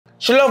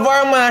She love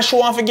her man, she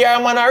want to give her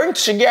man a ring,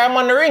 she give her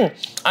man a ring.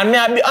 And me,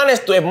 I'll be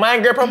honest too, if my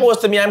girl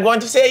proposed to me, I'm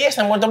going to say yes,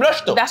 I'm going to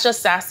blush too. That's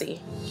just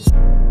sassy.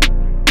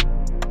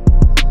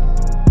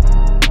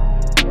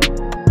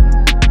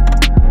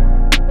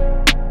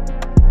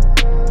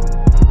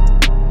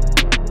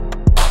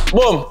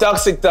 Boom,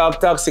 toxic talk,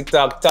 toxic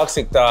talk,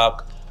 toxic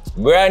talk.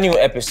 Brand new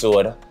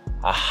episode.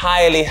 A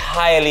highly,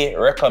 highly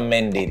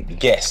recommended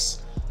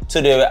guest.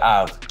 Today we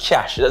have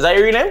Kash. Is that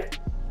your real name?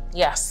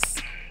 Yes.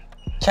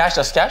 Kash,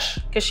 that's Kash?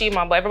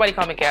 Kashima, but everybody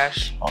call me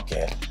Kash.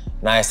 Okay.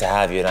 Nice to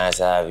have you, nice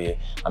to have you.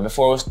 And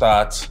before we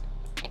start,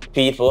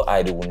 people,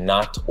 I do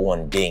not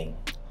own Ding.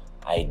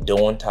 I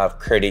don't have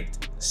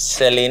credit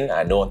selling,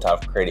 I don't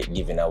have credit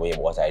giving away.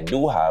 What I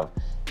do have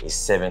is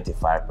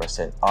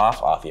 75%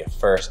 off your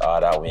first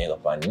order when you go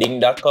up on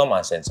ding.com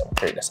and send some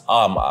credit. That's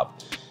all I'm up.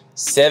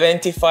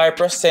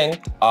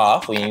 75%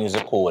 off when you use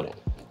the code.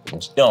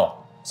 No,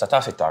 it's a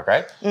toxic talk,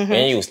 right?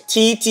 When you use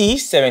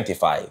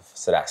TT75.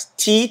 So that's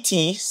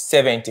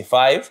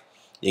TT75.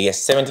 You get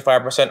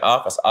 75%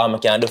 off. That's all I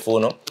can do for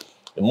you.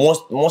 The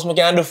most I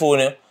can do for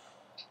you.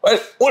 Well,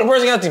 one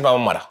person can think for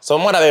my mother. So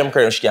my mother have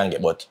credit she can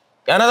get, but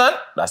you understand?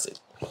 That's it.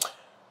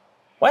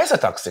 Why is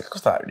it toxic? Let's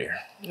start there.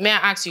 May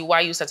I ask you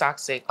why you so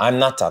toxic? I'm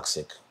not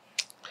toxic.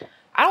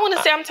 I don't want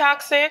to say I'm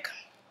toxic.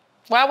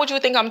 Why would you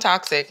think I'm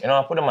toxic? You know,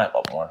 I put the mic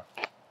up more.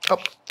 Oh.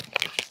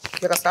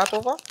 You gonna start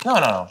over? No.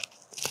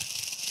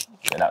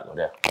 Yeah, that go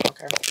there.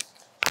 Okay.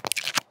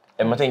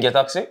 Am I think you're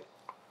toxic?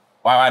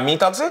 Why me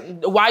toxic?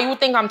 Why you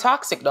think I'm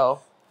toxic though?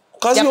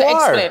 Because you you have to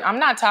are. explain. I'm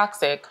not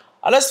toxic.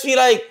 I just feel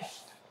like,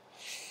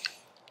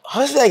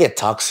 how does I get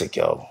toxic,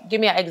 yo? Give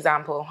me an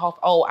example of,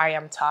 oh, I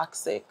am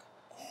toxic.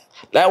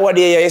 Like what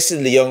day you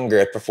see the young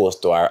girl propose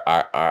to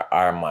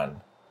our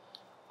man.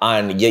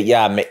 And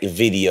yeah, make a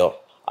video.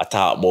 I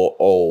talk about,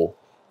 oh,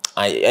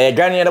 and your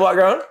granny in the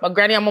background? My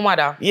granny and my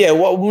mother. Yeah,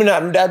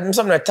 that's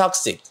something like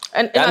toxic.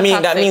 That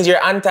toxic. means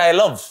you're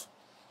anti-love.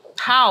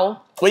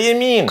 How? What do you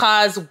mean?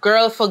 Cause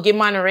girl for give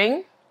man a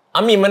ring?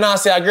 I mean, I not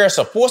say a girl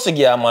supposed to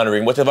give a man a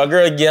ring, but if a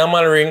girl give a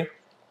man a ring,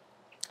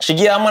 she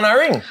give a man a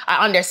ring.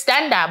 I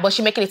understand that, but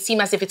she making it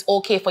seem as if it's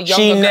okay for younger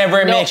She girls.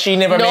 never makes it seem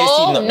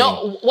nothing.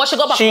 No. What she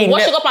go up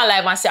on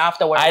live and say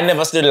afterwards? I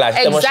never stood live.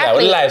 Exactly. What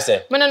the live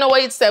say? I don't know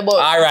what it said, but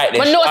all right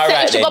then.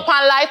 If she go up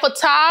on live for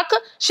talk,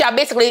 she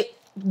basically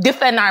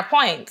defend her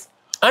point.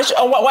 And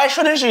why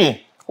shouldn't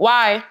she?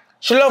 Why?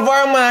 She love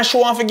her man, she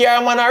want to give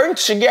her man a ring,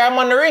 she give her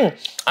man a ring.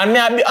 And me,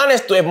 I'll be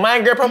honest too, if my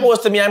girl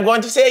proposed to me, I'm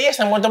going to say yes,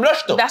 I'm going to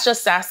blush too. That's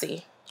just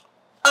sassy.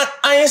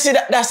 And you see,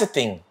 that's the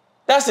thing.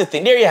 That's the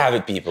thing. There you have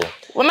it, people.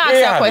 Well, I'm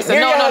asking a question.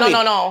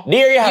 No.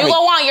 There you have it. You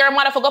go want your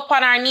mother to go up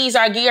on her knees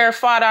or give your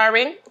father a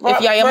ring?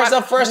 First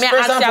and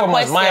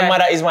foremost, my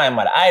mother is my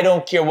mother. I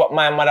don't care what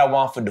my mother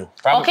wants to do.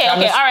 Okay, all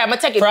right, I'm going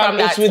to take it from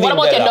that. What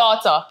about your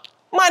daughter?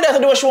 My daughter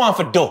do what she wants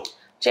to do.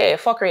 Jay,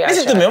 fuck reaction.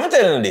 Listen to me, I'm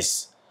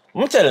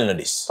telling you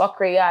this. Fuck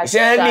reaction. You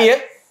see,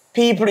 idea,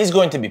 people is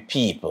going to be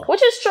people.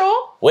 Which is true.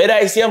 Whether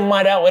it's your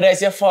mother, whether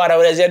it's your father,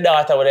 whether it's your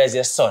daughter, whether it's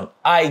your son,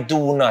 I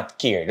do not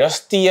care.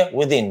 Just stay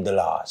within the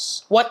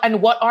laws. What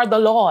are the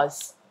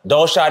laws?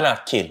 Thou shalt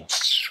not kill.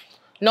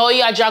 No,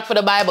 you are jack for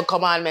the Bible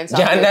commandments.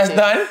 You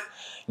understand?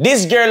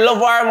 This girl love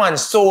her man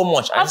so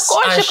much. And, of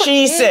course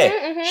she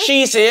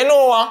say, you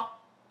know what?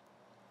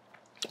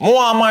 I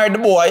want to marry the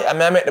boy,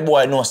 and I make the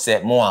boy know say,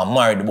 I want to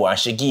marry the boy, and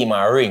she give him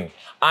a ring.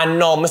 And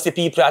now, I see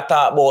people that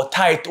talk about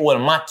tight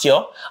old Matthew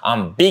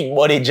and big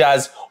body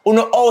jazz, out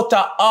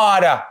of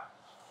order.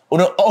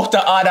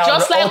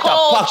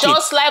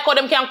 Just like how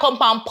them can come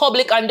on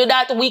public and do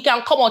that, we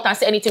can come out and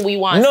say anything we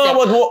want. No,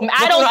 but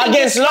I don't think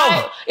against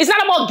love. It's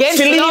not about against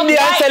love. Leave me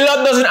and say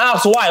love doesn't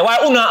ask why. Why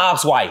una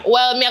ask why?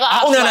 Well, me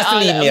ask all the time.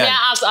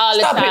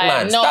 Stop it,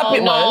 man. Stop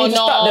it, man.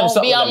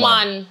 No, be a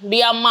man. Be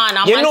a man.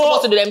 I'm not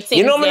supposed to do them things.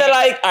 You know me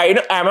like,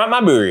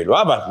 I'm buried.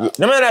 What about you?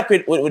 No man like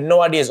with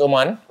nowadays,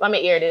 man. Let me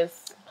hear this.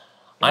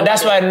 And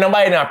that's why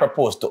nobody not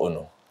propose to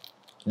Uno.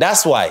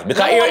 That's why.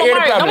 Because you're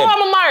the problem. No,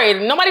 I'm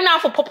married. Nobody now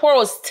for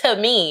propose to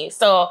me.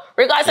 So,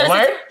 regardless of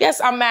married?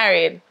 Yes, I'm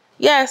married.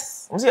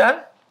 Yes. What's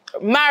that?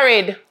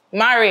 Married.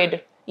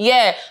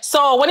 Yeah.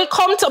 So, when it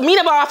comes to me,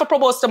 never have to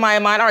propose to my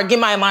man or give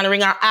my man a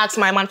ring or ask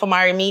my man for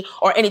marry me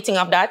or anything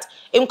of that.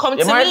 It come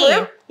to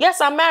me.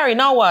 Yes, I'm married.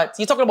 Now what?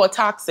 You're talking about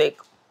toxic.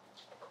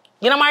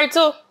 You're not married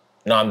too?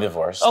 No, I'm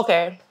divorced.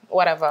 Okay.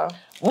 Whatever.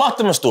 Back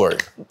to my story.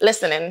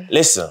 Listening.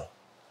 Listen.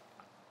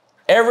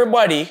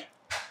 Everybody,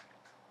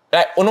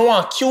 like, you don't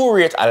want to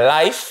curate a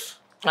life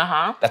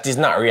that is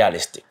not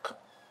realistic.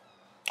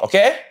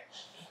 Okay?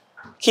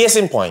 Case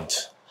in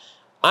point.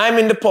 I'm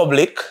in the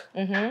public.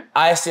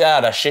 I see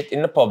other shit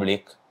in the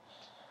public.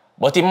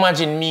 But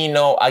imagine me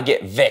now, I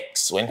get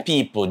vexed when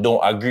people don't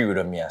agree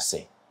with me, I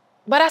say.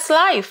 But that's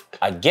life.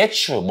 I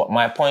get you, but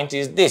my point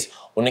is this.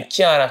 When you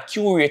can't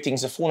curate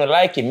things if you don't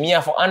like it, me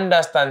have to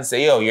understand,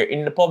 say, yo, you're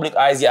in the public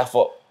eyes, you have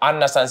to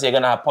understand, say, you're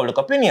going to have public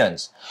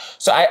opinions.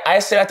 So I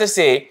say that to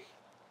say,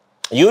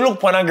 you look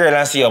upon a girl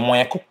and say, oh,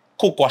 man, you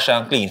cook, wash,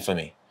 and clean for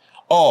me.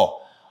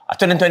 Oh, at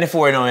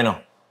 2024 now, you know.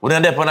 We're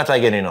not there for that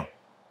again, you know.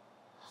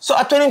 So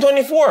at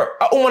 2024,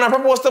 a woman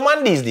propose to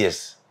man these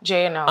days.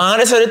 Jay, no. And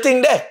that's the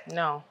thing there.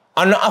 No.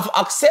 And I have to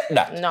accept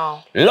that.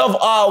 No. Love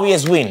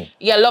always win.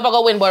 Yeah, love I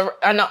go win, but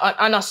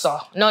not so.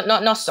 No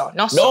so.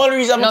 The only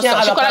reason I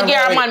can't she could have give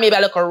her man maybe a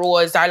little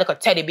rose or a little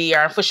teddy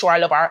bear, and for sure I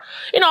love her.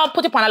 You know,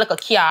 put it on a little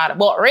card.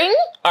 But ring?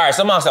 Alright,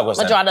 so I'm asking a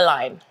question. I draw the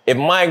line. If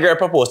my girl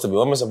proposed to me,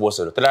 what am I supposed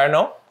to do? Tell her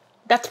no?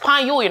 That's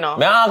upon you, you know.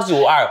 May I ask you,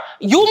 alright.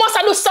 You must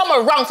have do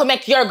something wrong to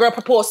make your girl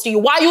propose to you.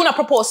 Why you not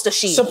propose to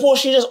she? Suppose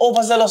she just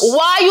overzealous.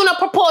 Why you not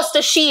propose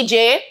to she,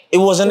 Jay? It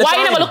wasn't the Why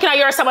time. you never looking at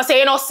yourself and say,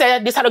 you know,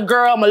 say, this is the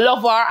girl, I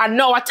love her, I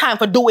know what time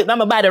for do it, let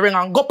me buy the ring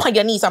and go on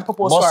your knees and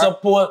propose But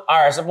to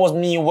her. suppose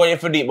me worry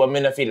for it, but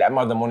me not feel like I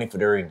have the money for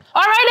the ring.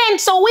 Alright then,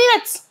 so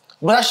wait.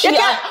 But she,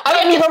 I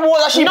don't even propose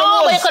that she no,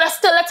 propose. but you could have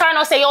still let her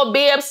know, say, yo,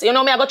 babes, you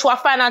know me, I go through a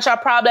financial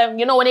problem.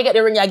 You know, when you get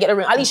the ring, you get the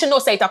ring. At least you know,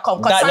 say it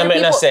come. That don't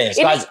make no sense.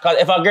 Because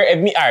if a girl,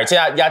 alright,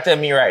 so you tell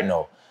me right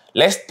now,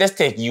 let's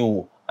take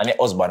you and your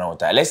husband out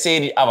there. Let's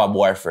say you have a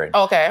boyfriend.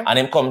 Okay. And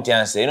him come to you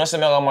and say, you know, say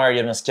me gonna marry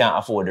you, I can't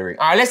afford the ring.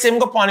 Alright, let's say him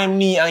go upon him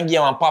knee and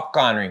give him a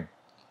popcorn ring.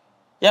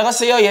 You gonna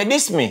say, yo, yeah,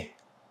 this me.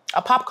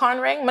 A popcorn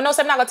ring? I know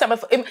I'm not gonna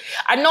tell him.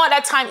 I know at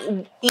that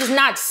time he's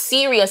not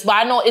serious, but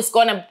I know it's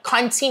gonna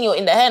continue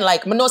in the end.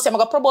 Like, I know I'm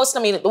gonna propose to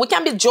me. We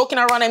can't be joking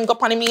around and go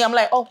upon me. I'm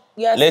like, oh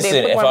yes. Listen,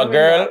 babe,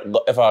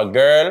 if a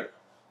girl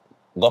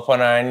go up on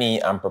her knee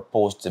and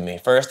propose to me,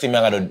 first thing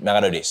I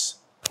gotta do this.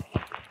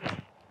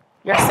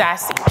 You're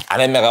sassy. And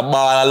then I gotta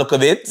ball a little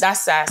bit. That's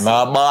sassy.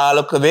 I ball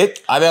a little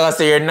bit. I'm gonna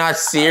say you're not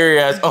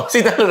serious. Oh,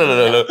 see,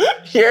 no.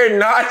 You're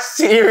not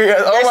serious.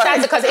 You're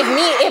sassy because if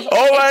you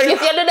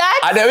do that.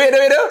 And then wait.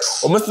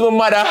 I'm see my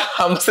mother.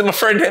 I'm see my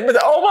friend.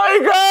 Oh my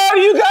God,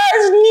 you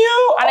guys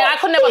knew. And then I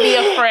could never be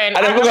your friend.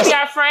 I could be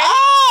your friend.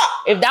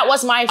 If that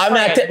was my friend.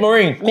 I'm gonna take my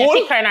ring. Me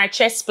pick her in her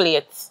chest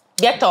plate.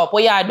 Get up,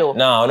 what you do?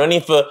 No, no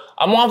need for.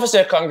 I'm want to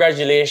say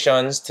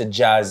congratulations to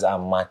Jazz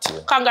and Matthew.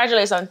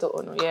 Congratulations to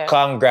Uno, yeah.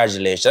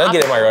 Congratulations. I'll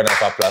give them a round of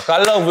applause.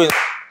 I love it.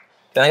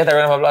 Can I get a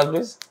round of applause,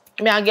 please?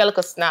 Me and get like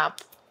a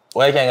snap.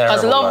 Why you can't get a round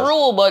of applause? Because love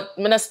rule, but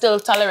me not still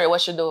tolerate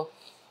what she do.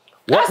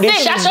 That's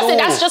it.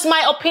 That's just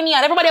my opinion.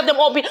 Everybody have them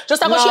opinion.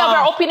 Just like she have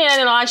her opinion,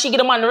 you know, and she get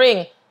them on the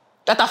ring.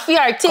 That's a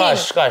fair thing.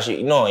 Kash,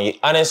 no,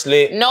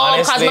 honestly. No,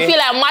 because I feel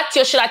like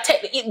Matthew should have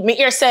taken me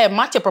ear say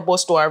Matthew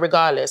proposed to her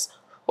regardless.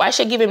 Why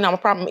should give him now a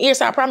promise? Ear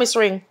say a promise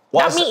ring.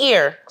 That me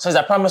ear. So is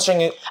that promise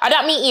ring?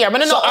 That me ear.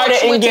 But so are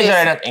they engaged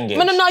or not engaged?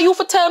 I don't know. You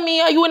for tell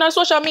me. Are you in our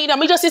social media?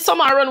 Me just see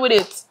someone run with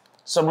it.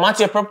 So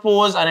Matthew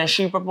proposed and then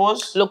she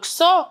proposed? Look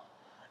so.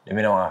 Let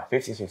me know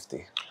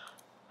 50-50.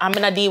 I'm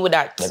gonna deal with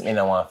that. Let me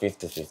know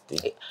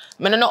 50-50.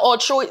 I don't know how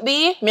true it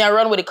be. Me I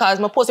run with it because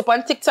I post it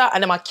on TikTok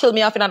and then I kill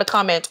me off in the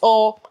comment.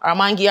 Oh, our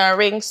man give a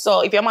ring.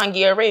 So if your man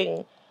give a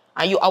ring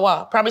and you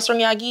promise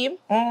ring you give him?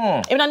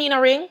 If not need a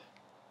ring?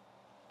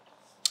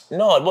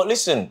 No, but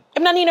listen.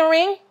 If not need a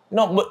ring?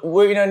 No, but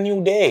we're in a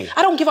new day.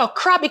 I don't give a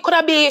crap. It could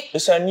have been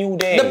it's a new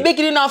day. The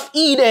beginning of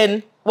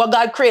Eden, what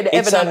God created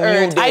heaven and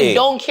earth. I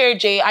don't care,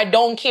 Jay. I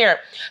don't care.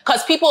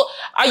 Because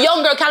a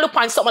young girl can look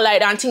on something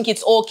like that and think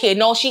it's okay.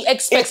 No, she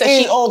expects that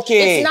she...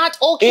 okay. It's not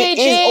okay,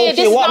 Jay. Okay.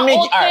 This is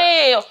not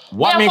okay.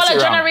 What makes it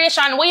wrong?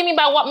 Generation. What do you mean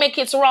by what makes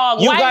it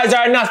wrong? You guys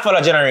are not follow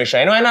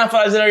generation. You know why not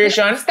follow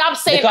generation? Stop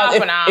saying half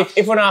and half.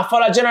 If you're not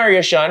follow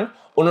generation,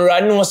 you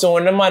know so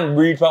when the man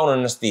breed for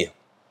you stay.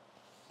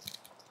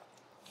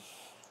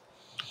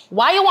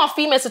 Why you want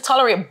females to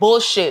tolerate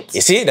bullshit? You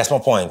see, that's my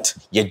point.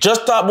 You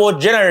just talk about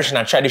generation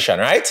and tradition,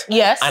 right?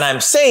 Yes. And I'm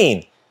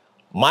saying,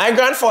 my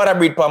grandfather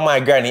breed for my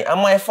granny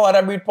and my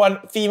father breed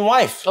for female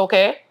wife.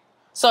 Okay.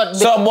 So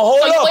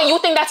you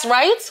think that's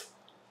right?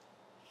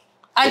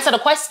 Answer the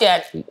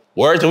question.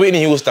 Word to Whitney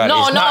Houston.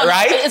 It's not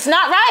right. It's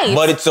not right.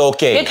 But it's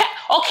okay.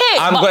 Okay.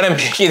 I'm gonna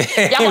make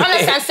it. You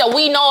understand? So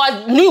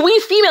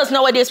we females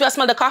nowadays we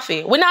smell the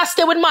coffee. We not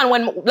stay with man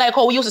when like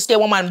how we used to stay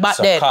with man back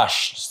then.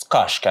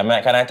 Kash, can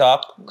I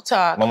talk?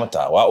 Talk. Mama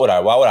talk. What would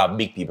our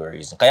big people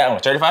reason? Can you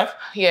 35?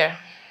 Yeah.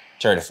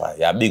 35.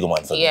 Yeah, big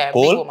woman for me. Yeah,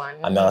 cool? big woman.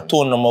 I'm gonna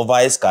tone on my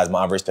voice because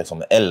I have respect for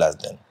my elders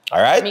then.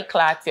 Alright? Me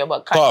clock you,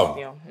 but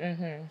continue.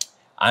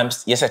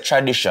 Yes, a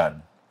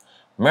tradition.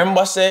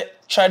 Remember say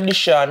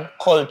tradition,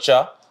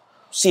 culture,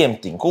 same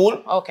thing,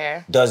 cool?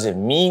 Okay.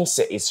 Doesn't mean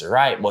say it's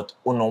right, but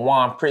uno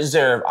want to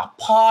preserve a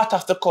part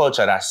of the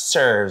culture that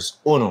serves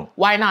uno.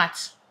 Why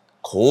not?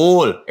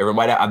 Cool.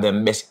 Everybody have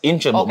their best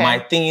interest, but my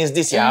thing is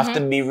this, you have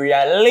to be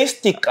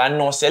realistic and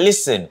know, say,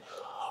 listen,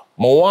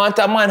 I want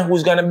a man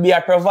who's gonna be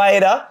a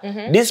provider.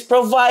 This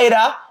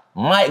provider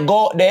might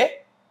go out there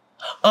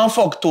and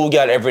fuck 2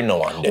 girls every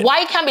now and then.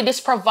 Why can't be this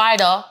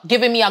provider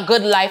giving me a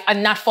good life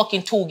and not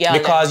fucking 2 girls?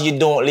 Because you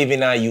don't live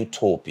in a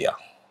utopia.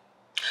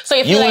 So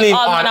you feel like live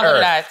all on men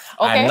earth. that.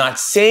 Okay. I'm not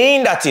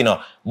saying that, you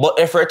know, but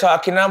if we're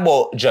talking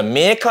about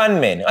Jamaican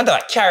men, I'm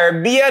talking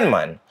Caribbean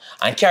man,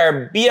 and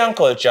Caribbean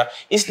culture,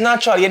 it's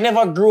natural. You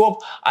never grew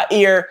up a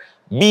hear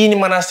being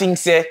man a sing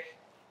say,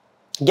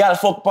 girl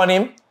fuck upon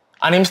him,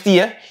 and him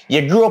stay.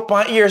 You grew up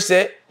and hear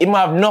say, him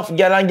have enough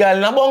girl and girl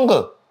in a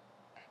bungle.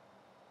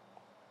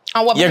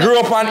 And what you grew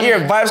up and hear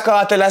Vibes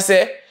Cartel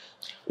say,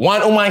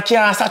 one woman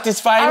can't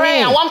satisfy me.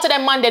 Alright, and one to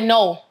them man they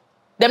know.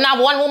 Them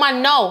not one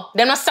woman, no.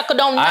 Them not suckle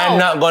down, no. I'm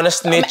not going to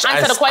snitch.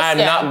 Answer the question.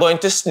 I'm not going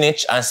to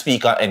snitch and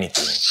speak on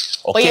anything.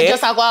 Okay? But you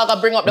just have to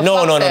bring up the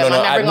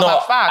facts. No.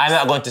 I'm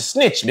not going to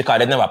snitch because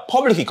they never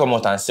publicly come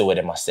out and say what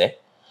they must say.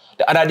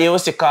 The other day, we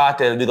see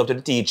Cartel big up to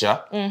the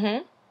teacher.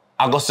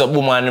 I got some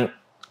woman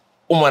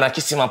that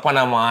kiss him upon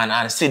a man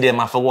and see them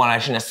after one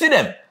and she not see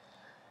them.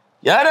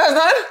 You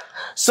understand?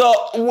 So,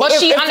 but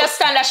she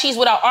understand that she's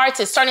with an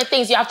artist. Certain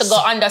things you have to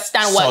go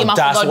understand what him have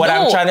to go do. That's what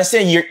I'm trying to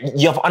say.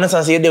 You have to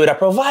understand you're there with a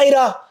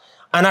provider.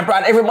 And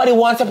everybody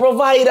wants a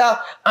provider.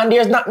 And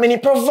there's not many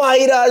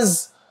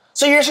providers.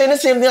 So you're saying the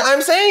same thing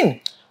I'm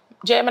saying.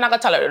 Jay, I'm not going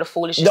to tolerate the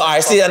foolishness. No,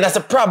 I see, and that's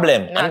the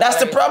problem. And that's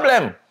the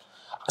problem.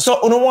 So,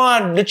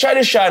 the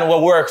tradition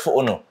will work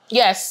for Uno.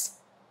 Yes.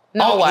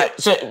 Now what?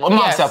 So, I'm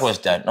asking a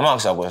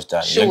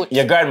question. Shoot.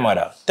 Your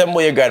grandmother. Tell me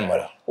about your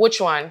grandmother. Which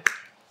one?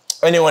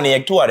 Anyone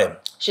here, two of them.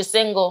 She's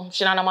single.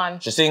 She not a man.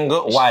 She's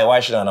single? Why?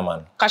 Why she not a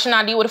man? Because she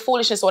not deal with the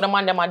foolishness what the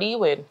man them a deal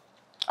with.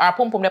 Or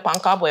pum-pum the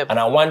pan cobweb.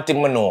 And one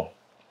thing I know.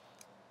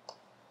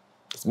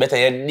 It's better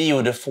you deal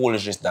with the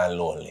foolishness than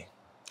lonely.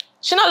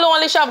 She not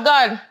lonely, she have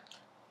God.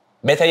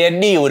 Better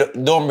you deal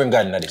with don't bring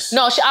God into this.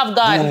 No, she have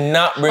God. Do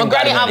not bring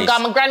God into this.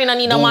 My granny don't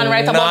need no man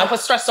right about for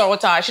stress her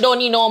with her. She don't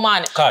need no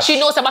man. Kash. She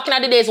knows that back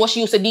in the days what she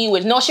used to deal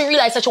with. Now she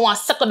realized that she want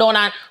to settle down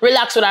and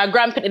relax with her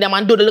grandparents them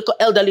and do the little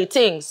elderly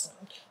things.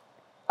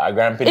 Our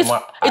grandparents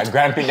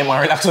them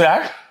want relax with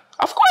her?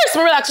 Of course,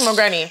 I relax with my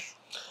granny.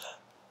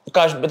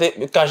 Because you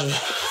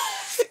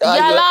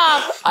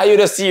laugh. Are you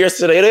the serious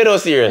today? You don't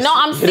serious. No,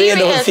 I'm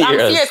serious. I'm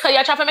serious because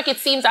you're trying to make it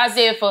seem as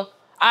if, all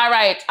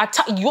right,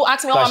 you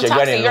ask me how I'm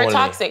toxic, you're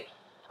toxic.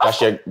 That's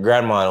your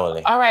grandma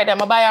only. All right,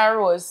 then, I buy her a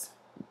rose.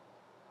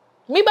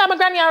 Me buy my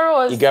granny a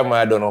rose. Your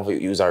grandma don't know how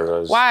to use a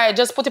rose. Why?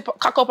 Just put it,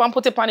 cock up and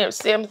put it on it.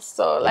 Same,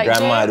 so like. Your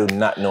grandma do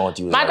not know how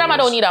to use a rose. My grandma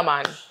don't need a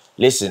man.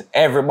 Listen,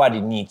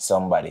 everybody needs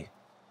somebody.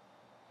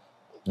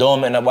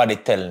 Don't make nobody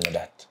telling you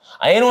that.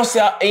 And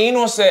you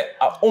know say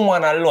a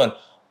woman alone,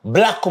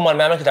 black woman,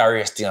 I make it a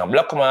race thing. A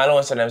black woman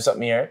alone say them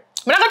something here.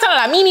 I'm not gonna tell her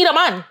that. Me need a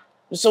man.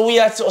 So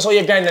your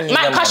grandma need a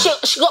man.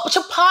 Because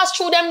she passed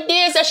through them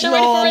days that she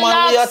ready for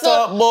relax.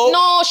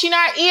 No, she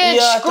not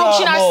age group.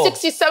 She not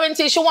 60,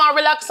 70. She want to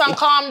relax and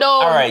calm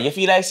down. All right, you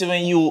feel like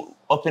when you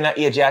up in that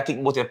age, you think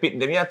about your pit,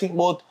 then you think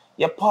about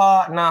your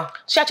partner.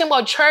 She think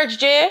about church,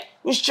 Jay.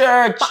 Which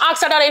church? But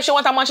ask her that if she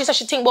want a man, she said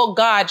she think about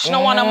God. She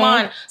don't want a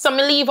man. So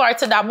me leave her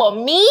to that. But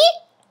me,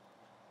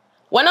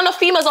 when none of the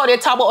females out there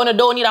talk about when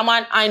don't need a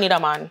man, I need a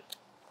man.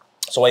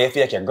 So why you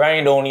feel like your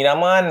granny don't need a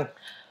man?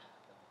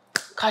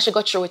 Because she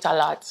got through it a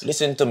lot.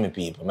 Listen to me,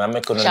 people.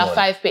 She have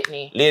 5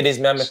 pitney. Ladies,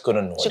 I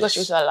couldn't know She got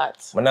through it a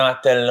lot. I'm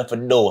not telling her for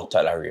don't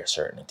tolerate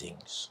certain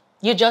things.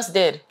 You just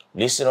did.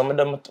 Listen, I'm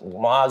done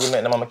my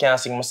argument now. I can't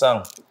sing my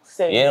song.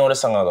 Say. You know the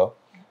song I go?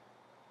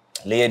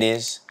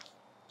 Ladies,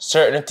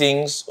 certain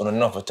things you don't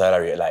know for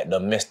tolerate, like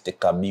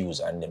domestic abuse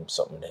and them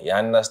something there. You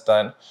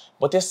understand?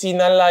 But you see in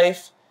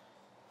life,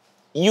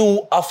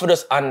 you have to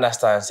just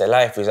understand say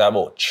life is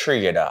about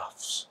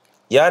trade-offs.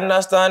 You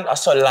understand?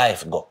 That's how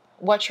life go.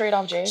 What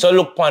trade-off, Jay? So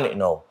look upon it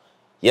now.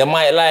 You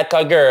might like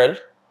a girl,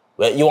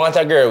 well, you want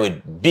a girl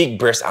with big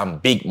breasts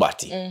and big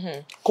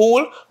body.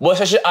 Cool? But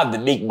so she have the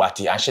big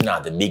body and she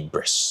not have the big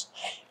breasts.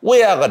 What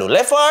you gonna do?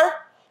 Left her?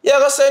 You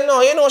gonna say,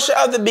 no, you know she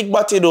have the big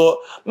body though.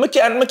 Me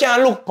can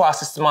look past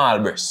the small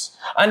breasts.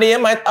 And then you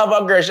might have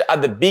a girl, she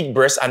have the big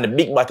breasts and the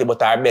big body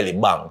but her belly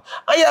bang.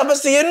 And you have to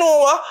say, you know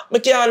what? Me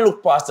can't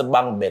look past the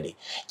bang belly.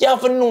 You have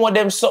to know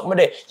them something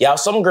there. You have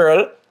some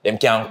girl, them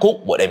can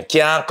cook, but them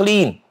can't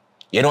clean.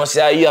 You know,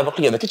 say you have a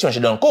clean in the kitchen, she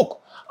don't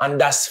cook.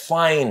 And that's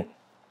fine.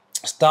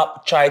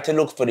 Stop trying to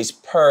look for this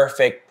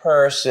perfect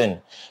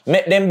person.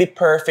 Make them be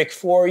perfect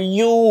for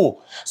you.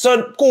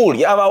 So, cool,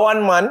 you have a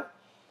one man,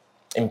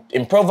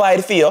 him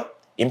provide for you,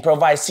 him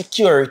provide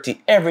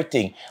security,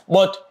 everything.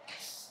 But,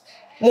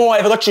 more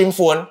if you got your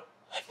phone,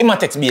 he might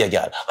text me a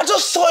girl. I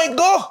just saw it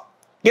go.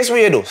 Guess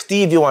what you do?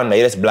 Stevie Wonder,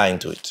 you're just blind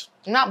to it.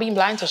 I'm not being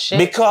blind to shit.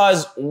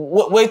 Because,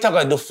 what are you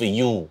going to do for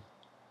you?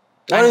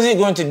 What is it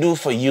going to do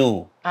for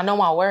you? I know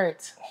my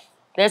words.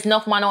 There's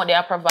enough man out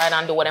there provide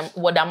and do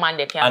what that man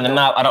they can do. And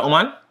now, other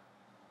woman?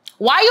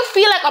 Why you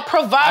feel like a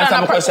provider?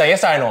 Answer my question,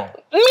 yes or no? Me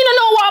don't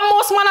know what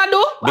most man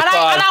do. And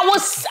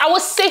I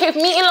was safe if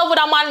me in love with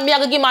a man, me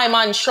I give my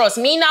man trust.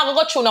 Me not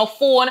gonna go through no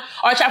phone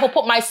or try to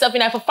put myself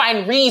in to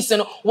find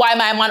reason why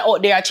my man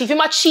out there cheat. If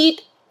him a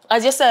cheat,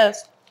 as you said,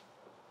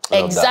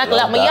 exactly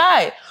like my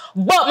eye.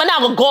 But man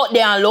not gonna go out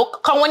there and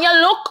look. Cause when you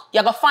look,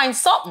 you're gonna find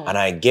something. And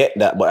I get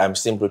that, but I'm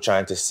simply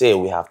trying to say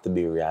we have to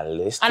be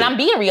realistic. And I'm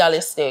being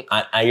realistic.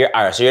 And you're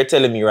alright, so you're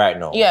telling me right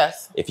now.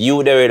 Yes. If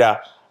you there with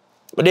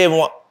but they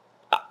want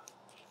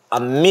a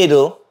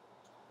middle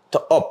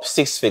to up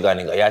 6-figure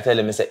nigga, you're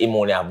telling me say him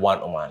only have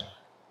one woman.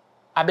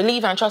 I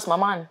believe and trust my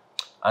man.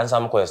 Answer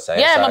my question.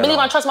 Yeah, I believe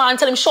and trust my man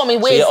until him show me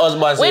ways. So your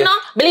husband wait now,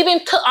 believe him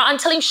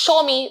until him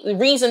show me the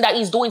reason that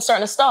he's doing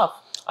certain stuff.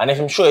 And if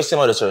him show you some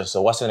other certain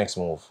stuff, what's the next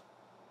move?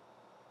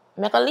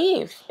 Make a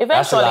leave.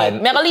 Eventually.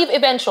 Make a leave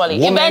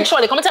eventually.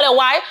 Eventually. Come and tell you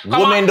why.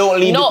 Women don't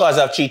leave because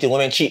of cheating.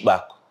 Women cheat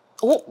back.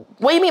 What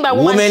do you mean by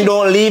woman Women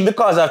don't leave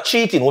because of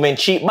cheating. Women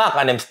cheat back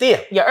and them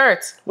stay. You're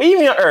hurt. What do you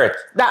mean you're hurt?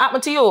 That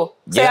happened to you.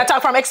 So Yeah. I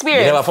talk from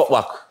experience. You never fuck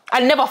back. I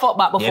never fought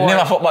back before. You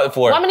never fought back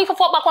before. Why me need to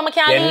fuck back when I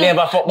can't You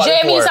never fought back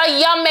before. Jamie's a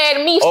young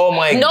man. Me. Oh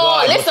my God.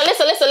 No, listen.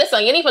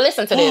 You need to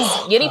listen to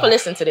this. You need to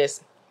listen to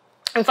this.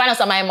 And find out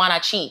that my man a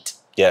cheat.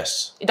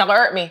 Yes. It gonna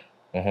hurt me.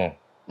 I'm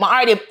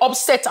already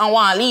upset and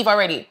want to leave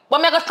already.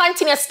 But I'm gonna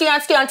continue to stay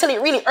until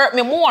it really hurt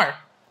me more.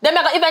 Then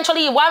I'm gonna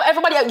eventually, why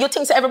everybody, you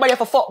think that everybody have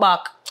to fuck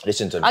back?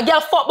 Listen to me. I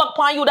get fuck back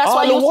upon you, that's All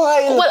why the you...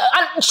 while.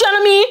 Well,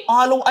 shut me.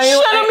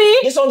 Shut me.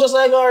 You sound just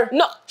like her.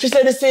 No. She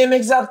said the same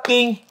exact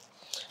thing.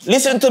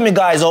 Listen to me,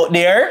 guys out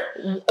there.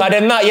 Because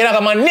you're not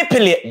gonna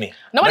manipulate me.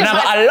 You're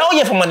not gonna allow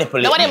you to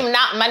manipulate me. Nobody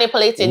not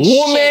manipulating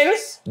Women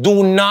shit.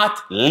 do not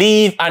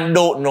leave and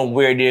don't know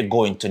where they're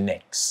going to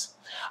next.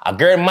 A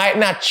girl might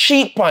not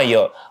cheat on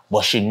you,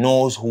 but she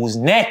knows who's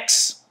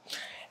next.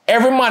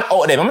 Every man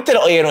out there, I'm gonna tell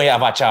you how you know you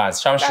have a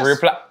chance. From she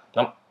reply.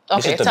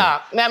 Okay,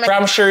 talk.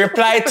 From she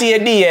reply to your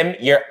DM,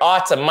 you're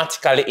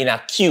automatically in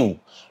a queue.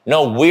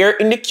 Now, where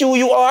in the queue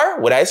you are,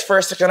 whether it's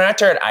first, second, or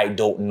third, I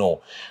don't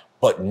know.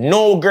 But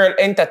no girl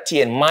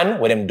entertain man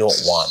what them don't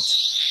want.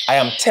 I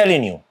am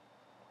telling you.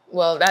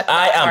 Well, that's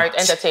I am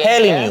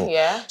telling you.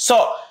 Yeah.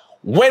 So,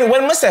 when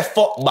I say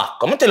fuck back,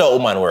 I'm gonna tell you how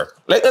woman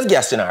work. Let's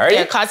get you now, right?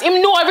 Yeah, because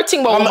him know everything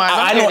about woman.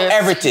 I know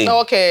everything.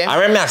 Okay. I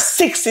remember I have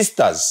 6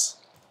 sisters.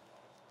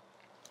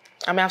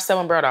 I have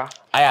 7 brothers.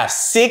 I have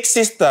 6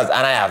 sisters and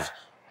I have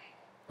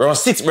around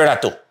 6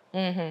 brothers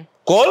too.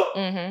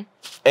 Cool?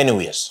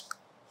 Anyways.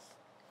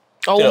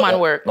 How woman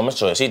work? I'm gonna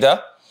show you. See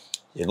that?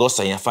 You go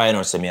say you find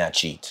out say me a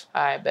cheat.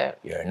 I bet.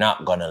 You're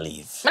not gonna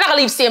leave. I'm not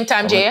gonna leave same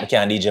time, Jay. I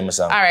can't DJ my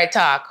song. All right,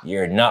 talk.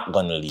 You're not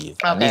gonna leave.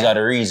 Okay. And these are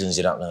the reasons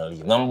you're not gonna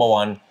leave. Number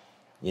 1,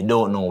 you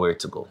don't know where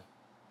to go.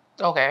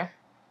 Okay.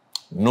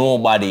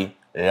 Nobody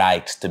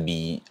likes to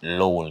be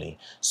lonely.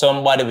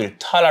 Somebody will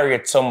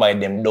tolerate somebody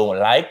them don't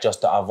like just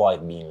to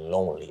avoid being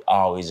lonely.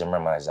 Always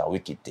remember it's a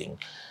wicked thing.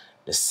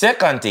 The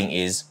second thing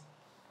is,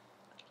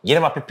 you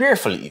never prepare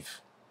for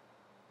leave.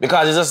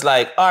 Because it's just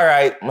like, all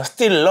right, I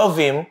still love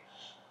him.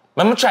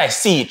 I'm gonna try to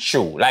see it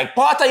through. Like,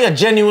 part of you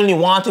genuinely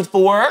want it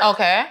for work.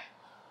 Okay.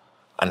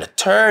 And the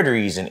third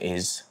reason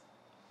is,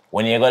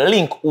 when you're gonna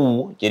link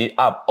who you did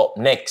up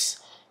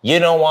next, you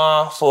don't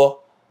want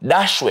for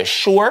dash with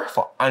sure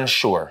for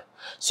unsure.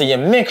 So you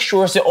make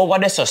sure say over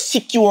there so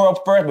secure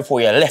up first before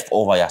you left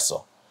over here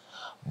so.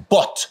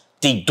 But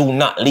they do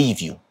not leave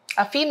you.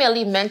 A female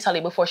leave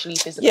mentally before she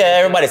leaves physically. Yeah,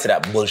 everybody said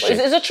that bullshit.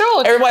 Is the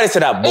truth? Everybody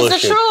said that bullshit.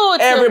 It's the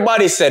truth.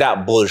 Everybody said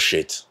that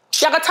bullshit.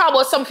 You can talk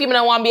about some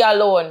female that want to be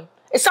alone.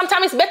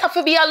 Sometimes it's better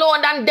to be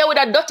alone than deal with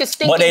a dirty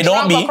stinking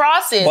drunk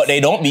crosses. But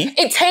they don't be.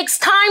 It takes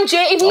time,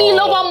 Jay. If me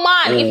love a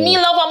man,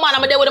 I'm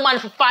gonna deal with a man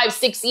for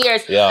 5-6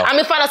 years. Yeah. And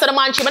me find out that the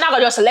man cheap, I'm not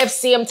gonna just left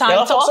same time.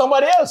 You're fuck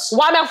somebody else.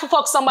 Why am I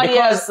fuck somebody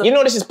else? You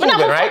know this is proven,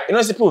 right? You know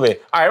this is proven.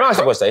 All right, remember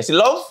the question. You see,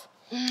 love?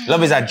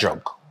 Love is a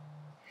drug.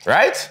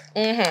 Right?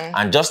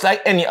 And just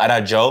like any other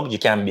drug, you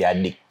can be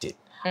addicted.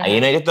 And you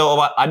know you talk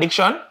about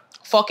addiction?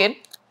 Fucking.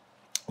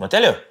 I'm gonna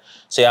tell you.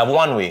 So you have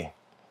one way.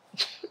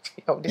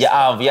 You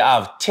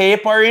have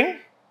tapering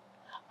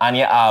and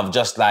you have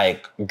just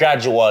like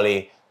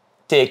gradually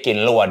taking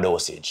lower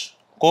dosage.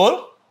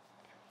 Cool?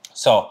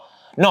 So,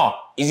 no,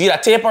 it's either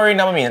tapering,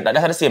 I mean,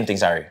 that's the same thing,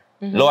 sorry.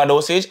 Lower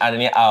dosage, and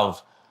then you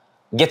have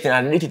getting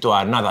addicted to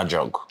another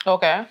drug.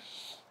 Okay.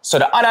 So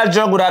the other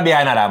drug would be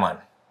another man.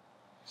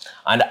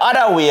 And the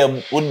other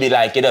way would be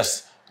like you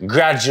just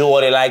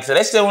gradually like, so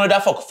let's say we do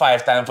fuck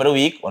 5 times for the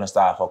week, we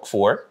start fuck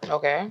 4.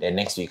 Okay. Then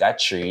next week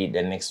at 3,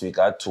 then next week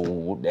at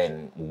 2,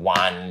 then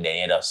 1, then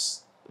you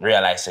just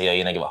realize that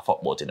you don't give a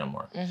fuck about it no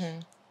more.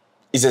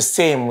 It's the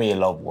same way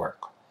love work.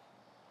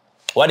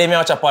 What do you mean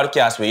watch a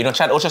podcast where you don't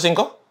chat Ocho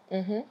Cinco?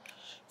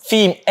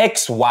 Femme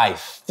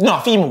ex-wife, no,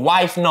 femme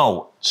wife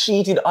now,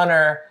 cheated on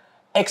her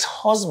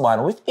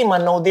ex-husband with him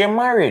and now they're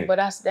married. But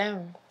that's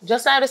them.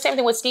 Just like the same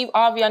thing with Steve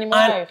Harvey and his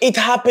and wife. It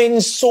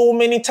happens so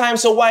many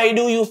times, so why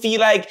do you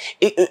feel like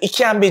it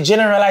can't be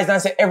generalized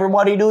and say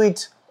everybody do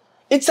it?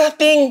 It's a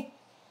thing.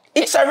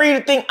 It's a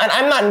real thing. And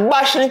I'm not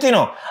bashing it, you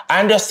know.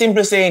 I'm just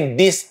simply saying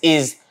this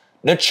is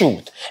the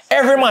truth.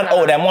 Every man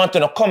out there want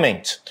to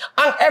comment.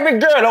 And every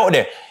girl out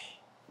there,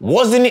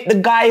 wasn't it the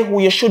guy who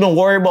you shouldn't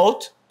worry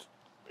about?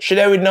 Should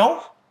I would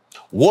know?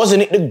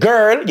 Wasn't it the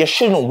girl you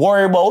shouldn't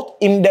worry about?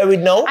 Him there with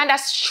no? And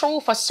that's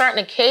true for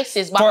certain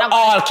cases. But for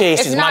all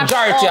cases,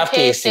 majority of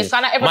cases. Because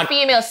not every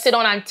female sit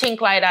down and think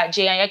like that,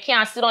 Jay. And you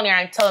can't sit down here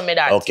and tell me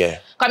that. Okay.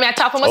 Because I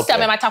talk for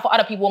myself and I talk for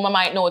other people who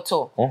might know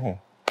too. All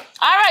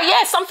right,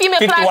 yes, some female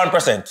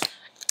 51%.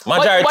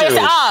 Majority but you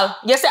say all.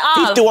 You say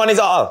all. 51 is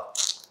all.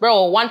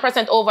 Bro,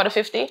 1% over the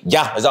 50?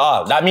 Yeah, it's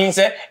all. That means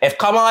if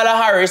Kamala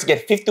Harris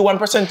get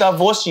 51% of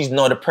votes, she's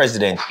now the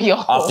president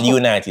of the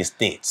United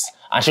States.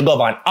 And she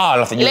govern all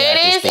of the United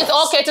States. Ladies,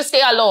 it's okay to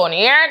stay alone,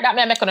 yeah? That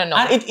may make her know.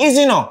 And it is,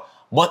 you know,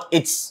 but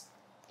it's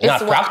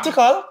not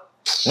practical.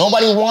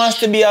 Nobody wants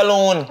to be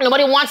alone.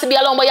 Nobody wants to be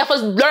alone, but you have to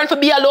learn to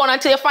be alone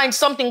until you find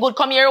something good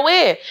come your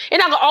way. You're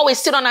not gonna always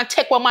sit on and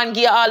take what man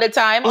give all the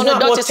time. It's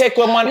not about take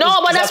what man.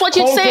 No, but that's what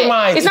you say.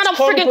 It's not a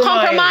freaking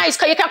compromise.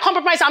 Because you can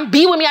compromise and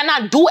be with me and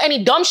not do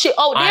any dumb shit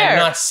out there. I'm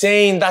not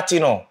saying that, you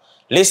know.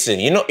 Listen,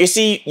 you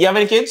see, you have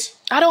any kids?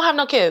 I don't have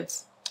no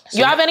kids. So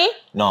you have any?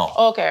 No.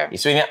 Okay.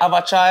 So when you have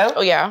a child,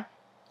 oh yeah,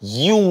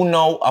 you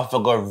know have to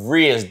go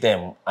raise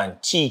them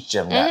and teach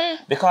them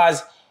that.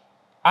 Because,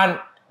 and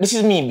this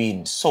is me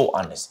being so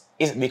honest,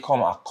 it's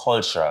become a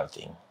cultural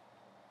thing.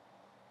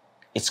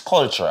 It's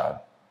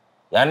cultural.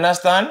 You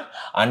understand?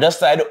 And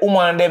just like the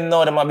woman and them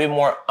now, they might be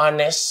more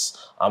honest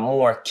and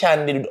more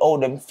candid with how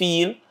them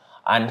feel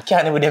and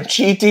candid with them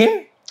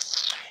cheating.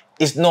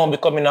 It's now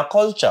becoming a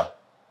culture.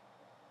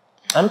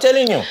 I'm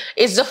telling you.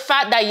 It's the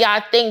fact that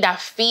y'all think that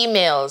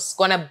females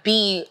gonna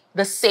be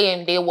the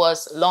same they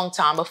was long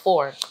time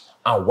before.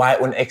 And why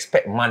wouldn't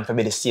expect man to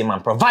be the same man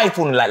provide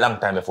for like long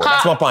time before?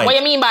 That's my point. What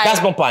you mean by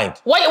that's my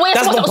point. What you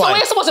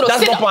supposed to do?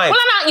 That's my point.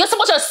 Well, you're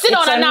supposed to sit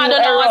down and not do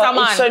as a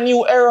man. It's a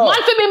new era. Man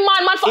for be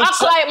man for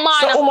act like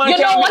man. So you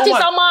know what is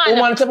a man?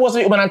 Woman supposed to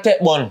be woman and take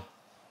bun.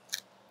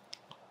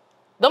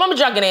 Don't be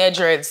dragging your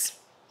dreads.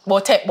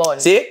 But take bun.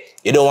 See?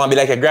 You don't want to be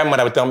like your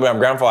grandmother, but I'm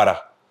grandfather.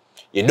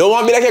 You don't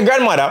want to be like your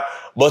grandmother,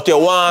 but you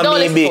want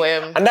me to be.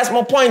 And that's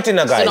my point in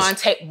the guys. Sit down and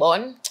take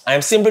bun.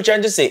 I'm simply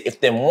trying to say, if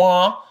they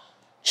want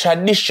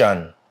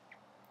tradition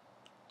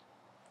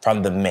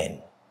from the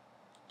men,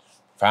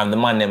 from the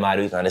man they might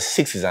do it in the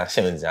 60s and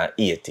 70s and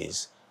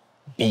 80s,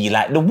 be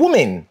like the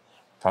women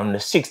from the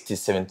 60s,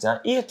 70s and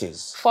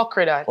 80s. Fuck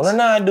with that. Well,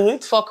 not do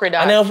it. Fuck with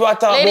that. And then if you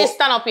talk ladies,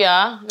 stand up here.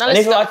 And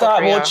if you talk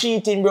about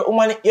cheating, bro,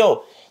 woman,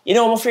 yo, you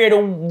know I'm afraid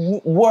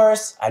the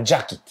worst, a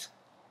jacket.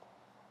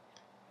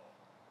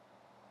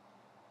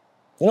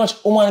 You know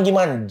what woman give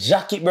man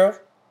jacket, bro?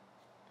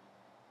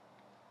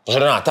 You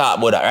don't not talk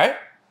about that, right?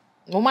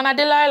 Woman a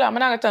Delilah, I'm not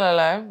gonna tell a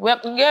lie.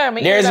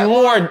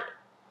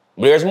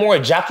 There's more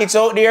jackets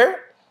out there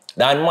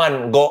than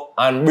man go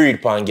and breed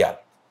upon girl.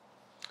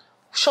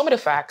 Show me the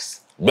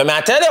facts. But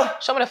I tell you.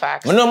 Show me the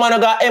facts. I know man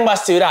got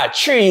embassy with that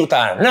 3 youth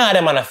and none of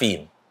them on a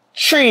film.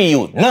 3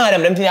 youth, none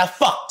of them think they're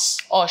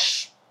fucks.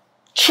 Osh.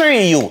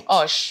 3 youth.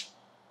 Osh.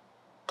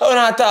 Come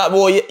on, talk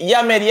about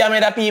you made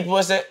that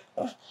people say,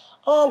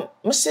 I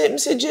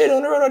say Jay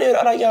on the road there,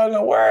 other girl in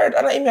the word.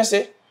 And I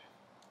say,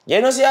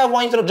 you know, see, I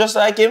want you to just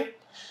like him.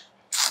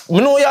 I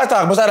know you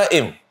talk, but that's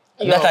him.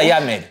 That's a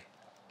Yamed.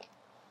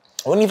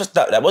 I won't even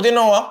stop that. But you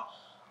know what?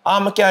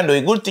 All I can do,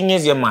 the good thing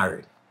is you're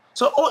married.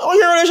 So, how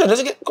your relationship?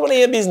 Just come on in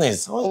your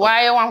business.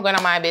 Why you want to go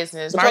to my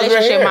business?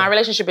 My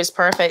relationship is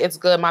perfect. It's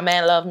good. My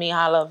man love me.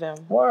 I love him.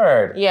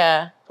 Word.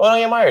 Yeah. How long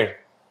you married?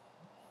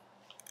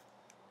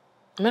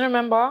 I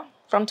remember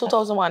from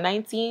 2001,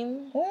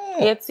 18.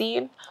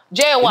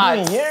 Jay,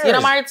 what? You're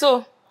not married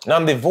too? No,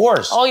 I'm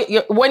divorced. Oh,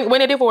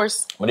 when you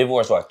divorced? My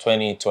divorce what?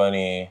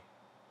 2020,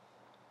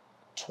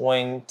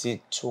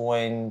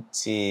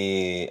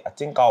 I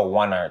think I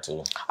 1 or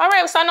 2. All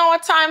right, so now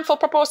what time for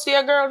propose to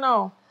your girl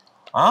now?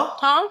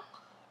 Huh?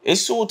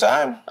 It's soon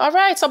time. All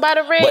right, so by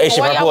the ring, but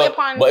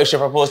if she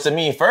propose to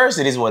me first,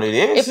 it is what it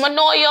is. If I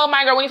know you,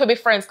 my girl, we need to be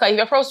friends. Because if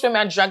you propose to me,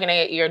 I'm dragging in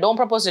your ear. Don't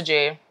propose to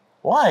Jay.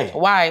 Why?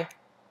 Why?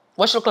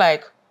 What she look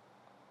like?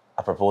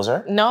 A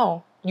proposer?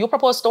 No. You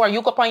propose to her,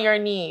 you go up on your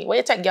knee. What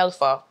you take girl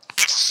for?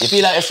 You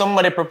feel like if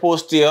somebody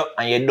proposed to you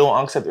and you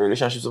don't accept the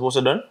relationship supposed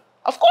to done?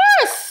 Of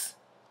course.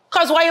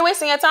 Because why are you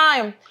wasting your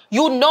time?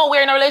 You know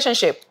we're in a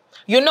relationship.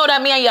 You know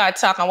that me and you are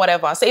talking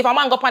whatever. So if a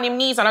man go up on his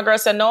knees and a girl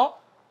say no,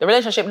 the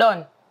relationship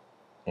done.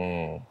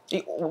 You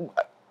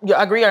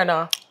agree or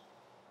not?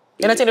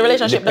 You don't think the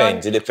relationship done?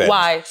 It depends.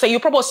 Why? So you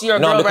propose to your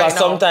girl right now? No,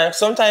 because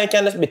sometimes it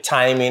can just be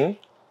timing.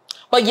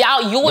 But yeah,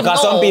 you would know.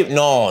 Because some people,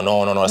 no.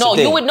 No,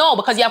 you would know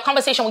because you have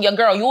conversation with your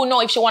girl. You would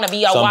know if she want to be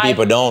your wife. Some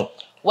people don't.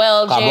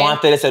 Well, Jay. I want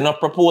to tell you, say, no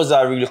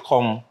proposal really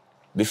come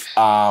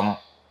before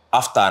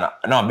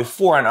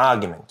an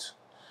argument.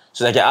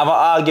 So like you have an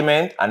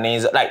argument and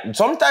then like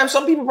sometimes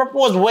some people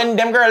propose when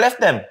them girl left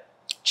them.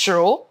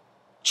 True.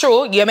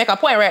 You make a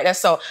point right there.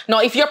 So now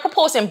if you're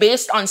proposing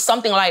based on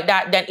something like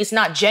that, then it's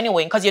not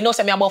genuine because you know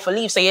say me about to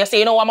leave. So you say,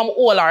 you know what, I'm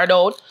all hard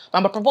out.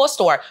 I'm gonna propose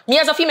to her. Me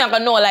as a female, I'm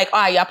gonna know like,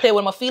 you play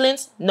with my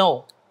feelings?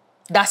 No.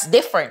 That's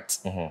different.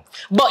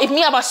 But if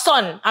me have a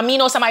son, and me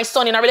know say my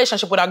son in a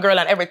relationship with a girl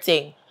and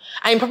everything,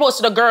 and he propose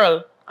to the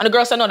girl, and the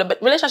girl said no, the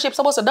relationship's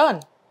supposed to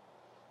done.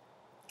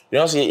 You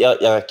don't see you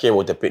care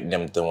about the pit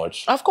them too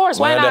much. Of course,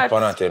 why not?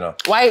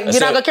 Why you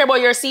not gonna care about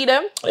your see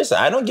them? Listen,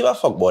 I don't give a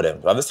fuck about them.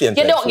 I'm the same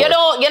you're not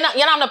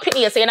gonna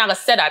picnic, so you're not gonna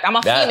say that. I'm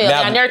a female, you're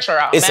a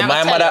nurturer. Listen,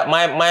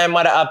 my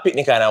mother have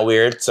picnic kind of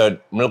weird, so I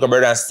look at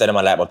brother and sister them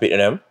I like my picnic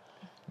them.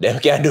 Them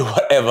can do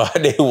whatever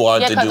they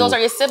want to do. Yeah, because those are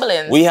your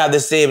siblings. We have the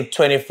same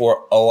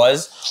 24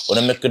 hours. When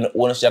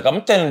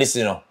I'm telling this,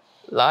 you know.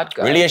 Lord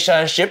God.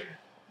 Relationship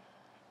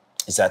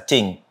is a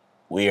thing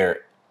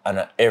where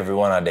every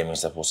one of them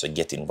is supposed to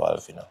get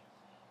involved, you know.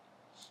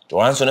 The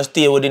ones who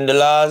stay within the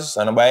laws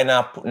and nobody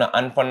not put no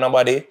hand on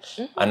nobody,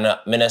 and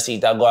me not see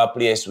it go a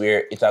place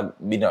where it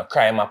be no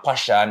crime or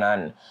passion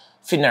and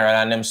funeral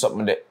and them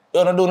something that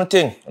you don't do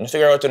nothing. You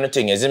figure out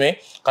anything, you see me?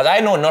 Because I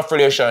know enough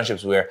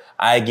relationships where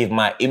I give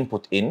my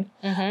input in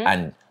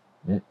and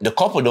the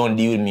couple don't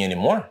deal with me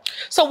anymore.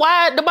 So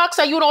why the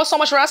boxer, you know so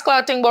much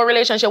rascal thing about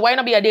relationship, why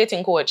not be a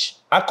dating coach?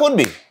 I could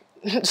be.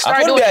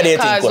 I could be a dating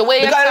coach.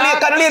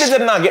 Because the ladies are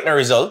not getting the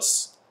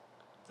results.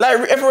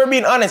 Like, if we're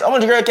being honest, how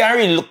much girl can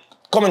really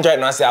come in right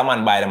now and say a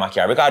man buy them a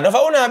car? Because if I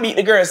want to beat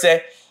the girl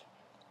say,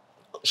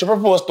 she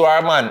proposed to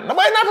her man,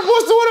 nobody not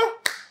proposed to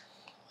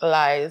her.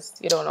 Lies.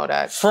 You don't know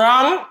that.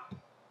 From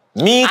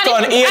me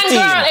turn 18.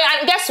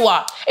 And guess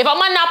what? If a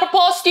man not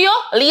propose to you,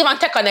 leave and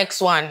take a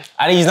next one.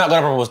 And he's not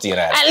going to propose to you,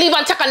 right? And leave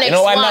and take a next one. You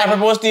know why I'm not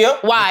propose to you?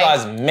 Why?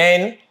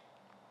 Because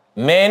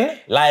men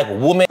like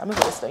women. Let me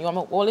put this down. You want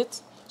me to hold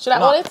it? Should I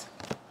hold it?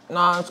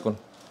 Nah, it's good.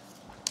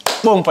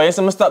 Boom, for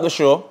instance, I start the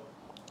show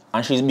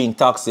and she's being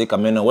toxic. I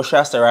mean, what she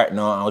has to right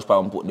now, and which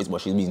part I'm put this,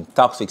 but she's being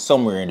toxic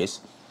somewhere in this.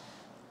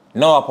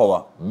 No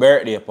power,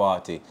 birthday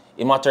party.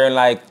 It might turn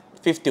like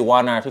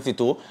 51 or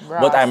 52,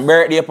 but I'm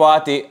birthday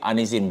party and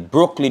it's in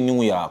Brooklyn,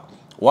 New York.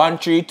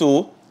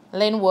 132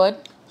 Linwood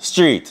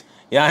Street.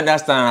 You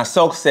understand? A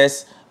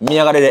success. Me,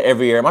 I got it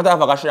every year. Matter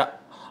of fact,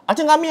 I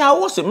think I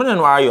host it. I don't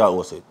know why you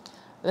host it.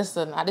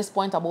 Listen, at this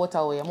point about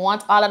away, I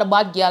want all of the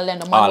bad girl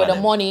and the man with the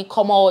money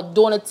come out,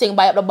 do the thing,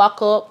 buy up the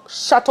back up,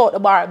 shut out the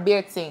bar,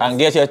 beer things. And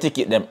get your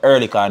ticket them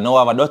early, because now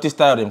I have a dirty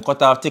style, them cut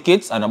off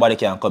tickets and nobody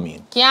can come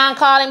in. Can't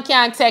call him,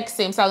 can't text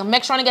him, so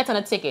make sure to get on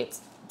the ticket.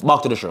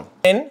 Back to the show.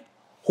 Men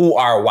who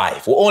are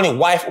wife, who only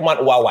wife, woman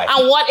who are wife.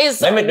 And what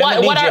is, let me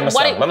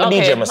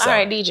DJ myself. All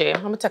right, DJ,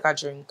 I'm gonna take a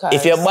drink.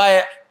 If you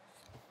buy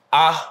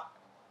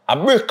a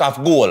brick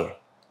of gold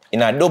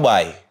in a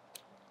Dubai,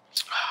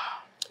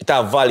 it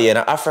have value in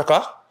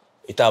Africa,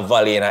 it have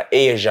value in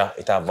Asia,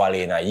 it have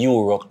value in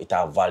Europe, it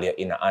have value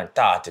in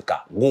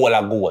Antarctica. Gold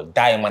a gold,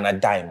 diamond a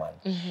diamond.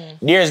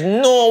 There's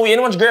no way, you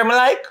know much girl I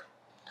like?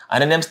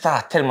 And then them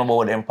start telling me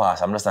about them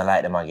past. I'm just not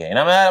like them again. You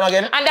know what I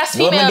mean? And that's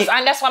females,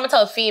 and that's what I'm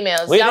tell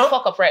females. Wait, y'all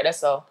fuck up right there,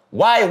 so.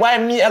 Why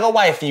me I go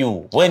wife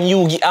you when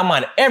you give a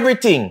man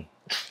everything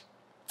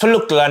for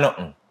look like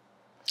nothing?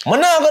 I'm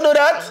not gonna do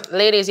that.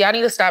 Ladies, y'all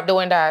need to stop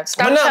doing that.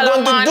 Stop I'm not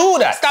going to do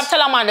that. Stop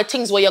telling a man the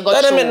things where you go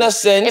through. That don't make no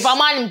sense. If a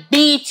man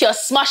beat you,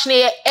 smash near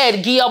your head,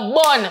 give you a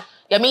bun,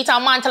 you meet a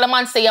man, tell a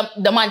man, say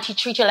the man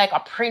treat you like a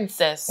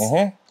princess.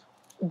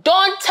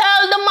 Don't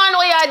tell the man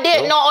where you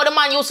date now or the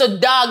man used to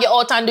dog you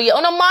out and do you.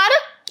 You know mad?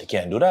 You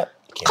can't do that.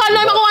 Because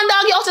now you go and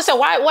dog you out to say,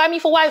 why me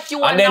for wife you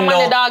want the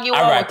man to dog you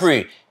out? Alright,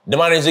 pray. The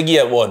man is a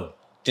give one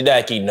till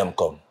thy kingdom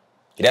come.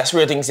 That's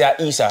where things are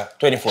Isa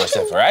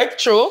 24/7, right?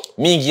 True.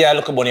 Me give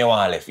look about you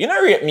want left. You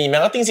know rate me,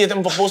 man. I think say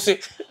them for pussy.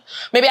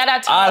 Maybe at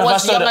that time I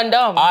was young and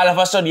dumb. All of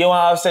a sudden you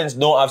want to have sense,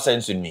 don't have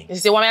sense with me. You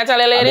see what I tell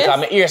you, ladies? Because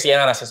my ears say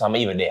another sense, I'm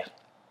even there.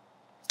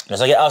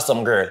 So you ask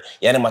some girl,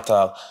 you never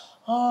talk.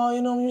 Oh,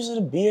 you know, I'm using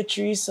the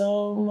Beatrice,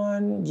 so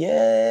man,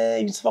 yeah,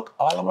 you just fuck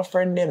all of my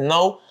friends them.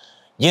 No,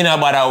 you know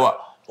about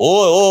what?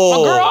 Oh. I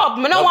grew up.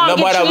 I don't want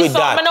to get you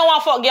something. I don't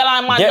want to fuck girl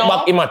and man. Get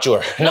back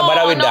immature.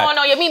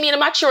 No, you mean me in a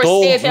mature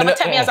state. You never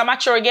tell me as a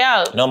mature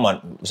girl. No,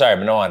 man. Sorry, I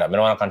don't want that. I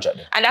don't want to contract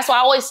them. And that's why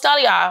I always tell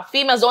ya,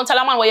 females don't tell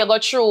a man what you go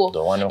through.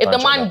 Don't want if the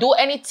man do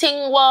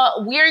anything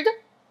weird,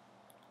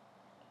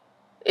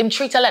 him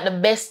treat her like the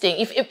best thing.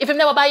 If him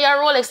never buy you a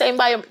Rolex, say him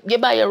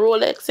buy your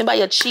Rolex, him buy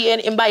your chain,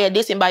 him buy your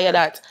this, him buy your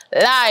that.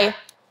 Lie.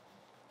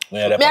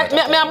 Me a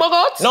bug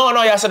out?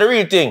 No, yeah, so the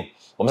real thing.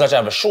 I'm just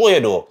trying to show you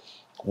though.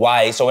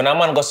 Why? So when a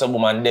man goes to a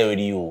woman there with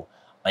you,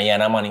 and you're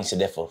a man is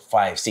there for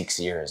 5-6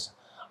 years,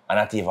 and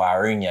not even a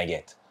ring you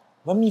get,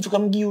 what me if you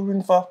come give you a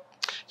ring for?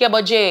 Yeah,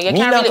 but Jay, you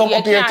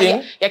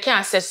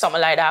can't say something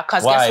like that,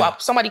 because guess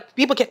what?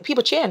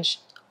 People change.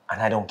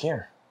 And I don't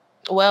care.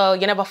 Well,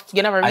 you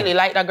never really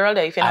like that girl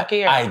there if you don't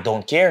care. I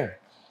don't care.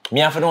 Me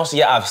have to know so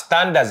you have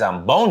standards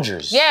and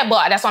boundaries. Yeah,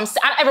 but that's what I'm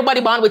saying.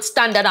 Everybody born with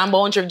standard and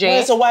boundary, Jay.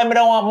 Yeah, so why me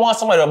don't want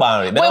somebody to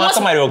boundary? I don't want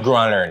somebody to grow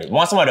and learn it. I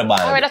want somebody to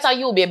boundary. Alright, that's how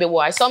you, baby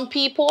boy. Some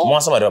people,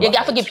 you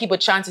got to give people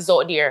chances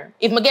out there.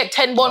 If I get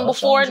 10 bun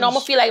before, now I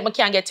feel like I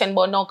can't get 10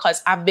 bun now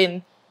because I've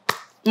been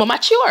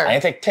mature. I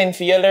take 10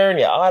 for you learn,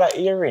 you all that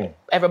hearing.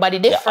 Everybody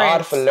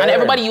different. And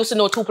everybody used to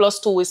know 2 +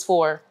 2 is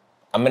 4.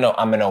 I'm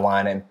gonna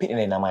want them pitting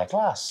in my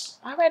class.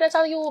 Alright, that's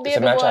how you, baby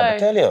boy. I'm trying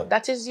to tell you.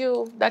 That is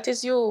you. That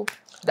is you.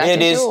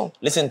 Ladies,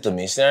 listen to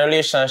me. It's in a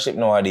relationship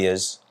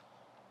nowadays,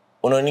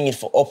 you don't need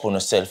for up on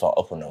yourself and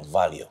up on your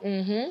value.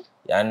 You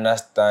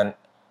understand?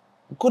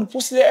 Good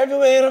pussy there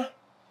everywhere, you know?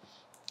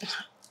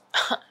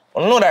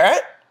 You know that,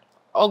 right?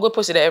 Oh, good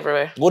pussy there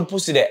everywhere. Good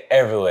pussy there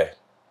everywhere.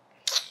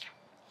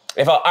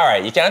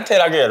 Alright, you can't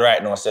tell a girl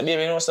right now, say,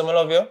 baby, you know something I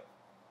love you?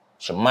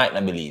 She might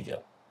not believe you.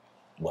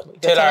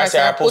 But tell her, say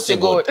her pussy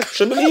good.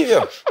 She believe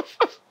you.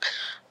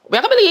 We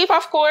can believe,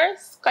 of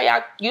course.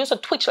 Because you used to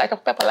twitch like a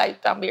pepper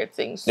like that weird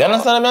thing. So. You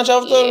understand what I'm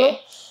trying to tell you?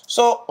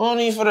 So, no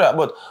need for that.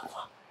 But,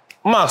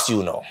 Max,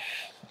 you know.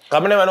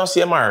 Because I never don't see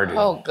you married.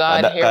 Oh,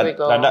 God, here we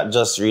go. That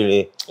just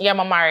really... Yeah,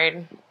 I'm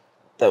married.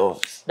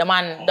 The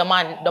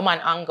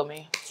man anger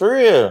me. For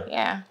real?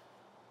 Yeah.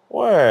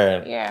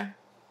 Word? Yeah.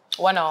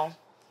 What now?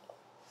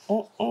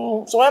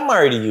 So I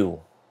married you.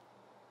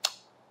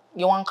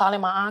 You want to call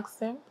him and ask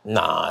him?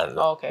 Nah.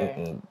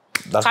 Okay.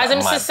 That's Because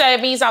him say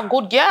me's a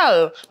good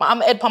girl.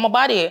 I'm head on my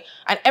body.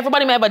 And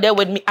everybody ever there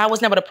with me, I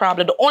was never the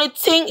problem. The only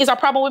thing is a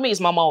problem with me is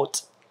my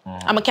mouth.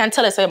 And I can't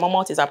tell you say my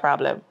mouth is a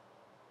problem.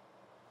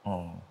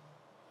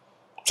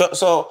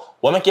 So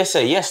what make you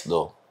say yes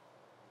though?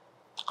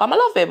 Because I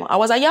love him. I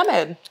was a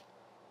yamhead.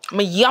 I'm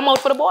a yam out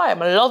for the boy. I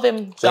love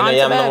him. So you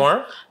yam no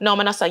more? No,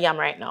 I'm not a yam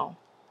right now.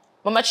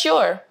 I'm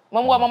mature.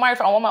 I'm married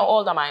from, I'm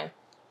old am I?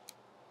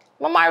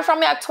 I'm married from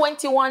me at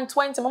 21,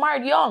 20. I'm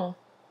married young.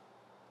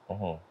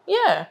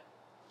 Yeah.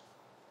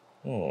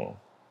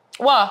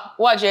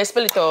 What, Jay?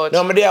 Spill it out.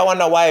 No, but I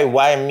wonder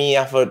why me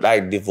have to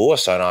like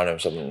divorce and all them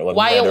something.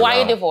 Why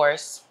you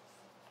divorce?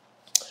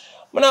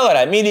 But no,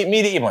 like, me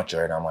the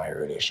immature in my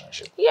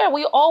relationship. Yeah,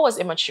 we always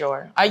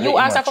immature. Are you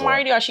asked her for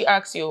marriage or she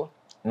asked you?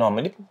 No,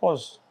 me the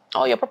propose.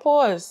 Oh, you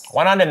propose.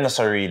 One of them not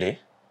so really.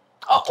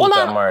 Oh, hold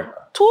on.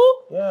 Two?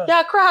 Yeah.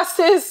 Yeah,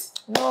 crosses.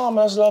 No,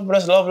 that's love.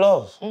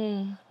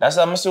 That's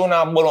how I'm saying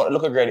now,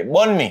 look at great.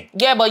 Burn me.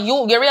 Yeah, but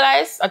you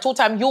realize a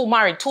 2-time you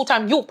married,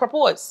 2-time you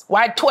propose.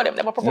 Why 2 of them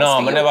never proposed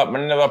to you? No,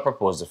 I never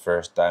proposed the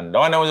first time. The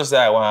one that was just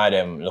like one of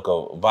them look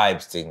a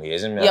vibes thing,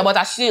 isn't it? Yeah, but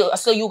I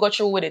still you go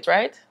through with it,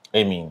 right? What do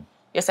you mean?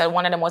 You said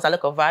one of them was a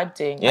little vibe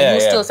thing. Yeah, and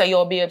you still say,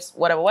 yo, babes,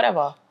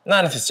 whatever.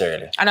 Not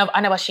necessarily. I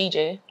never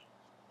CJ.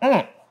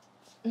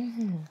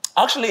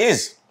 Actually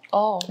is.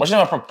 Oh. But she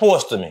never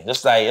proposed to me.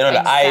 Just like,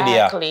 the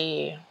idea.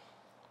 Exactly.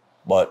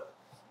 But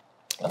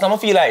I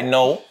feel like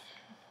no.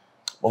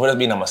 But for just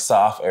being in a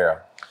soft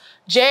era.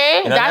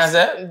 Jay,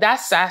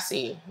 that's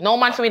sassy. No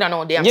man for me don't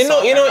know damn You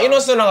soft know,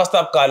 so I'm gonna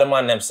stop calling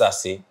man them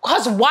sassy.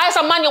 Because why is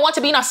a man you want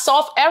to be in a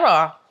soft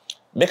era?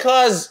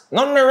 Because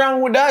nothing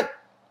wrong with that.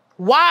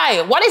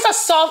 Why? What is a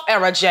soft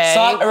era, Jay?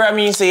 Soft era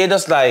means you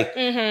just like,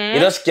 you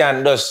just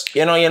can't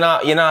you're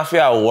not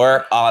feel at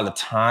work all the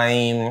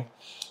time.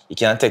 You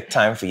can't take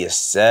time for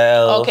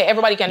yourself. Okay,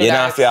 everybody can do that.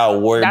 You're not feel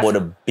at work about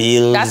the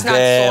bills. That's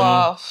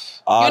not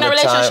soft. You're in a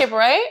relationship,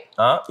 right?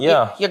 Huh?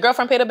 Yeah. Your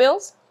girlfriend pay the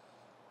bills?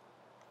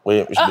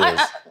 Wait, which bills?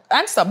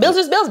 Answer. Bills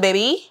is bills,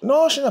 baby.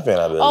 No, she's not paying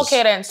her bills.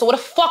 Okay then. So what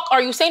the fuck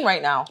are you saying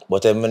right now?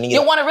 But then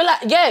you want to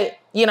relax? Yeah,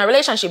 you're in a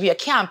relationship. You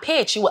can't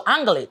pay it. She will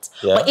angle it.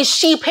 Yeah. But is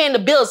she paying the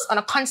bills on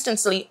a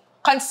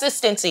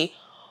consistency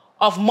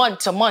of month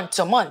to month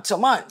to month to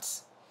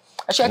month?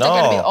 Is she taking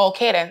the bill?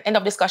 Okay then. End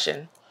of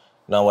discussion.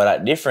 No, well,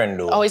 that's different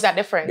though. Oh, is that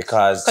different?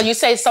 Because you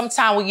say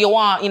sometimes you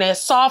want, a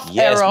soft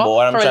era. Yes, but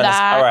what I'm trying to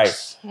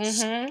say,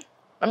 all right.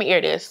 Let me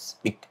hear this.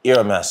 Hear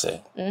what I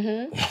say.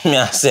 Me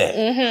I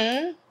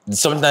say.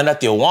 Sometimes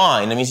that you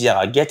want, it means you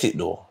gotta get it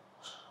though.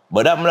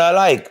 But that I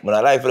like. I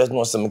like for us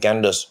know something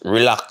can just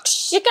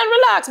relax. You can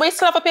relax, but you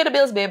still have to pay the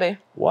bills, baby.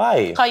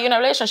 Why? Because you're in a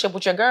relationship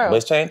with your girl. But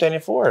it's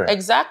 2024.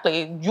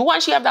 Exactly. You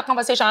want she have that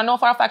conversation. I know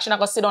for a fact she's not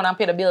gonna sit down and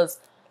pay the bills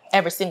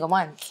every single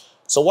month.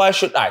 So why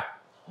should I?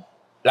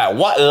 Like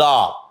what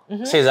law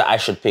says that I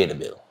should pay the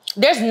bill?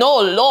 There's no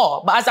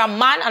law, but as a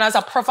man and as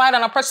a provider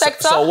and a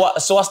protector. What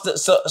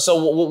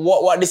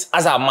this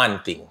as a man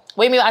thing?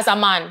 What do you mean as a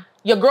man?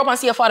 You grow up and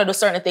see your father do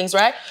certain things,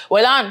 right?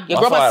 Well, you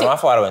grow up and see... My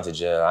father went to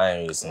jail. I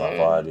ain't used to my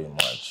father doing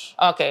much.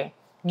 Okay.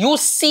 You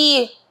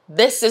see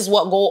this is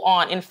what go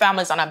on in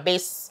families on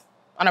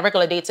a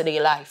regular day-to-day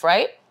life,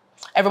 right?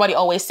 Everybody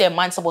always say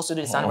man's supposed to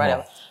do this and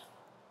whatever.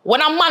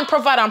 When a man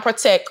provide and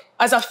protect,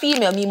 as a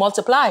female, me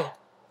multiply.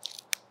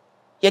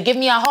 You give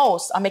me a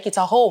house, I make it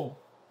a home.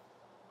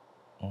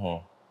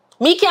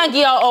 Me can't give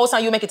you a house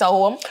and you make it a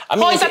home.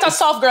 How is that a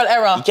soft girl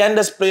era? You can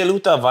just play a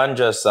Luther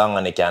Vandross song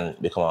and it can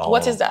become a home.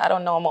 What is that? I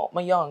don't know.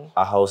 I'm young.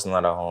 A house,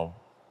 not a home.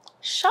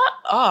 Shut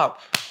up.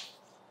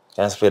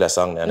 Can I just play that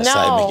song there on the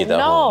side, make it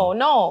a home?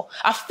 No.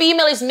 A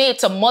female is made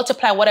to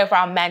multiply whatever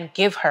a man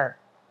give her.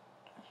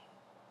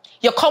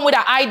 You come with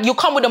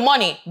the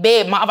money,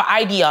 babe. I have an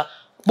idea.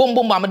 Boom,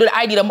 boom, boom. I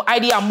do the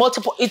idea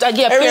multiple.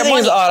 Everything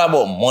is all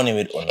about money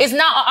with honor. It's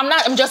not.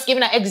 I'm just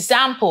giving an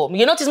example.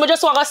 You notice me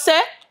just what I say?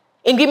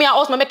 And give me a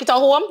house, I make it a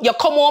home. You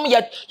come home,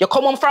 you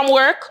come home from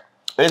work.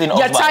 You're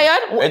tired.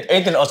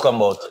 Anything else come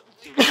about?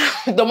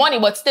 The money,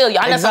 but still, you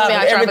understand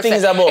me? Everything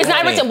is about money. It's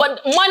not everything,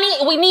 but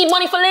money, we need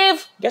money for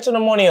live. Get to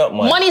the money up,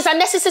 man. Money is a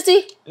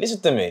necessity.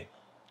 Listen to me.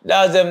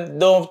 Them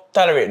don't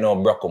tolerate no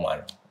broke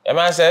man. You know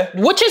what I say?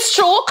 Which is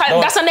true,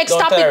 because that's the next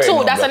topic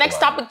too. That's the next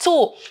topic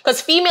too. Because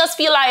females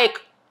feel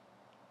like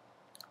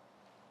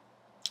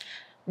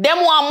them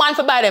want a man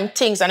for buy them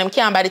things and them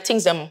can't buy the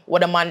things them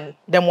want the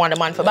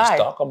man for buy.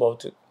 Let's talk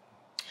about it.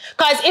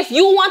 Because if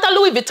you want a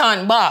Louis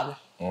Vuitton bag,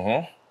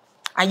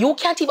 and you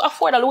can't even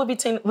afford a Louis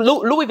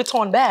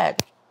Vuitton bag,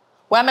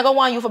 why am I going to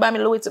want you for buy me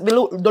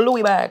the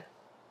Louis bag?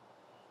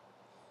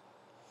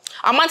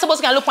 A man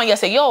supposed to look on you and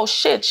say, yo,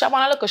 shit, she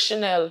want to look at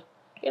Chanel.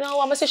 You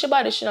know, I'm going to say she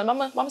buy the Chanel. I'm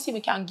going to see if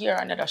we can gear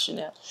another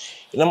Chanel.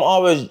 You know, I'm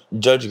always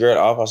judge girl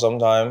off for some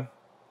time.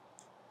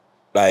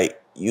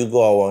 Like, you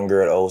go to one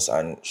girl house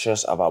and she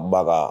just have a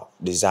bag of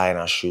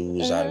designer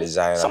shoes and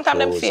designer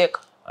sometimes clothes. Them fake.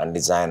 And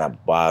designer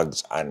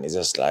bags, and it's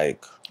just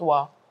like,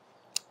 wow.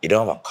 You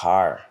don't have a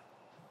car.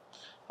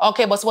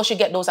 Okay, but suppose you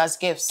get those as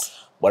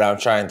gifts. But I'm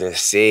trying to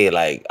say,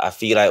 like, I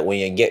feel like when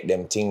you get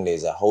them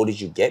things, how did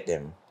you get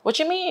them? What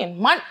you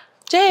mean? Man,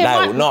 Jay,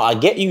 Like, man. no, I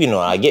get you,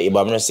 I get you,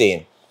 but I'm not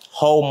saying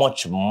how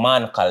much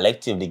man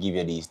collectively give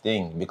you these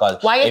things.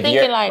 Because why are you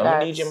thinking like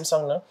that?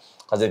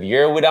 Because if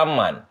you're with a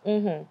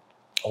man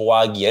who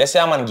I give, let's say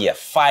a man give you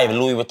 5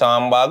 Louis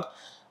Vuitton bag,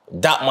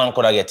 that man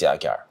could have get you a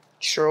car.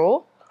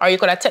 True. Or you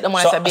could have taken the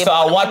money and said, babe, so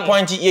at what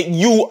point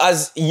you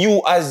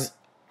as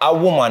a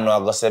woman now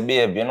go say,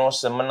 babe, you know,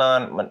 say,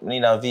 I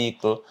need a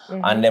vehicle,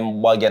 and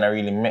them bag gonna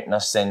really make no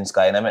sense,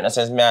 because it make no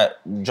sense me I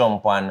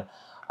jump on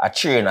a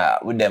train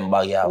with them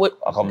bag,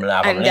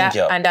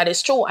 and that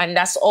is true, and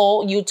that's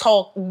all you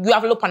talk. You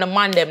have to look on the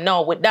man them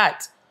now with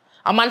that.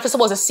 A man for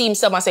supposed to see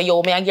himself and say,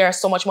 yo, may I give her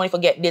so much money for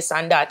get this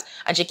and that,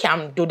 and she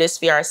can't do this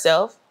for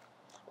herself.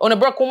 On a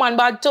broke woman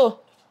bad too.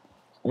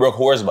 Broke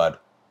horse bad.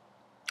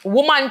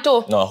 Woman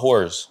too. No,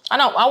 whores.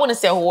 I wouldn't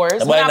say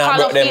whores.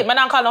 I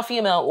don't call no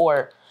female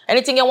whore.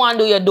 Anything you want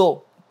to do, you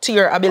do to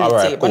your ability.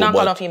 Right, cool, but not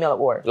call no female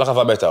whore. Look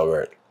for a better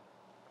word.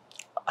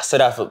 I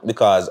said that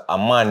because a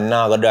man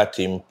now got that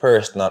to him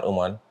personal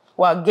woman.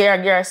 What,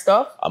 gear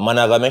stuff? A man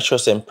gotta make sure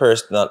some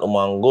personal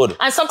woman good.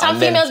 And sometimes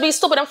females be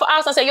stupid and for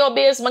us and say, yo,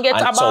 babes, I'm get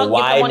a bag, so give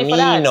why money for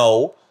that. me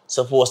now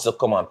supposed to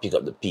come and pick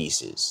up the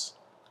pieces?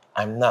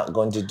 I'm not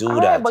going to do that.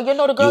 Right, but you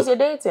know the girls you're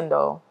dating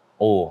though.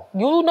 Oh.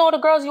 You know the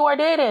girls you are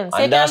dating. So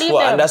and,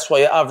 that's why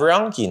you have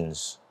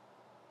rankings.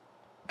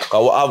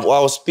 Because we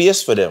have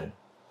space for them.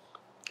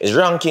 It's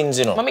rankings,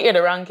 you know. Let me hear the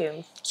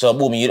rankings. So,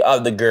 boom, you'd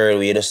have the girl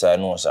where you just say,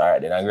 no, so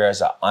alright, then a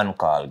girl's an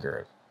on-call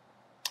girl.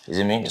 You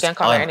see me? You can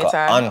call her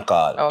anytime.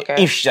 On-call.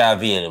 Okay. If she's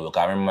available.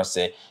 Because I remember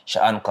say, she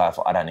on-call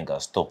for other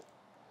niggas too.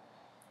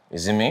 You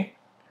see me?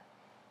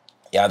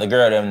 Yeah, the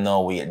girl them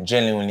know we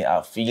genuinely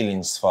have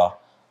feelings for,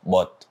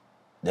 but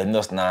they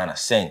just not have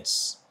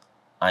sense.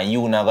 And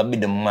you not gonna be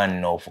the man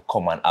now for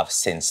come and have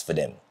sense for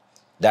them.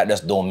 That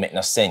just don't make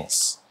no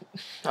sense.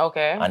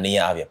 Okay. And then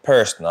you have your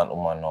personal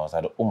woman now,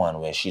 so the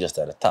woman where she just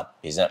at the top.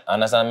 You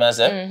understand me I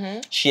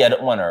say? She had the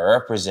woman to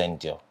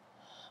represent you.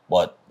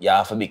 But you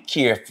have to be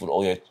careful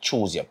how you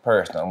choose your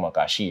personal woman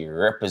because she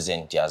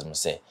represent you, as I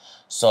say.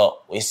 So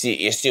you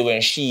see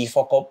when she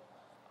fuck up,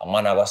 a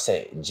man gonna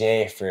say,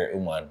 Jeffrey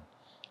woman.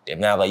 They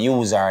not gonna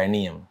use her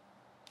name.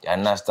 You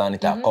understand?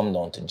 It have come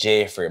down to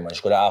Jeffrey man.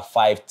 She could have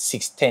 5,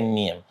 6, 10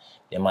 names.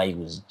 They might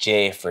use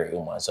Jeffrey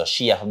woman. So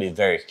she have to be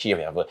very careful.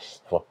 You have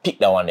to pick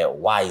that one there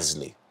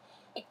wisely.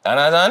 You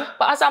understand?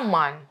 But as a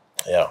man,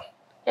 yeah,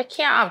 you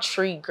can't have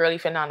 3 girls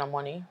if you don't have no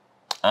money.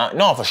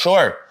 No, for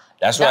sure.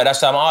 That's why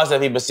I'm always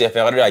people say if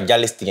you're gonna do a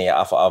girl thing, you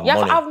have to have money. You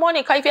have to have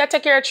money, because if you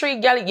take care of 3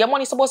 girls, your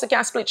money supposed to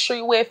can split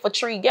 3 ways for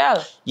 3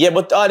 girls. Yeah,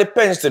 but it all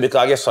depends too,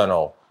 because I guess I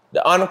know.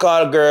 The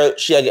on-call girl,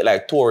 she'll get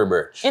like Tory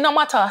Burch. It no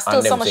matter,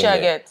 still so much she'll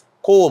get.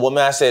 Cool, but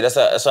may I say that's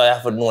why I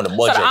have to know the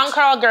budget. So the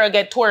on-call girl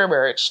get Tory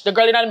Burch. The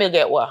girl in the middle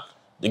get what?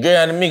 The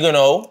girl in the middle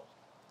now,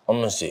 I'm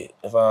gonna see.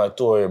 If I have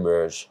Tory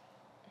Burch,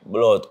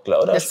 blood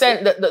clot.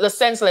 The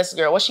senseless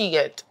girl, what she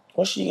get?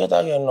 What she get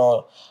again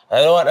now?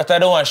 I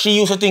don't want. She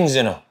used to things,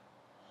 you know.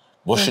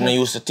 But she not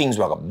used to things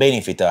like a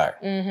benefit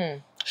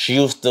her. She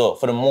used to,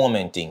 for the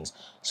moment, things.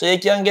 So you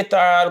can get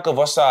her like a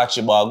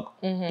Versace bag.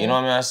 You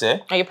know what I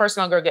say? And your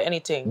personal girl get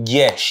anything?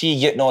 Yeah, she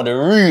get now the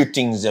real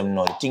things them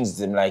now. The things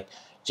them like,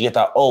 she get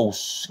a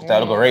house, get a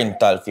little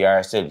rental for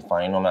herself.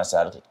 And you know what I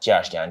say? Like a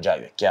car, she can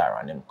drive your car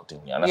and them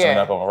things. You understand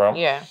where I come from?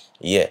 Yeah.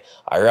 Yeah.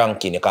 A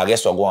ranking, because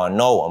guess what going on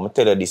now? I'm going to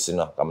tell you this, you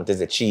know. I'm going to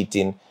tell you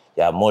cheating.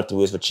 You have multiple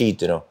ways for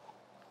cheating, you know.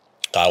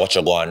 Because what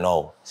you going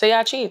now? So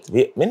you cheat?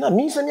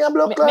 Me say me a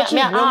blood clot cheat.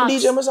 Me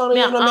DJ me sound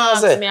like I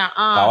say.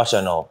 Because what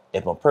you know?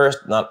 If a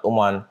person,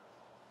 woman,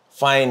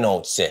 find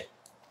out, say,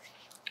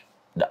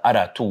 the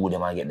other 2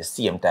 them I get the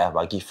same type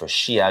of gift for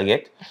she I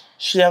get,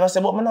 she have to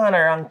say, but me not on a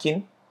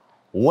ranking.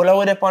 All the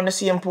way up on the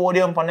same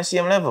podium, on the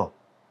same level.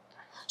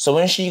 So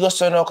when she goes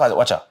to know, because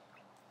watch out.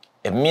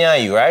 If me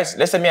and you, right?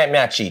 Let's say me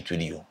I cheat with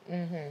you.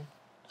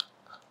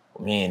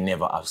 Me ain't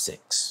never have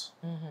sex.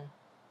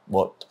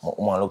 But my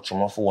woman look through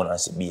my phone and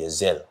say, be a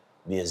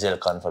Zelle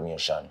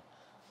confirmation.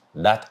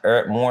 That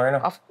hurt more, you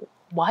know?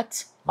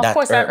 What? Of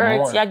course that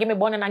hurts. You give me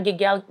money and I give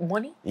girl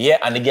money? Yeah,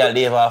 and the girl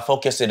they have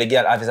focus, so the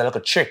girl have a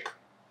little trick.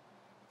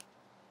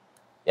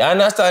 You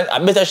understand? I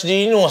better she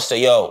didn't know, so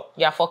yo.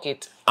 Yeah, fuck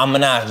it. I'm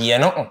not give you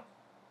nothing.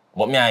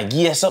 But me I give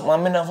you something,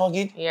 I'm not fuck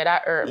it. Yeah,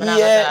 that hurt.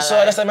 Yeah, so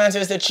that's the man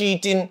says the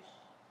cheating.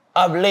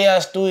 Have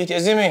layers to it, you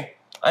see me?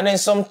 And then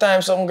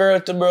sometimes some girl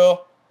to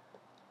bro,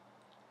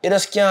 you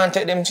just can't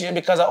take them to you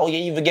because of how you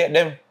even get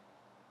them.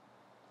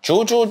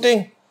 True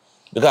thing.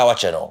 Because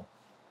watch you know.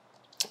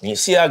 You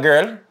see a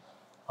girl,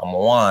 I'm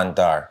want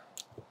her.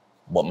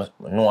 But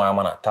I know I'm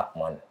a top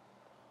man.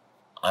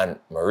 And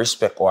I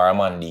respect what a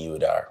man deal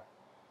with her.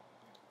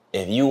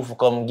 If you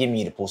come give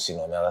me the pussy, you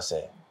know, I'm going to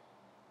say,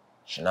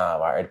 she not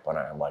have her head on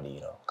her body,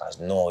 you know. Because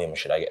no way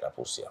should I get that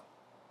pussy.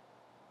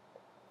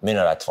 Me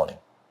know that's funny.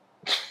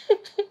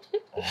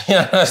 You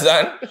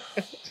understand?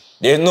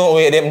 There's no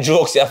way them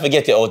jokes you have to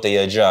get it out of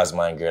your jaws,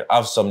 my girl.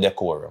 Have some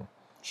decorum.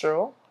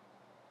 True.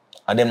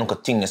 And them look a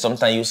thing.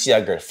 Sometimes you see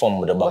a girl fun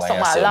with the bag and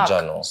you say,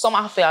 John. Some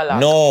have to lock.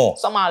 No.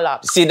 Some are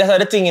locked. See, that's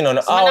the thing, you know.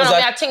 So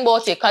I think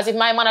about it, because if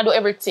my man I do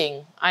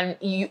everything, and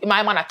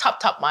my man a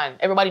top man,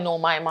 everybody know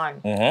my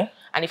man.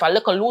 And if I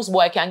look a loose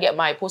boy, I can get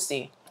my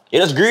pussy.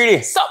 You're just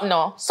greedy. Something,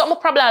 no. Some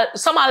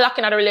are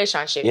lacking in the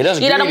relationship. You're just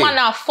greedy. Either the man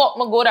now fuck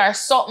me good or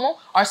something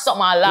I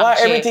lack. Why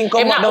everything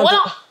come out down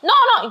to... No.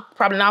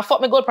 Probably not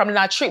fuck me good, probably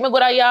not treat me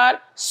good at yard.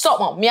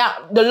 Something.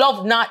 The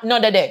love not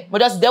there.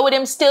 But just there with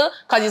him still,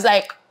 because he's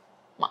like,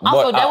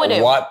 But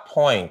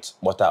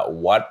at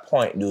what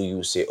point do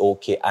you say,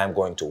 okay, I'm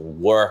going to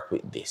work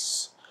with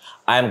this?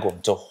 I'm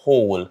going to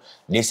hold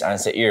this and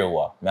say, here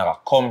what? I'm going to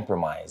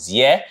compromise.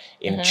 Yeah?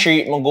 Him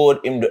treat me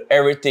good, him do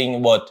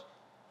everything, but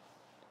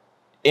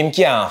him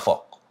can't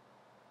fuck.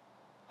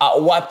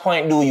 At what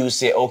point do you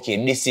say,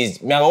 okay, this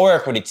is, I'm going to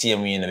work with the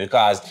team, you know,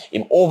 because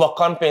him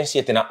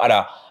overcompensating in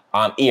other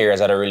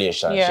areas of the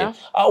relationship. Yeah.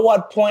 At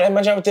what point,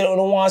 imagine if you don't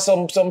want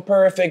some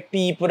perfect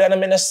people, that don't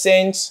make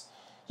sense.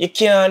 You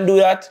can't do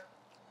that.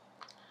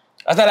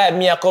 That's like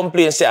me, I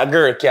complain, say a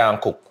girl can't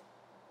cook.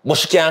 But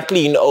she can't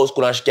clean the house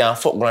good and she can't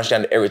fuck good and she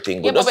can do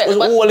everything good. Yeah, but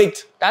hold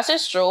it. That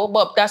is true,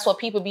 but that's what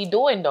people be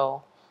doing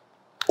though.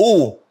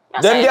 Ooh,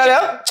 them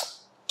girl,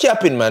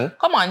 capping, man.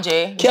 Come on,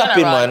 Jay.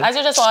 Capping, man. As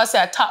you just want to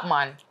say, a top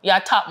man. You're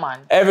a top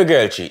man. Every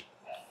girl cheat.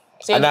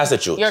 See, and that's the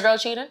truth. Your girl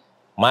cheating?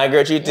 My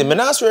girl cheating. Me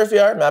not swear if you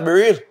are. I'll be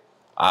real.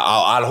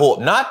 I'll hope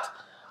not.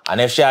 And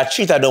if she a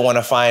cheat, I don't want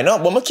to find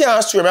out. But I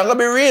can't swear. I'm going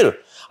to be real.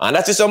 And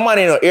that is some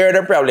money, you know, here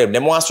the problem.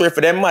 Them want to swear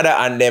for them mother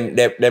and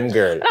them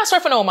girl. I'm not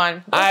swearing for no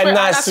man. I'm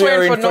not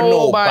swearing for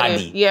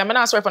nobody. Yeah, I'm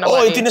not swearing for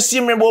nobody. Oh, you think the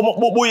same about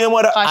your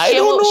mother? I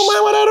don't know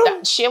my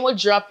mother. Shame will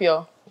drop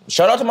you.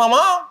 Shout out to my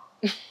mom.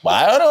 But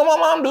I don't know what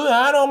my mom doing.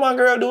 I don't know what my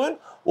girl doing.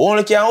 We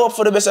only can hope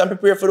for the best and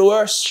prepare for the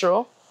worst.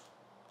 True.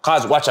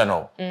 Cause watch I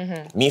know.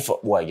 Me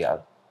fuck boy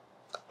girl.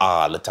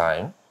 All the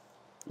time.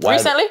 Why?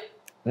 Recently?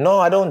 No,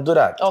 I don't do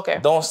that. Okay.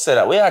 Don't say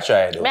that. What you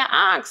try to do? May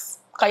I ask?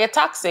 Because you're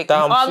toxic. They say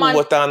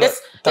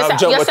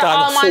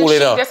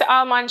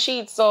all man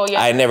cheat, so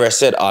yeah. I never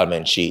said all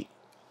men cheat.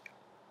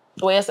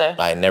 What you say?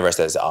 I never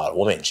said all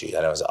women cheat.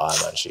 I never said all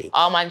man cheat.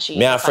 All man cheat.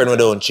 Me and a friend who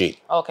don't cheat.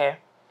 Okay.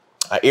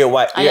 I hear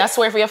why. And you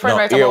swear for your friend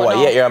right about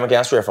now? Yeah, here I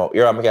can swear for.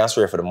 Here I can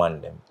swear for the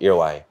man them. Hear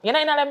why? You're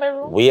not in that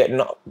bedroom? We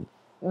no.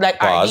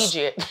 Like our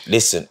DJ.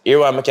 Listen,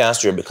 here I can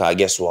swear because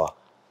guess what?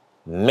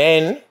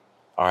 Men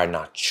are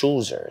not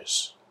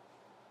choosers.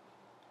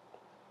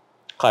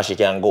 Cause you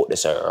can go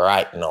this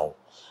right now.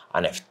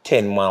 And if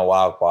 10 man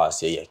walk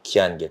past you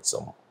can get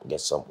some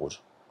good.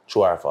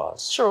 True or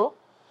false? True.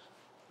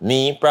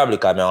 Me, probably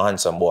because I'm a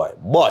handsome boy.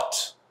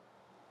 But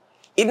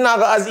it's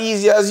not as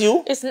easy as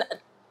you. It's not.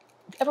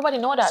 Everybody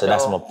know that, so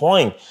that's my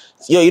point.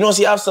 Yo, you know,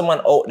 see, you have someone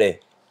out there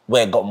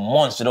where got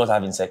months without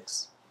having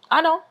sex.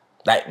 I know.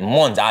 Like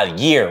months, a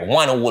year,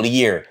 one whole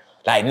year.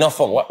 Like, no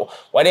fuck.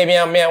 What they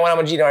mean, when I'm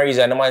a junior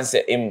reason, the man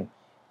say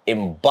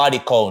him body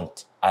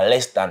count are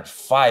less than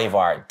 5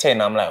 or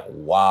 10. I'm like,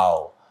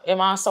 wow. Am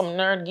I some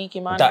nerd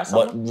geeky man that, or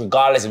something? But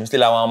regardless, I'm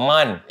still a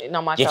man.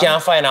 No matter. You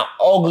can't find an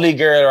ugly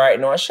girl right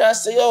now. She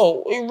say,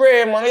 yo, we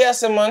rare, man.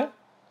 Yes, man.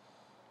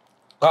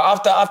 Cause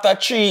after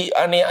 3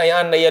 and you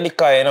under your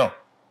liquor, you know.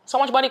 So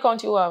much body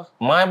count you have?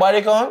 My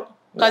body count?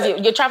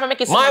 Because you try to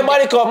make it my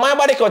body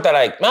count are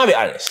like, I'll be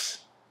honest.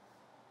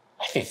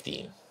 Like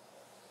 15.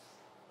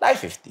 Like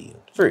 15.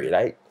 Free,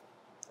 like,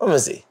 let me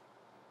see.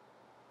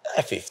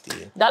 Like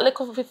 15. That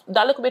little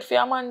bit for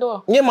your man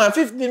though? Yeah, man,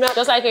 15. Man.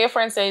 Just like your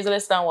friend says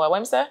less than what? What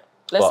you say?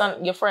 Less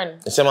than your friend?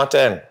 You say my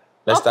 10.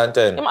 Less than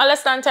 10. I'm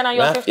less than 10 and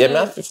you're 15? Yeah,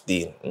 man,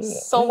 15.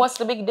 So what's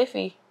the big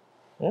diffy?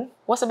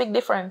 What's the big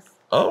difference?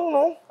 I don't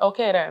know.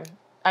 Okay then.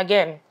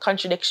 Again,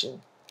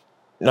 contradiction.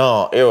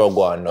 No, here we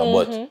go on now,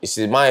 but you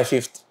see, my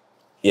 50.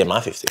 Yeah, my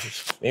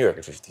 50. You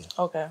reckon 15.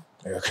 Okay.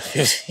 You reckon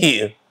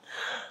 15.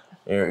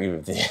 You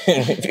reckon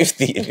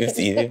 15.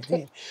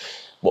 15.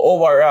 But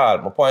overall,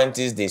 my point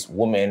is this: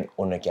 women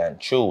only can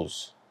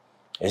choose.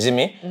 You see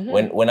me?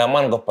 When a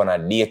man go up on a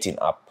dating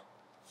app,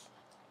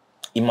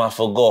 he might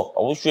go.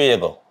 Which way you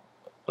go?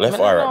 Left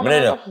or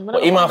right?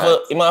 But he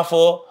might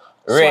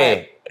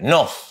Ray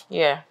enough.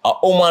 Yeah. A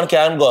woman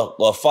can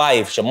go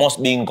 5. She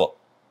must be in go.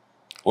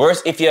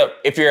 Whereas if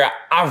you're an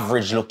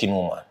average looking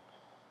woman,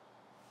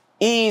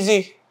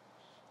 easy.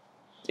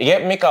 You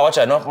get me? Cause watch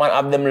enough man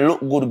have them look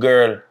good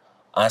girl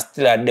and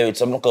still are there with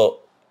some look out.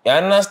 You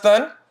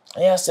understand?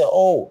 And you say,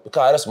 oh,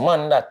 because that's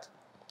man that.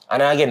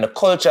 And then again, the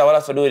culture, what I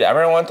have to do with it. I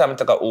remember one time I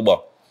took an Uber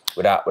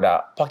with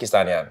a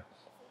Pakistani.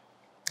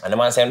 And the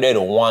man said they're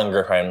the one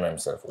girl crying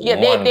himself. Yeah,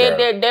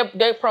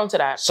 they're prone to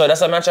that. So that's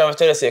what I'm trying to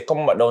tell you, say,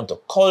 come back down to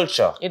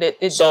culture.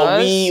 It so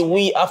does.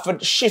 we have to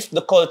shift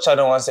the culture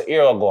now and say,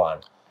 here we go on.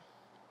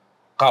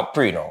 Cause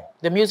pre now.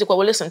 The music what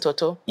we listen to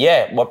too.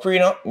 Yeah, but pre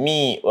now,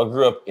 me, I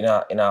grew up in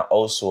a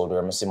household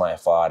where I see my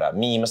father.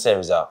 Me, myself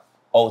is a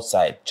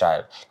outside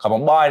child. Cause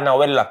I'm born in a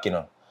wedlock, you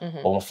know.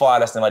 But my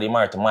father's never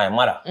married to my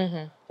mother.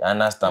 You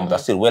understand? But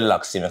I still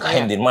wedlock see me because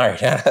he didn't marry.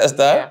 You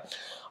understand? Yeah.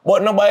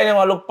 But nobody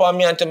never look for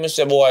me and tell me,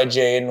 say, boy,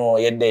 Jay, you know,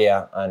 you're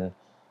there and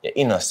you're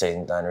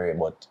innocent and right,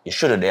 but you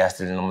should have there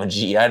still in my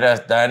G. You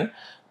understand?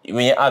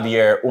 when you have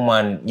your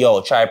woman,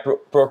 yo, try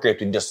procreate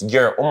with just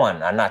your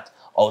woman and not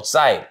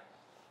outside.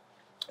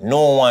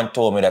 No one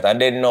told me that. I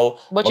didn't know.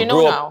 But you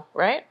know now,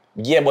 right?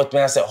 Yeah, but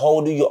when I said,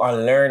 how do you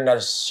unlearn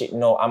that shit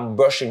now? I'm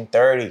brushing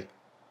 30.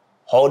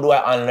 How do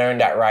I unlearn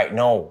that right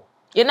now?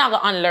 You're not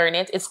going to unlearn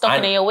it. It's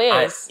stuck in your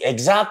ways.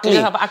 Exactly. You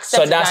just have to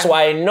accept so that's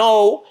why I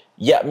know,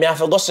 yeah, me have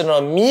to go to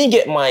know me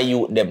get my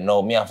youth them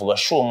now. Me have to go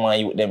show my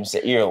youth them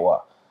say, here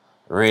what?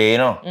 Ray, you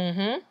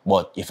know?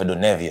 But if you do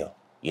nephew,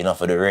 you know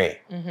for the Ray.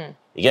 You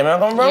get me where I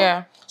come from?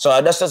 Yeah.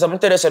 So that's just something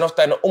to this enough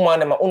time. The woman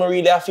them, I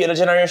really feel the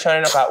generation, you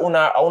know, because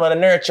I the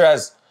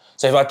nurturers.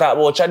 So if I talk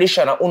about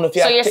tradition, I feel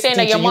so you're saying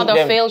that your mother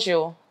failed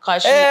you?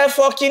 Yeah,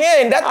 fucking yeah,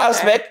 in that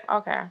aspect.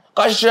 Okay.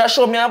 Because she just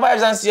showed me her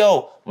vibes and say,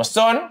 yo, my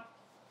son,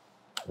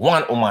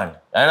 one woman.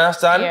 You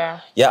understand? Yeah.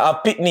 Yeah, I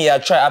pick me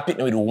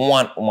with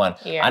one woman.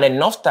 Yeah. And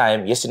enough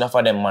time, you see enough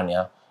of them man,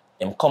 yeah,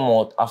 them come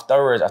out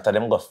afterwards, after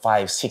them got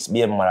 5, 6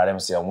 baby mother, them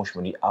say, I wish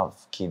me have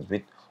kids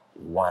with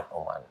one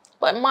woman.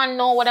 But man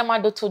know what them I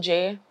do to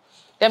Jay.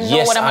 Them know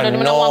what them do.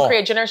 Them don't want to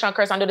create generation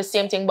curse and do the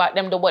same thing, but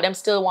them do, but them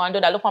still want to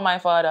do that. Look at my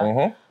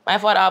father. My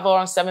father have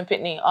around 7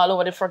 pitney all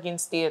over the freaking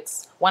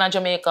states. One in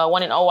Jamaica,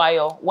 one in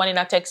Ohio, one in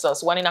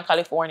Texas, one in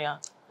California.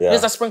 Yeah.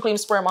 There's a sprinkling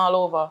sperm all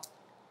over.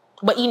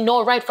 But he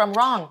know right from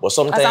wrong. But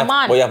sometimes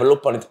you have to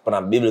look on it from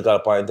a biblical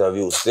point of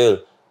view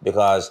still.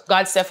 Because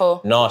God said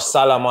for. No,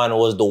 Solomon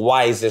was the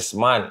wisest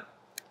man.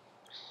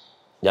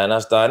 You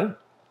understand?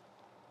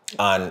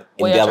 And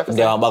they have a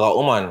bag of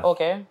woman.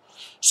 Okay.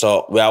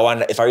 So we are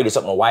wondering if I really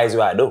something wise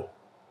what I do.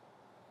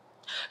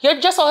 You're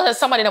just as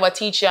somebody never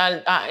teach you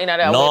in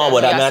another No,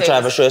 but I'm not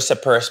trying to show you the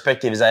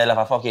perspective is I love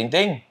a fucking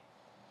thing.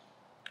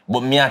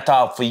 But me I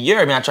talk for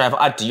you, me I try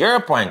to add to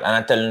your point, and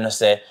I tell you to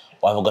say,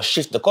 well, I'm going to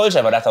shift the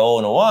culture, but that's a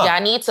whole new one. Yeah, I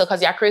need to,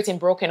 because you're creating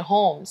broken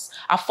homes.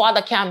 A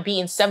father can't be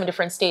in 7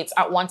 different states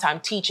at one time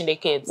teaching their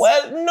kids.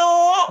 Well,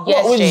 no.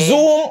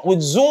 Yes,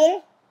 with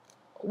Zoom?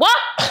 What?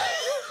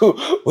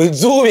 With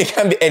Zoom, it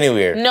can be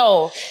anywhere.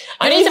 No.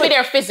 You need to be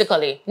there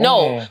physically.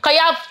 No. Because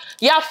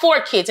you have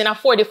 4 kids in a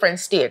 4 different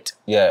states.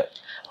 Yeah.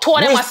 2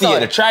 of them are sons.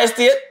 The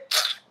tri-state?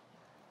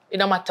 It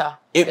don't matter.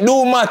 It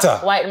do matter.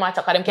 Why it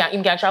matter? Because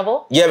him can't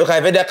travel? Yeah,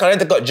 because if they're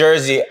Connecticut,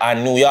 Jersey,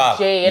 and New York,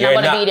 Jay, you're not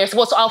going to be there.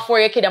 Supposed to all 4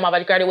 of your kids have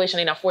a graduation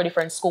in a 4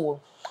 different schools.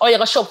 Or you're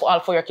going to show up for all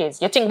 4 of your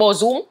kids. You think about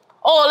Zoom?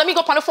 Oh, let me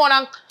go up on the phone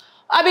and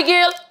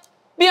Abigail,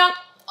 Bianca.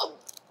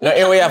 No,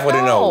 here we have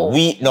to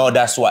know.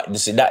 That's what.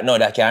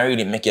 That can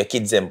really make your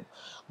kids go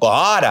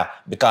harder.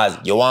 Because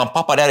you want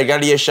Papa that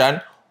graduation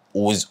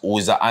who's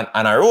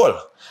on a roll.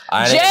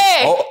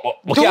 Jay,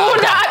 do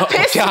not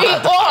piss me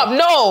off.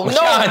 No,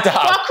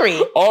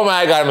 fuckery. Oh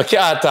my God, I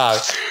can't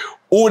talk.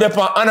 Who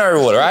the honor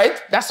roll,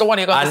 right? That's the one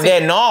you're going to see.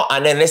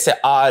 And then let's say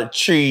all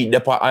 3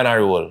 the honor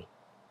roll.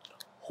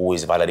 Who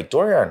is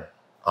valedictorian?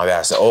 And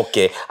I say,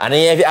 okay. And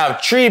then if you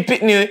have 3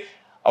 pitney,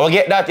 I will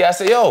get that. I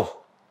say, yo,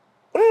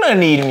 you don't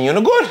need me, you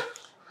know good.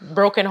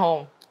 Broken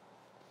home.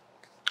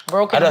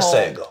 Broken home. I just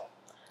say it go.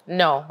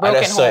 No,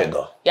 broken home. Say it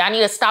go. Yeah, I need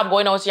to stop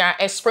going out here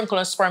and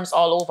sprinkling sperms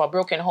all over.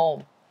 Broken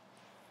home.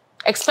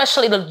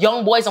 Especially the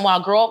young boys that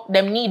want to grow up,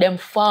 them need them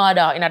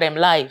father in them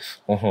life.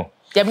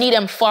 Them need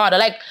them father.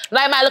 Like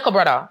my little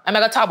brother, I'm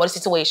going to talk about the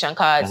situation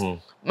because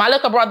my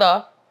little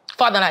brother,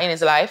 father not in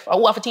his life, I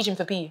will have to teach him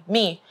for pee.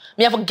 Me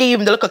have to give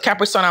him the little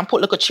Capri Sun and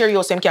put little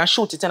Cheerios so he can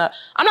shoot it.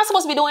 I'm not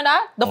supposed to be doing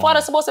that. The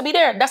father's supposed to be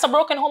there. That's a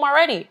broken home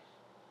already.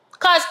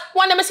 Because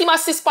one day I see my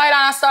sis spider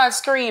and I start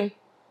scream.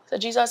 I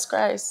said, Jesus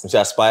Christ. You see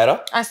a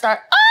spider? I start,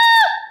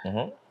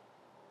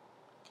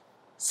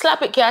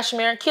 slap it,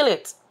 Cashmere, kill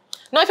it.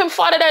 No, if him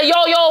father there, yo,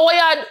 what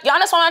you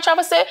understand what I'm trying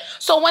to say?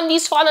 So when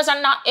these fathers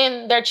are not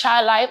in their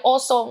child life,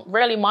 also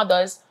rarely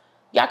mothers,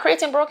 you're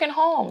creating broken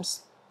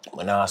homes.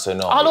 No, so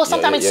no. Although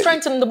sometimes it's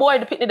strengthening the boy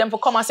to pitney them for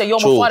come and say, yo,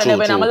 my father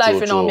never in my life,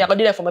 you know, me I gotta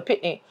do that for my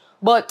pitney.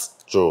 But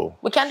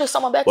we can do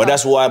something better. But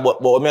that's why,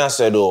 but what I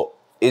say though,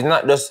 it's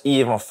not just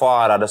even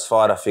there's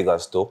father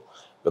figures too.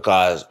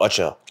 Because, watch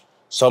out,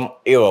 some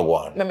era go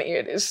on. Let me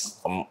hear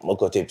this. I'm going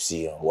to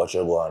tipsy, watch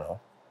you go on now.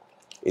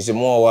 It's a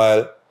more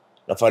while,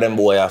 not for them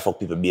boy, I fuck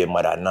people be a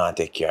mother and not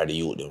take care of the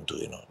youth them too,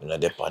 you know. You know,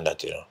 depend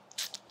that, you know.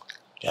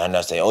 You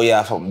understand? Oh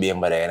yeah, I fuck be a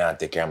mother and not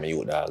take care of my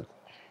youth, dog.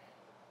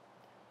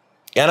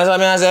 You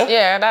understand what I say?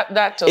 Yeah,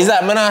 that too. It's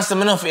like, I'm not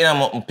saying enough in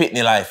my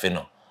pitney life, you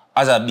know.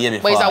 As a baby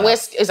but father.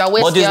 It's a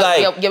waste but it's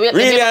like,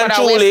 really and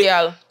truly,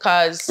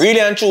 really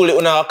and truly,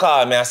 when I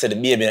call me, I said the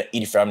baby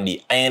eat from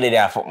the end of the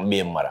day, I fuck my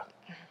baby mother.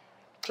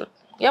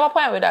 You have a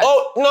point with that?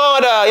 Oh, no,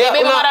 da. Your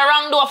baby mother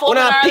wrong, do a fuck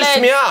her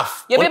piss me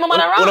off. Your baby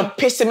mother wrong? When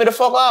piss me the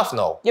fuck off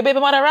now. Your baby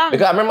mother wrong?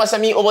 Because I remember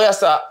saying me over here,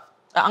 sir.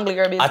 Angle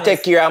girl business. I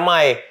take care of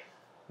my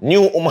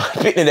new woman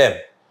pitney them.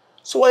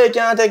 So why you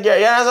can't take care?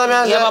 You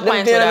understand me? You have a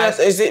point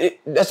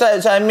with that.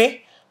 That's what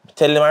me.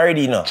 Tell them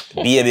already, you know.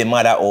 Baby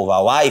mother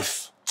over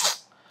wife.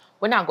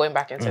 We're not going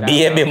back into that.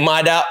 Baby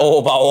mother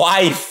over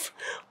wife.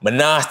 But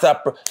now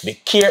stop. Be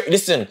careful.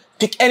 Listen,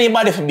 pick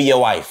anybody to be your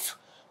wife.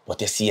 But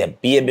you see a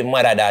baby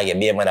mother that your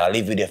baby mother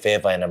live with you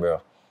forever, you know,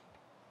 bro.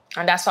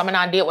 And that's why I'm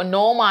not date with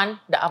no man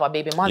that have a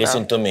baby mother.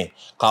 Listen to me.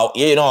 Cause,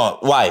 you know,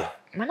 why?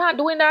 I'm not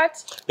doing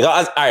that.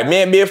 Because, all right,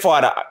 me and baby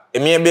father,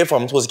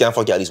 I'm supposed to can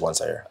fuck you at least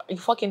once a year. You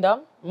fucking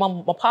dumb?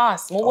 My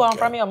pass. Move on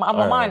from you. I'm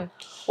my man.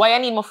 Why I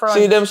need my front?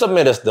 See, them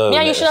something that's done.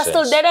 Yeah, you should have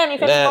still dead end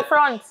if you need my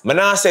front. I'm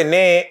not saying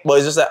nay, but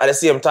it's just at the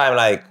same time,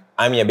 like,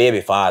 I'm your baby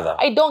father.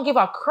 I don't give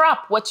a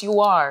crap what you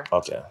are.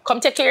 Okay.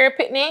 Come take care of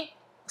your pitney.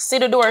 See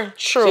the door.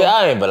 True. See,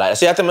 I ain't but like,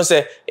 see, I tell me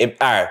say, all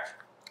right,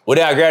 with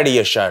our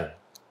graduation,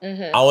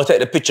 I want to take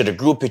the picture, the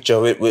group picture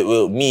with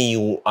me,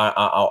 you, and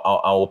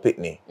our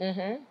pitney.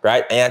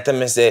 Right? And you tell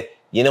me say,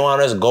 you know, I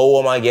just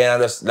go home again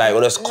and just like,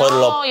 we'll just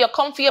cuddle up. No, you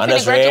come for your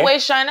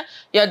graduation,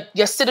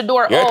 you see the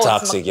door You're out.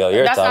 Toxic, yo.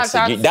 You're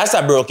toxic. That's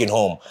a broken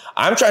home.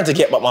 I'm trying to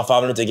get back my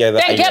family together.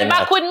 Then get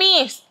back with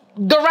me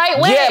the right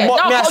way. Yeah,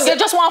 but no, you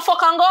just want to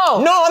fuck and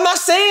go. No, I'm not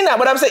saying that,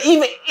 but I'm saying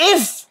even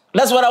if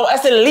that's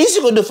the least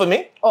you could do for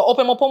me. Or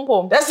open my pum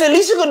pum. That's the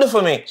least you could do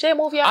for me. Jay,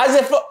 move your as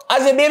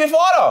a baby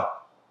father.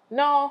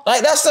 No.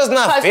 Like, that's just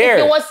not fair.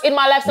 If you was in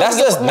my life, that's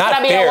just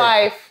not fair. Be a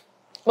wife.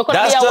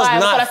 That's just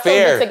not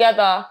fair.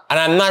 Together. And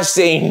I'm not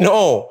saying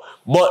no,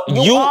 but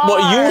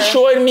you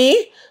showed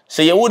me,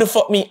 so you would have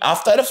fucked me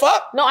after the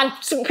fuck? No, and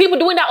people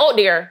doing that out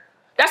there.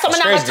 That's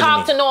something I'm not gonna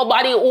talk to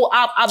nobody who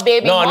have a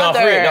baby mother. No,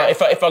 for real. No,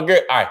 if a girl,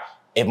 all right,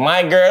 if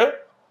my girl,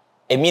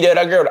 if me the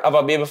other girl have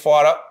a baby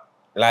father,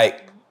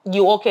 like,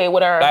 you okay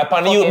with her? Like,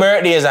 upon the youth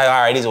birthday, it's like,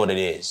 all right, this is what it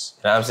is.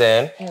 You know what I'm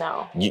saying?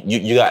 No.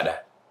 You got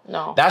that.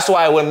 No. That's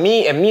why when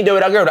if me there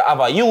with a girl that have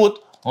a youth,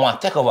 I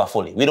want to take over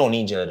fully. We don't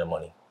need your little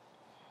money.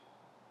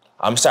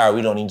 I'm sorry,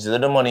 we don't need your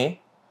little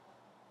money.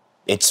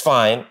 It's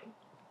fine.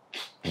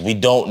 We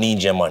don't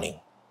need your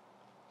money.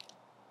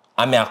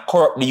 I mean, I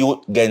corrupt the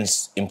youth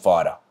against him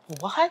father.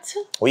 What?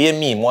 What do you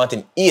mean, want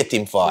him eat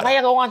him father? Why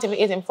you gonna want him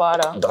to eat him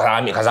father?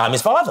 Because I'm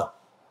his father.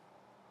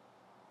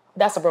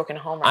 That's a broken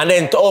home, right? And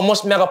then to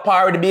almost make a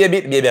par with the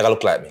baby gotta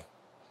look like me.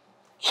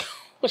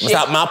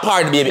 My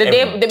part of the baby.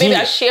 The baby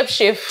a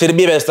shift. To the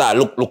baby start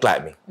look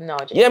like me. No,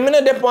 Jay. Yeah, me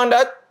not depend on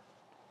that.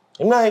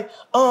 I'm like,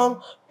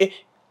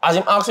 as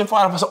I'm asking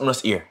father for something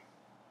else here.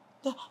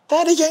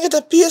 Daddy can't get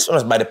a PS5.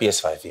 Let's buy the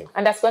PS5 for him.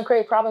 And that's going to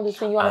create problems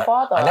between you and the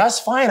father. And that's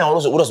fine.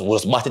 We'll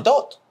just bat it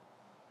out.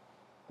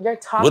 You're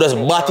toxic, we'll just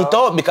bat it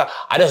out because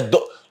I just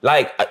don't,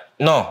 like,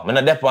 no, I'm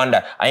not depend on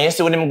that. I used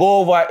to when him go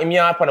over him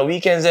yard on the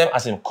weekends,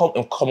 as him come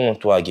home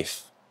to a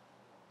gift.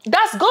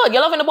 That's good.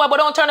 You're loving the boy, but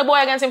don't turn the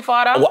boy against him,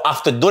 father. We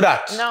have to do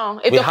that.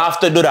 No. We have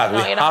to do that.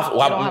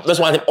 We just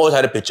want him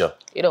outside the picture.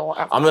 You don't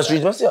have to. I'm just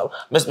reading myself.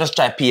 Let's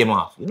try to pee him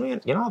off.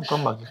 You know I've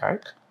come back,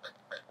 right?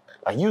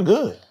 Are you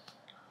good?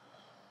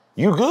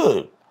 You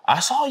good. I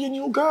saw your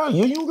new girl.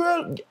 Your new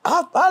girl.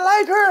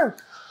 I like her.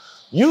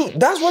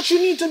 That's what you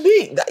need to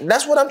be.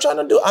 That's what I'm trying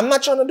to do. I'm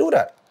not trying to do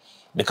that.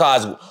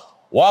 Because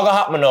what gonna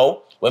happen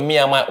now, when me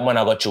and my woman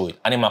I go through it,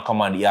 and they might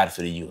come on the yard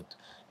for the youth.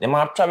 They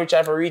might probably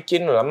try for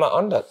rekindle. I'm not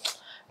on that.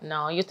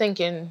 No, you're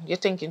thinking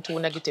too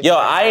negative. Yo,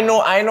 I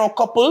know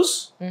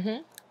couples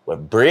will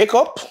break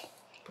up.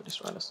 Put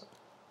this right aside.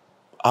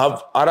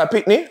 Have other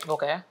picnic.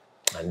 Okay.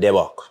 And they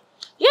walk.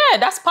 Yeah,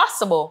 that's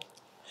possible.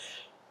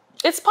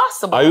 It's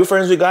possible. Are you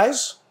friends with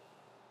guys?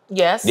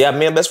 Yes. Do you have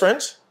male best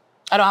friends?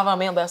 I don't have a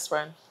male best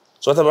friend.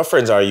 So what type of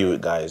friends are you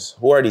with guys?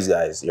 Who are these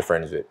guys you're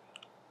friends with?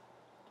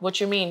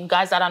 What you mean?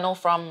 Guys that I know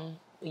from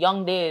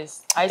young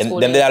days, high school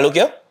days. Them they look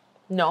you?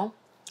 No.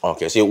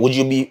 Okay, so would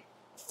you be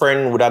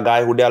friend with a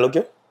guy who they look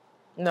you?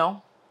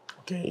 No.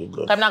 Okay, you're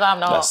good. I'm not gonna have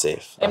no. That's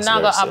safe. I'm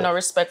not gonna have no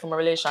respect for my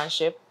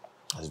relationship.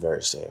 That's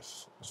very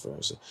safe. That's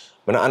very safe.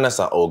 But I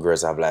understand all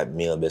girls have like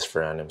male best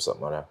friend and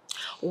something like that.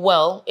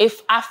 Well,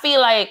 if I feel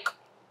like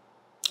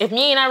if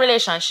me in a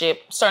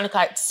relationship, certain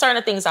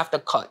things have to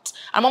cut.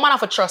 And my man have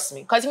to trust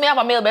me. Because he may have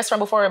a male best friend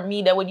before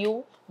me there with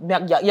you, you're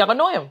gonna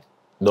know him.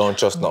 Don't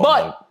trust no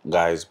man.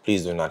 Guys,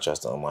 please do not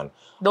trust no man.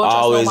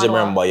 Always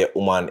remember your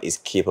woman is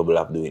capable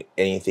of doing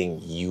anything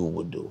you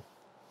would do.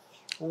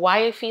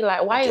 Why you feel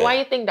like why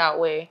you think that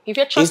way? If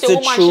you trust your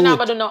woman, she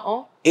never do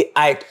nothing.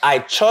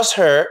 I trust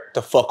her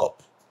to fuck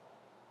up.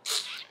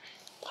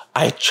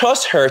 I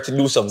trust her to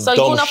do some dumb shit.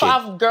 So you don't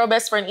have girl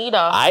best friend either?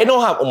 I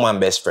don't have woman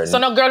best friend. So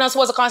no girl not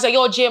supposed to come and say,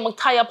 yo, Jay, I'm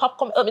tired, pop,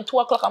 come help me 2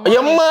 o'clock.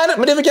 You're mad? I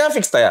never can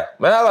fix tire.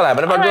 I'm not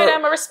gonna lie. Alright,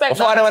 I'm respect that.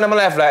 Before I never in my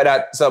life like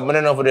that, so I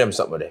don't know for them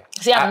something there.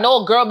 See, I have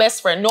no girl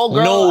best friend, no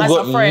girl as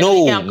a friend.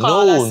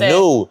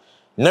 No.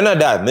 None of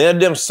that. None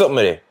of them something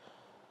there.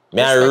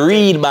 I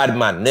read bad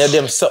man. None of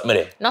them something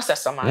there. No, say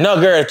something. No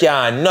girl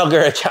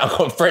can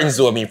come friend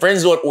zone me. Friend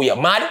zone who you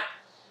mad?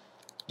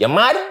 You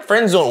mad?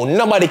 Friend zone.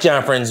 Nobody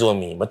can friend zone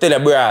me. But tell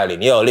your brother,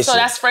 yo, listen. So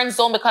that's friend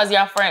zone because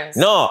you're friends?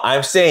 No,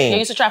 I'm saying. You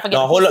used to try to forget.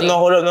 No,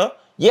 hold up.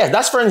 Yes,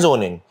 that's friend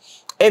zoning.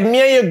 If me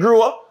and you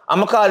grew up, I'm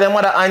going to call them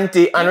mother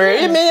auntie and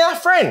really me your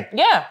friend.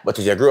 Yeah. But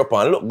if you grew up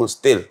and look good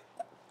still,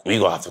 we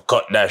going to have to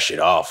cut that shit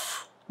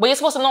off. But you're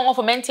supposed to know how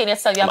to maintain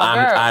yourself. You have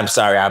a girl. I'm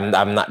sorry, I'm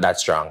not that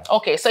strong.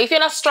 Okay, so if you're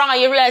not strong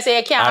and you realize that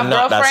you can't have a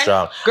girlfriend, that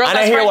strong. Girl and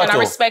I hear what I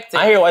respect it.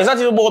 I hear what. It's not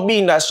even about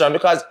being that strong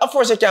because of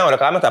course you can't,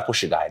 because I'm not a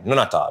pushy guy. None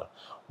at all.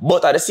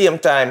 But at the same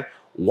time,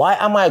 why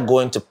am I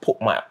going to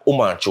put my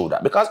woman through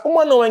that? Because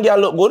woman know when girl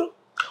look good.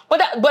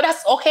 But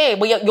that's okay.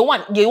 But your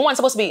one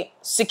supposed to be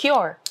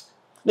secure.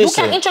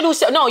 Listen, you can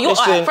introduce... No, you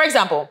are. For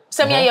example,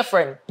 say me and your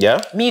friend.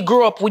 Yeah? Me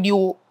grew up with you,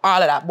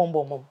 all of that. Boom,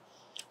 boom, boom.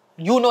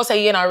 You know,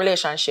 say you're in a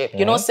relationship.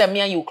 You know, say me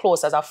and you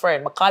close as a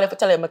friend. I call you for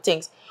telling me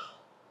things.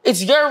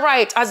 It's your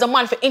right as a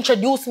man for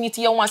introduce me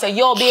to your woman. Say,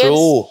 yo, babes,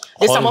 True.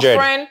 this is my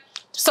friend.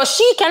 So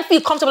she can feel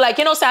comfortable, like,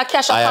 you know, say I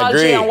Kash, I call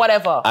Jay and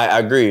whatever. I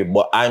agree,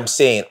 but I'm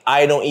saying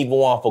I don't even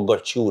want to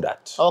forget through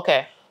that.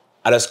 Okay.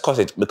 I just cut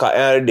it because at the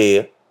end of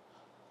the day,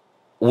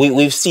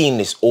 we've seen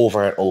this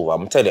over and over.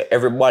 I'm telling you,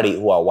 everybody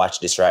who I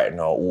watch this right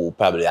now, who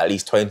probably at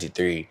least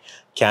 23,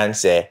 can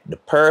say the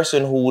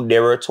person who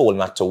they were told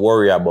not to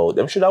worry about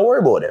them should have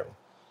worried about them.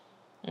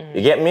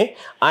 You get me?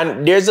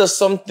 And there's just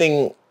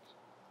something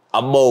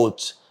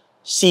about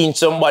seeing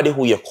somebody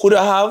who you could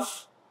have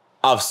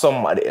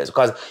somebody else.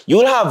 Because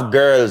you'll have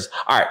girls.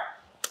 All right,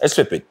 let's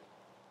flip it.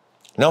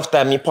 Enough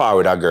time me par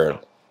with a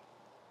girl.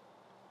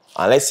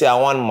 And let's say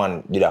one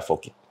man did a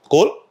fuck it.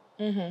 Cool?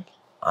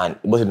 And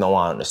he wasn't no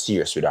one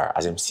serious with her.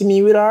 As him see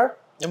me with her,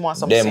 them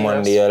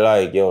man they are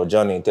like, yo,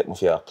 Johnny, take me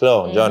for a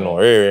clown. Johnny,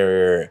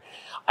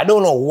 I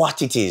don't know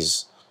what it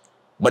is.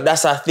 But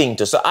that's a thing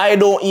too. So I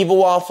don't even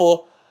want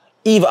to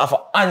have to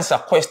answer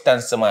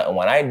questions to my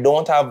woman. I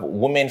don't have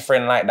women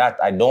friend like that.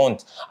 I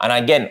don't. And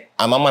again,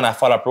 I'm a man I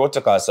follow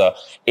protocol. So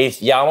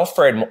if you're my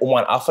friend, my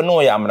woman, I have to know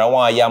you. I'm going to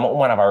want my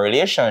woman have a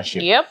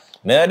relationship. Yep.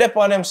 Me depend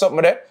on them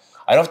something there.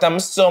 I don't have to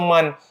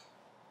someone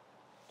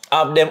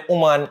have them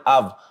woman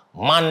have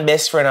man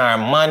best friend or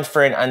man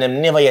friend and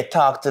them never yet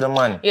talk to the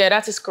man. Yeah,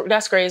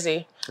 that's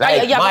crazy.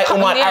 Like my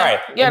woman,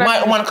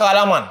 my woman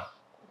call a man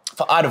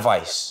for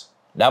advice.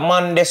 That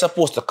man they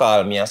supposed to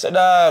call me and say,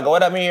 dog, what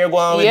that mean you're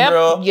going with,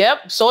 bro?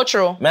 Yep, so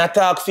true. Man, I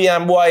talk for you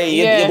and boy,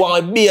 you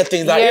going to be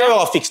things like, you're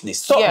going to fix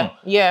this. Something.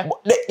 Yeah.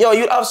 Yo,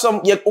 you have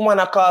your woman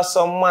that call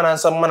some man and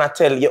some man that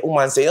tell your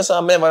woman say, you know,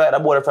 I never like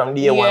that boy from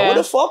day one. What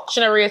the fuck? She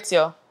not rate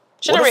you.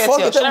 She not rate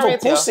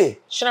you.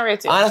 She not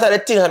rate you. And that's the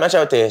thing I'm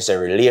trying to tell you, say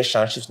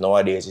relationships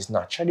nowadays is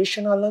not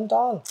traditional at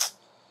all.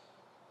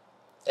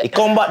 It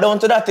come back down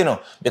to that, you know.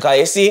 Because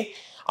you see,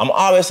 I'm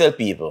always tell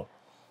people,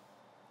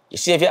 you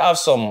see, if you have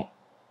some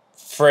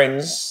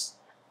friends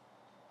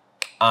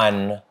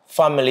and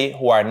family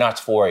who are not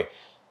for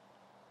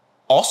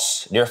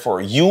us, they're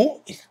for you,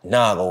 it's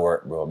not gonna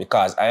work, bro.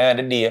 Because at the end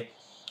of the day,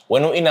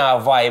 when we're in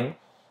our vibe,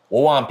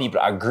 we want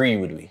people to agree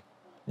with we.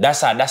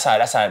 That's a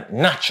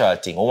natural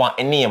thing. We want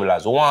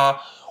enablers. We want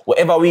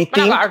whatever we think.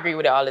 I'm not gonna agree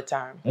with it all the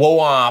time. We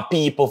want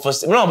people for...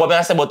 No, but when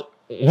I say, but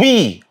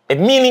we, if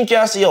me and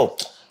can say, yo,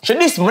 should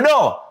this me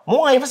know? I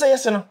want you to say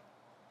yes, you know.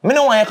 I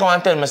don't want you to come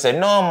and tell me, say,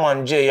 no,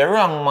 man, Jay, you're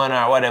wrong, man,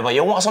 or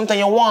whatever. Sometimes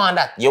you want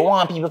that. You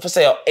want people to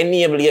say,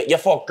 enable your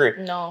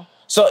fuckery. No.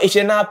 So if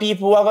you're not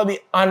people who are going to be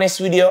honest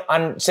with you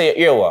and say,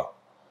 here what?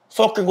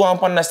 Fuckery go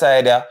on the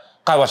side there.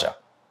 Because watch out.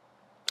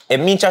 If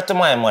me chat to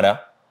my mother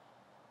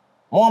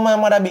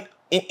be,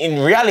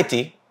 in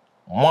reality,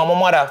 my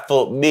mother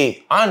to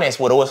be honest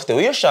with the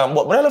situation,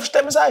 but I don't love to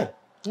step aside.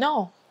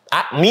 No.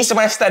 Me,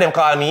 somebody start them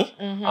call me.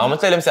 I'm gonna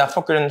tell them say I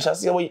fuck her and she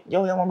say,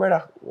 yo, you're my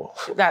brother.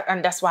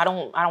 And that's why I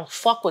don't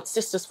fuck with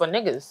sisters for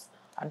niggas.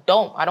 I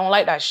don't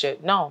like that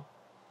shit. No.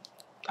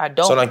 I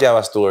don't. So like you have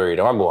a story,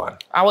 then I go on.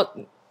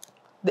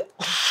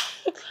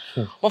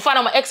 My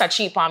father, my ex are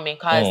cheap on me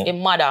because a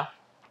mother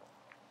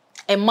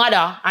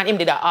and him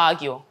did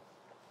argue.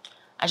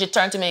 And she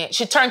turned to me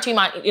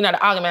in the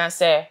argument and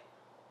said,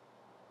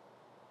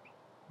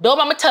 don't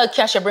mama tell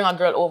Kash you bring a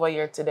girl over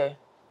here today.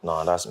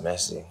 No, that's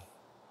messy.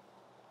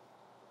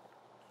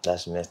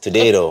 That's messy.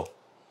 Today though.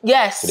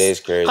 Yes. Today's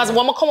crazy. Because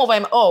when I come over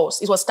in my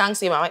house, it was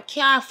Thanksgiving. I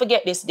can't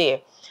forget this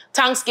day.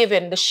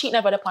 Thanksgiving, the sheet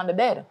never up on the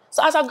bed.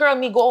 So as a girl,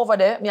 me go over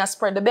there, me I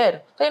spread the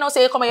bed. So you know,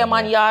 say you come in your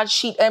man yard,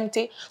 sheet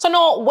empty. So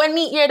no, when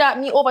me hear that,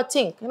 me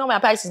overthink. You know my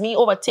Pisces, me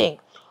overthink.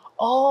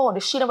 Oh, the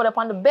sheet never up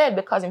on the bed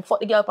because him fuck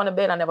the girl up on the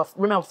bed and never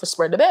remember to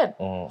spread the bed.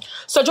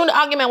 So during the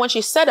argument, when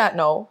she said that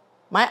now,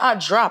 my heart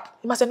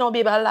dropped. He must say, no,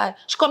 baby, I lie.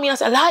 She come in and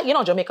say, lie? You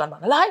know Jamaican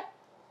man, I lie?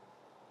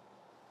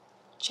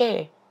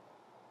 Che.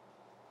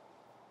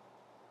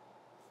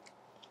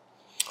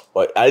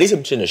 But at least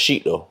I'm changing the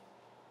sheet though.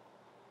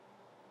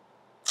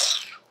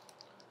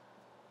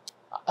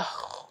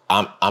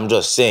 I'm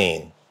just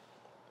saying,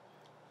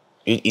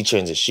 he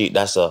changed the sheet.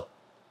 That's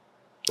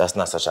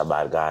not such a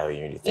bad guy when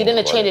you really think. He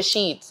didn't change the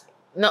sheets.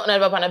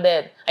 Nothing up on the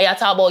bed. And you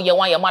talk about you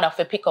want your mother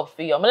to pick up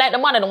for you. I like the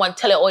mother don't want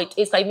to tell you how it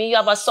is. Like me, you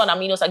have a son and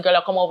me knows a girl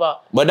that come over.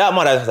 But that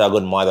mother is a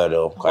good mother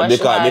though.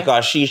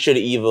 Because she should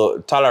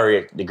even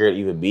tolerate the girl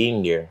even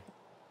being there.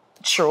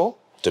 True.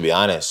 To be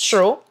honest.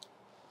 True.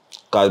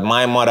 Because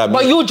my mother...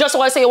 But you just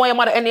want to say you want your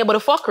mother enable the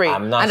fuckery.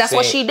 I'm not and that's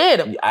what she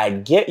did. I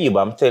get you, but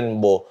I'm telling you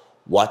about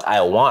what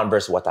I want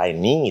versus what I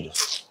need.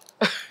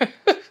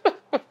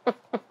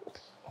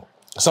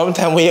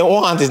 Sometimes what you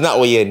want is not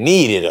what you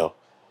need, though.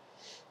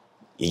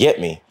 You get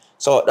me?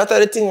 So that's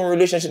the thing in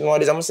relationship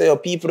nowadays. I'm going to say,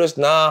 people just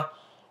the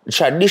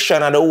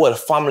tradition of the whole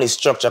family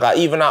structure,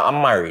 even a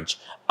marriage.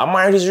 A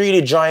marriage is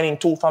really joining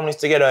two families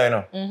together, you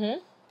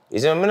know. You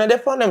see, I'm going to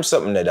depend on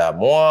something like that.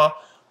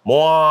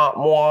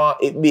 More,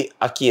 it be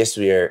a case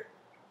where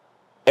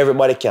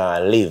everybody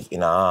can live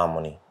in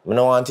harmony. I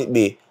don't want it to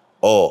be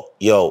oh,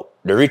 yo,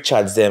 the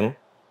Richards them,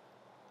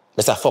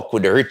 let's fuck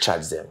with the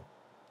Richards them.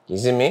 You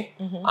see me?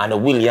 And the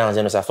Williams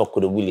them, let's fuck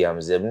with the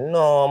Williams them.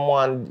 No,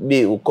 man,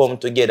 they will come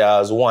together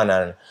as one.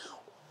 And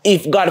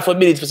if God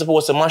forbid it's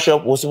supposed to mash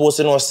up, we're supposed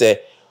to know,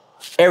 say,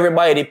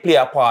 everybody they play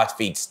a part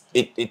for it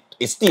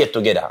stay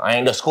together. I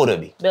ain't just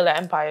could be. Build an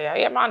empire.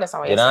 Yeah, man, that's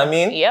what you know what I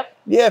mean? Yep.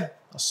 Yeah,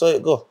 so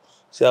it go.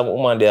 See, I'm a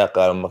woman there, I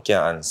can't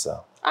answer.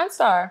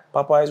 Answer.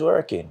 Papa is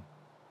working.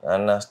 You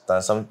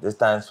understand? It's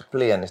time to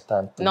play and it's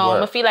time to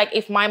work. I feel like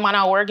if my man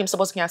at work, I'm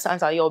supposed to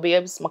answer, yo,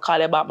 babes, I call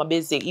you about my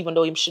busy, even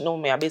though you should know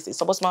me, I'm busy.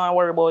 Supposed to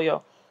worry about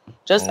you.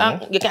 Just,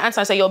 you can answer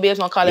and say, yo, babes,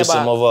 I call you back.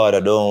 Listen, my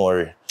father, don't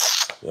worry.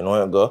 You know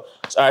how it go?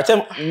 So, all right,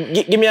 tell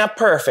me, give me a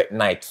perfect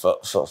night for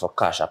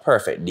Kash, a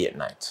perfect date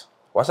night.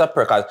 What's a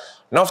perfect?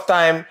 Enough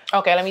time.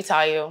 Okay, let me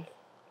tell you.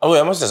 Oh, wait,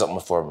 I must say something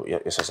before you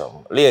say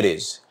something.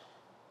 Ladies,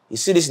 you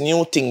see this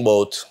new thing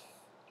about,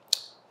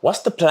 what's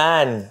the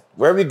plan?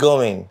 Where are we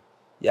going?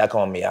 Yeah,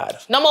 come on, me yard.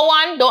 Number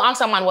one, don't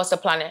ask a man what's the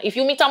plan. If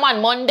you meet a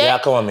man Monday, yeah,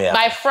 come on, me yard.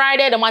 By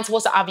Friday, the man's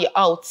supposed to have you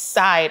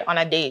outside on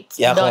a date.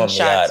 Yeah, come on, me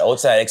yard.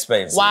 Outside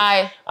expensive.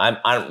 Why?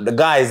 And the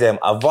guys, them,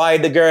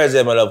 avoid the girls,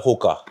 them, I love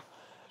hookah.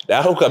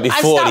 That hookah be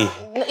 40.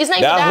 It's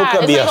not that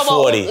hookah be a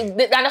 40. And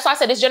that's why I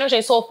said this generation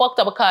is so fucked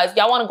up because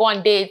y'all want to go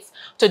on dates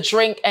to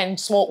drink and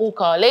smoke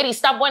hookah. Ladies,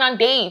 stop going on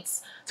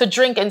dates to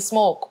drink and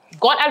smoke.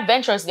 Go on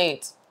adventurous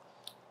dates.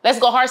 Let's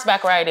go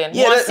horseback riding.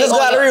 Yeah, let's go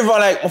on the river,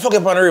 like, I'm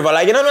fucking on the river.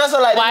 Like, you know what I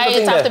mean? Like, why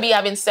you have to be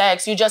having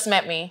sex? You just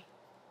met me.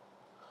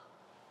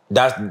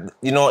 That's,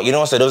 you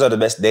know, so those are the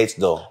best dates,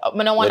 though. I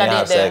don't want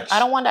that date there. I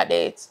don't want that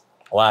date.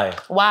 Why?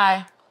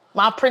 Why?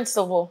 My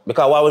principle.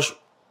 Because why was...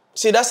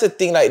 See, that's the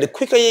thing, like, the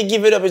quicker you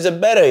give it up, is the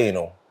better, you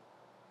know.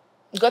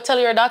 Go tell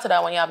your daughter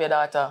that when you have your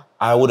daughter.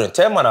 I wouldn't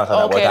tell my daughter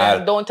that. Okay,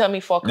 then don't tell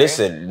me fucker.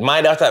 Listen,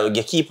 my daughter,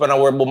 you keep on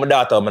a word about my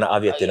daughter, I'm going to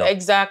have it, you know.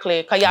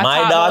 Exactly. Because you're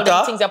my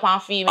daughter, things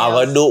upon females. I'm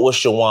going to do what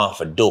she want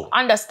to do.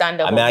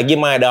 Understandable. I mean, I give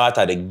my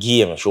daughter the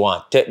game. She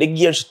want to take the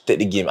game, she take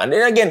the game. And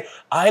then again,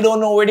 I don't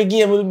know where the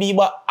game will be,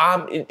 but a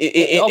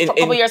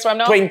couple years from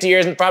now? 20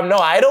 years from now,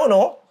 I don't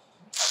know.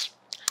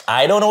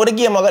 I don't know what the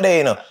game I got there,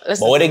 you know.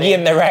 Listen, but what the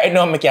game there right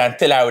now, I can't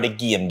tell her what the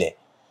game there.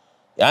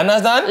 You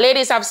understand?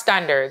 Ladies have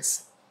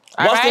standards.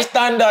 What's the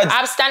standards? I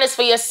have standards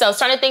for yourself.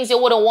 Certain things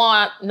you wouldn't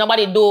want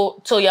nobody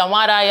do to your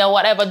mother or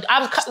whatever.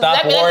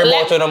 Stop worrying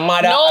about your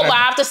mother. No, but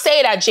I have to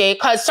say that, Jay,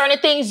 because certain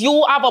things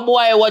you have a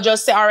boy will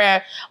just say, all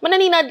right, I'm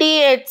need a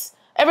date.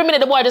 Every minute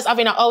the boy just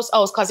having a house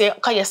because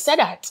you said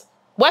that.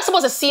 We're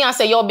supposed to see and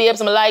say, yo, babes,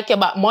 I'm like you,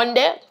 but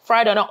Monday,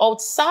 Friday, no,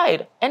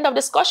 outside. End of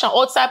discussion.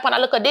 Outside, on a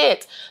look at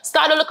date.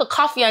 Start a look at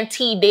coffee and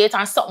tea date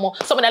and something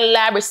in the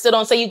library, sit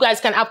down so you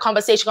guys can have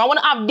conversation. I want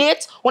to have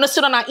dates, want to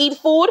sit down and eat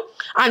food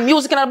and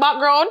music in the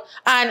background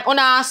and on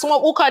a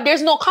smoke hookah.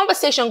 There's no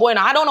conversation going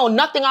on. I don't know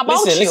nothing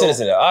about you.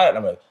 Listen. All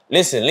right,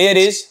 listen,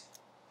 ladies.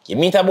 You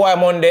meet a boy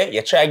Monday,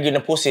 you try getting a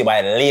pussy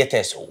by the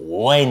latest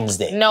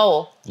Wednesday.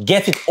 No.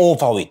 Get it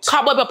over with.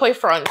 Can't boy your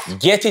front.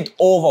 Get it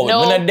over with. No.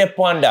 I'm not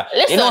depend that.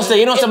 Listen,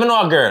 you know, I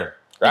know a girl,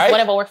 right?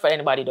 Whatever work for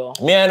anybody though.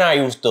 Me and I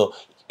used to.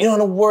 You know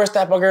the worst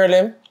type of girl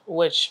them?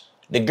 Which?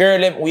 The girl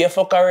them we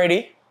fuck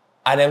already,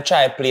 and them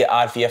try to play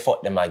hard for you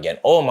fuck them again.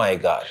 Oh my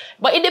God.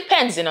 But it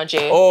depends, you know,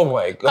 Jay. Oh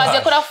my God. Because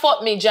you could have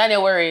fucked me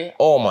January.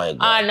 Oh my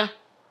God. And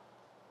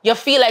you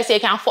feel like say you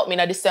can't fuck me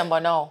in December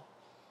now.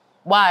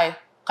 Why?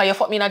 Can you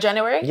fuck me in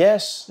January?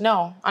 Yes.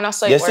 No. And I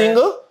saw you're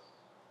single?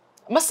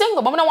 I'm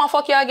single, but I don't want to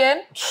fuck you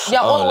again.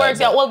 Your old words,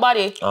 your old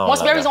body.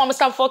 Must be a reason why I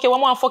stop fuck you. I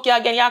want to fuck you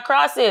again. You're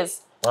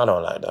crosses. I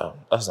don't like that.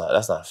 That's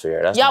not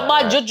fair. That's you're not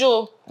bad right.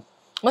 juju.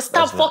 I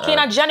stop fucking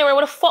in January.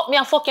 What the fuck me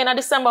and fucking in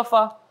December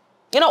for?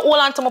 You know, hold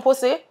on to my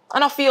pussy.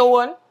 And I feel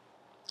one.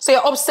 So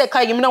you're upset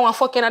because you don't want to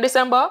fucking in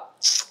December?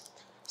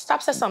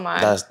 Stop saying something,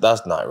 man.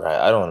 That's not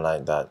right. I don't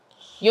like that.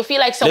 You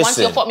feel like once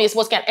you fuck me, you're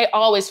supposed to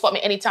always fuck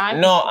me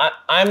anytime? No,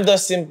 I'm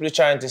just simply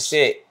trying to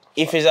say,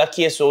 if it's a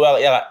case where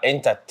you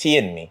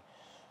entertain me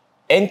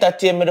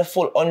the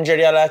full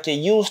 100 like you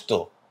used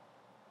to.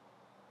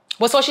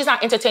 But so she's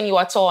not entertaining you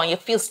at all and you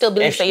feel still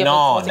believe that you're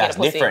supposed to get a pussy?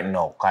 No, that's different,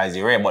 no, because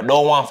you're right. But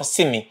don't want to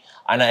see me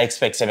and I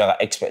expect something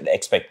like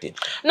expected.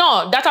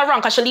 No, that's wrong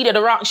because she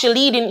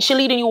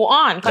leading you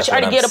on because she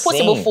already gave a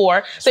pussy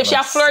before. So if she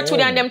flirt with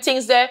you and them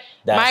things there,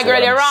 my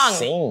girl, you're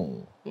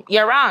wrong.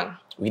 You're wrong.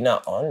 We're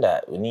not on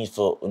that. We need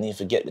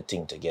to get the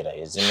thing together,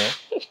 you see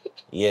me?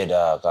 Yeah,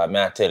 dog.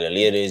 I tell you,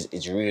 ladies,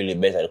 it's really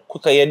better. The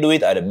quicker you do it,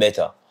 the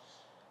better.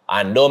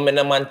 And don't make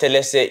a man tell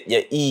you say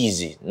you're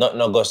easy. Not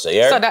go so,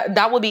 yeah? So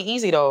that would be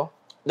easy though.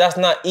 That's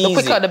not easy.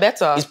 The quicker the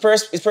better.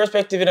 It's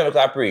perspective, you know,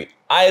 because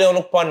I don't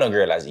look upon no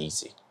girl as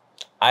easy.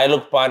 I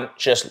look upon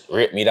just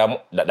rape me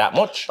that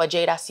much. But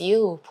Jay, that's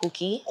you,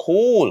 Pookie.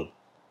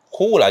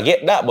 Cool, I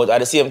get that. But at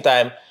the same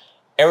time,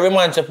 every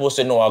man's supposed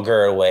to know a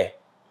girl where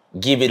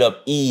give it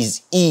up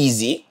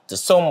easy to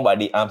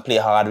somebody and play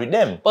hard with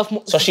them.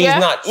 But, so she's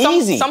not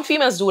easy. Some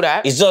females do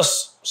that. It's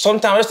just,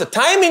 sometimes it's the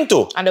timing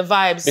too. And the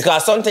vibes.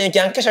 Because sometimes you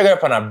can catch a girl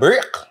on a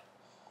break.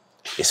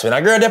 It's when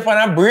a girl there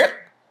on a break,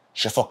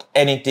 she fuck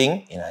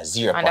anything in a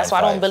 0.5. And that's why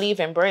I don't believe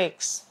in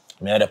breaks.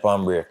 Me had a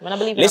palm break. I don't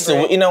believe Listen,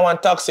 in we in a one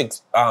toxic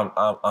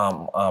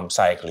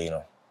cycle, you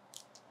know.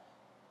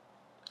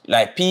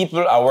 Like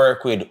people I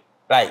work with,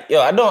 like, yo,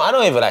 I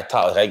don't even like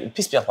talk. Like, it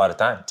piss me off all the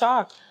time.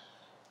 Talk.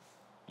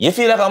 You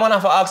feel like a man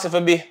have to ask you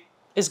for be?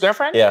 His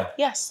girlfriend? Yeah.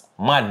 Yes.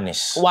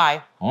 Madness.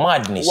 Why?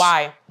 Madness.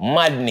 Why?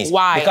 Madness.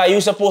 Why? Because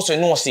you're supposed to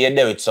know, say you're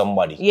there with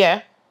somebody.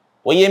 Yeah.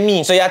 What you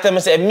mean? So you tell me,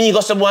 say, me go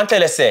someone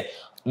tell you, say,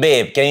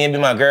 babe, can you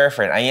be my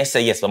girlfriend? And you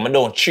say yes, but I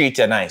don't treat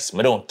you nice.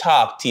 I don't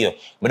talk to you.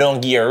 I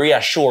don't give you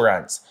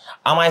reassurance.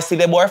 Am I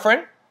still a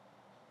boyfriend?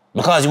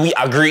 Because we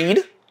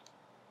agreed?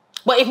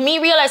 But if me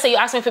realize that you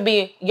asked me to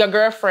be your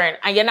girlfriend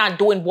and you're not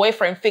doing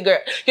boyfriend figure,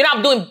 you're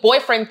not doing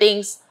boyfriend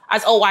things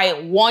as, oh,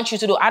 I want you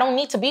to do. I don't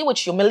need to be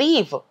with you. Me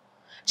leave.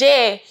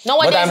 Jay, no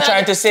one. But I'm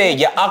trying to say,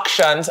 your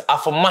actions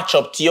have to match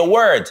up to your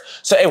words.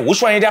 So, hey,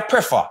 which one do you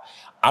prefer?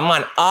 A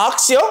man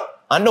asks you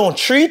and don't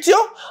treat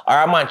you, or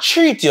a man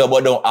treat you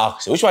but don't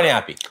ask you? Which one are you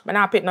happy? I'm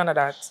not pick none of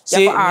that.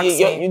 See, you have to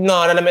ask me.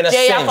 No, that don't make no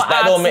Jay, sense.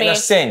 That don't make no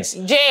sense.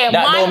 Jay,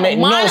 that don't make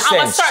no sense.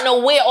 I'm starting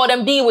to weigh all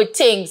them deal with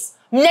things.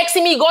 Next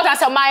thing me go out and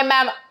say, my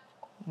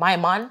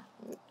man,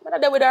 I'm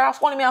not there with her, I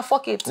phone me and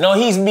fuck it. No,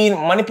 he's being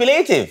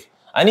manipulative.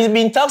 And he's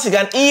being toxic.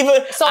 And even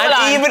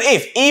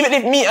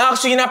if me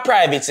ask you in a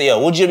private, say,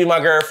 yo, would you be my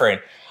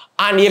girlfriend?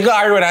 And you go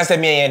around and say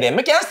me and them,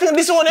 I can't still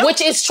this one.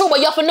 Which is true, but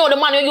you have to know the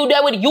man you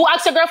there with. You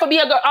ask your girl for be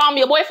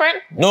your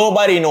boyfriend?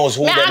 Nobody knows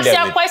who they're there with. May I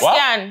ask you a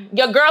question? What?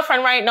 Your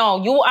girlfriend right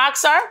now, you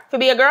ask her to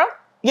be a girl?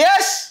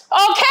 Yes.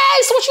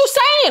 Okay, so what you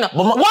saying?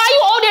 Why are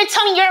you all there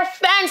telling your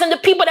fans and the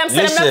people them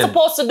saying they're not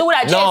supposed to do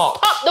that? No.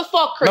 Just pop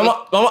the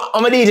fuckery.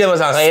 I'm a DJ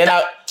was saying,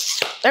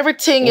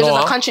 everything is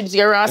just a country to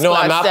your ass. No,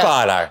 I'm not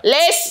call her.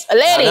 Ladies.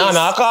 No, I'm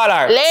not call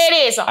her.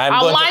 Ladies, I'm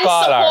going to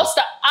call her. supposed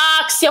to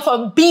ask you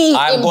for being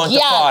I'm going to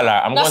call her.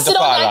 I'm going to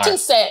call her. Think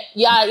say,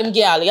 yeah, I'm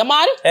girl. You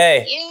mad?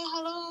 Hey. Yeah,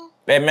 hello.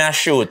 Let me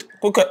shoot.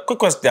 Quick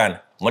question.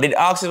 What did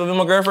ask you to be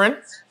my girlfriend?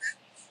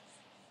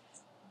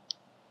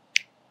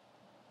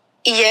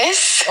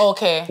 Yes.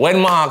 Okay.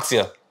 When I asked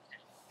you?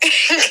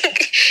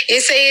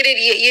 You say you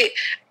did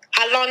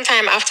a long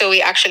time after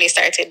we actually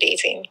started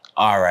dating.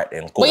 All right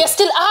then, cool. But you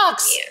still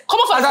ask. Yeah. Come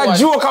on, that's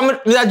a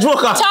joke. That's a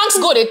joke. Thanks,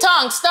 goody.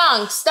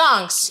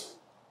 Thanks.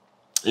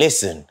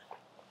 Listen,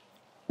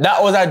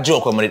 that was a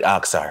joke when we did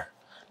ask her.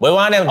 But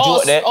one of them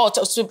joke there.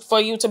 For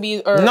you to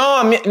be...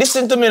 No,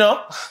 listen to me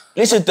now.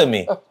 Listen to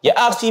me. You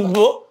ask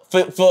people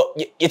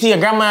you think your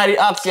grandma did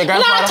ask your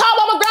grandfather? I'm not talking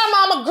about my grandma,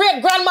 my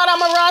great-grandmother,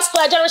 my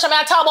rascal generation.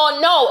 I'm talking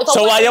about no.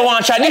 So why you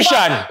want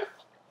tradition?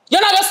 You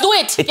not just do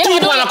it. You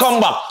keep wanna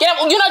come back.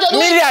 You not just do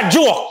it. Me a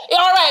joke. Yeah,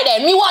 all right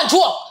then. Me want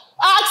joke.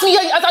 Ask me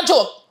as a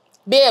joke.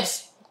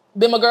 Babes,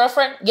 be my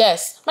girlfriend?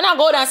 Yes. Man, I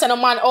go down and say no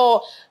man,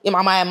 oh, you're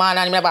my man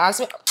and he never ask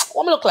me.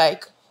 What me look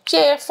like?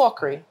 Jay,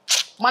 fuckery.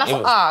 Man, I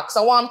for ask.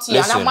 I want to.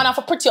 And I'm man, I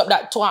for pretty up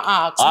that to an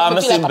ask. I'm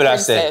a simple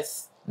as say.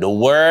 The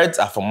words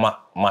are for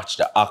match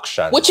the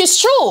action. Which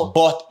is true.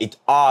 But it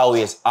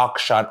always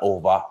action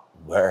over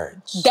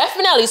words.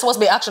 Definitely it's supposed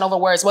to be action over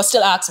words, but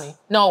still ask me.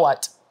 Know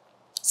what?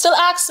 Still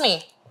ask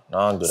me.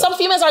 No, some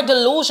females are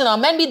delusional.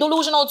 Men be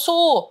delusional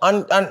too.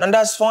 And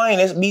that's fine.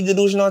 Let's be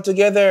delusional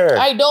together.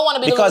 I don't want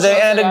to be because delusional. Because at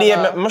the end of the day,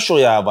 I'm going to show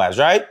you our vibes,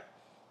 right?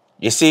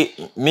 You see,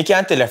 me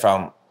can tell you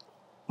from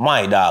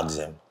my dogs,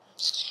 them.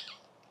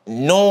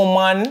 No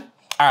man...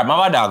 Alright,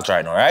 my dogs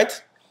right now, right?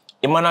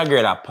 Him and a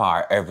girl that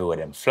par everywhere,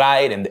 them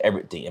fly, them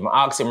everything. I'm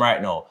ask him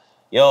right now,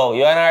 yo,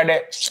 you and her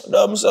there?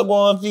 I'm so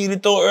going to feel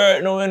it out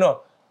right now, you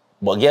know.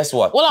 But guess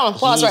what? Hold on,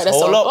 pause right there.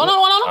 Hold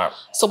on. Right.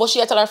 So, but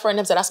she tell her friend,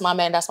 them say, that's my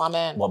man.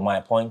 But my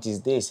point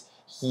is this,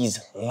 he's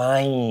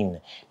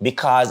lying.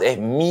 Because if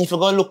me, if you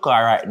go look at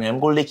her right now, I'm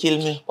going to kill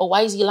me. But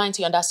why is he lying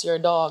to you and that's your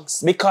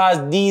dogs?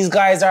 Because these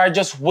guys are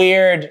just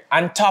weird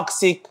and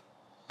toxic.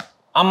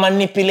 I'm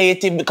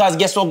manipulative because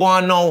guess what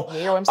going on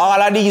now?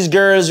 All of these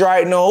girls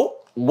right now,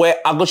 where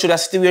I go through that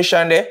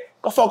situation there,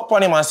 go fuck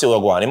upon him and see what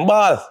going on. Him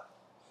ball.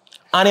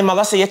 And him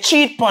gonna say you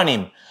cheat upon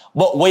him.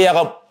 But where you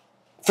gonna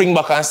bring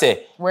back and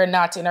say, we're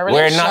not in a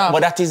relationship. We're not,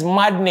 but that is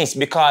madness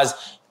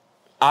because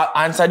I'll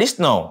answer this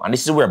now, and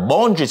this is where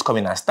boundaries come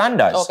in and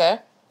standards. Okay.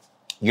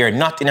 You're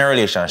not in a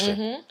relationship.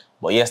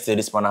 But yesterday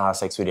this man have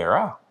sex with you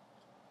raw.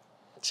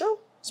 True.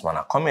 This man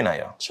coming at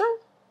you. True.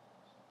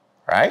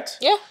 Right?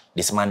 Yeah.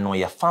 This man know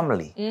your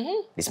family.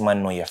 This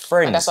man know your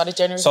friends. And that's what the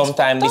generation.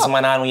 Sometimes this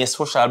man know your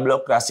social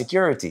block class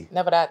security.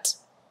 Never that.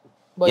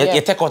 But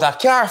you take out a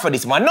car for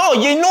this man. No,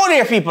 you know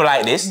there are people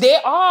like this. They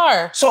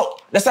are. So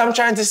that's what I'm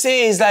trying to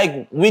say is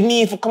like we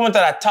need to come into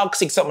that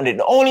toxic something.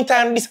 The only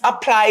time this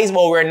applies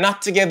while we're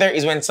not together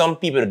is when some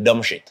people do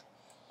dumb shit.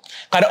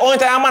 Cause the only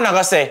time I'm not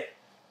gonna say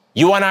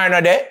you want her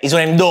not there is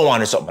when him don't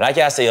want or something. Like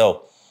I say,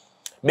 yo,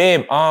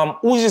 babe,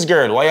 who's this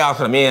girl? Why you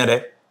asking me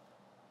there?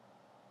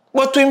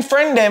 But to him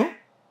friend them,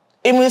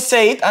 he will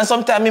say it, and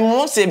sometimes he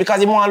won't say it because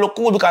he want to look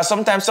cool, because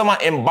sometimes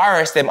someone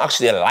embarrass them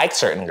actually like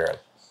certain girl.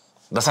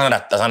 That's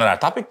another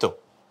topic too.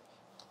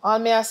 All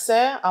me I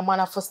say, a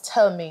man first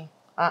tell me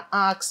and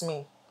ask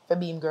me for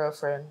being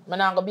girlfriend. I'm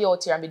not going to be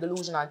out here and be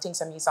delusional and think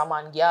I'm a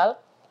man girl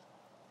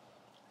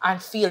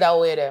and feel that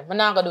way there. I'm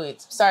not going to do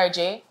it. Sorry,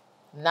 Jay.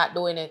 I'm not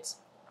doing it.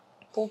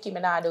 Pookie,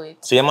 me not do it.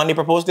 So your money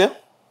proposed to you?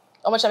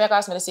 How much have you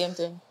cost me the same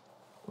thing?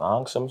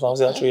 Nah, some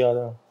say that's 3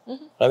 hours.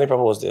 Let me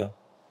propose to you.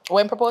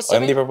 When proposed to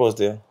When me? did he propose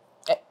to you?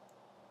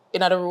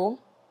 In the room.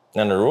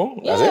 In the room?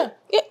 Yeah. That's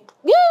it?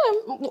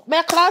 Yeah.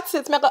 Me class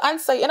it. Me go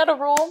answer in the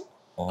room.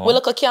 We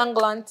look a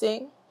candle and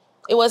thing.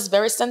 It was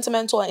very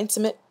sentimental and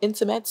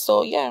intimate.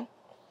 So yeah.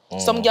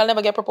 Some girl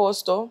never get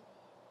proposed to.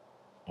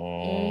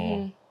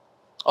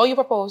 Oh, you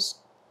propose?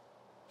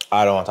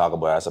 I don't want to talk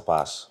about it. That's a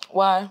pass.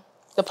 Why?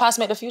 The past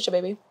make the future,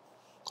 baby.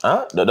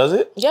 Huh? Does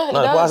it? Yeah, it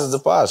no, does. The past is the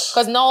past.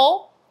 Because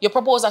no, you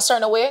propose a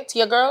certain way to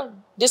your girl.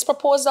 This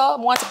proposal, I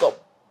want to go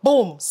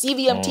boom.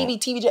 CVM,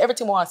 TV,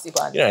 everything I want to see.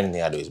 You know,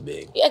 anything I do is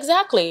big. Yeah,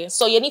 exactly.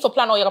 So you need to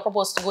plan how you're going to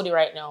propose to Goody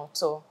right now.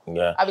 So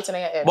yeah. everything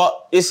in your head.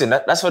 But listen,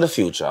 that's for the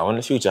future. I want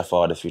the future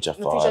forward, the future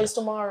forward. The future is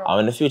tomorrow. I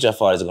want the future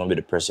forward is going to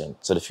be the present.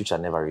 So the future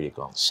never really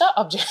comes. Shut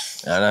up, Jay.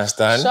 You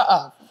understand? Shut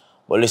up.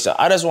 But listen,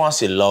 I just want to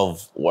see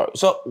love work.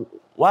 So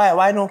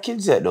why no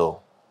kids yet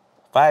though?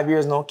 5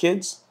 years, no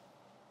kids?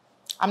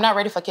 I'm not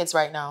ready for kids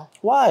right now.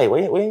 Why? Why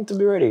you need to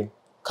be ready?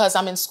 Because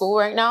I'm in school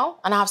right now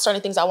and I have certain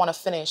things I want to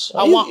finish.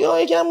 You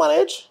can't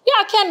manage? Yeah,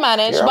 I can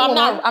manage, You're but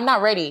I'm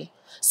not ready.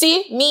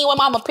 See, me, when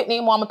I'm a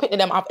pitney,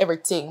 them have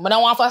everything. But I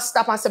want to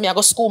stop and say, me, I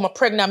go school, I'm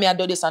pregnant, me, I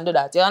do this and do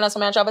that. You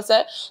understand what I'm trying to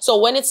say? So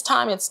when it's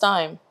time, it's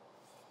time.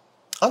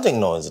 I think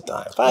no is the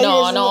time.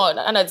 No,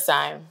 another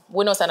time.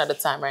 We don't say another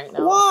time right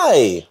now.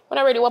 Why? We're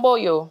not ready. What about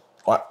you?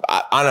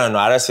 I don't know.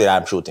 I just say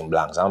I'm shooting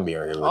blanks. I'm being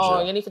real with you.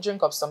 Oh, you need to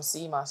drink up some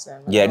CMAS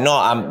then. Yeah,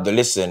 no,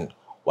 listen.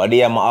 What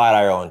they am all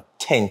around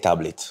 10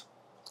 tablets.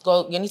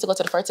 You need to go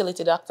to the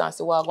fertility doctor and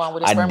see what's going on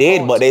with this. I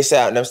did, but they say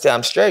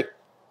I'm straight.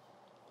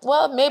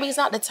 Well, maybe it's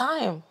not the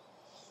time.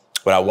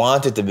 But I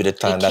want it to be the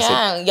time. You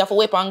can. You have to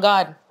wait on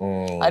God.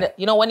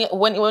 You know when it's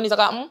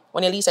like,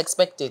 when you least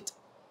expect it.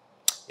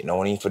 You know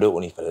when you for do it,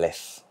 when you for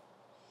left.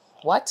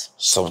 What?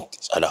 So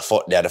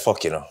they're the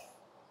fuck, you know.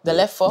 The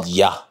left fuck?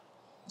 Yeah.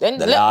 Then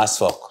the last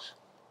fuck.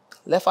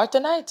 Left for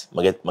tonight.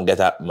 I'm not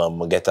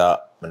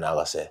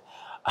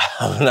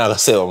gonna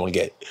say what I'm gonna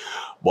get.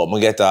 But I'm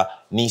get a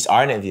niece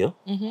or nephew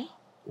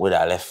with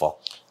a left fuck.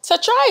 So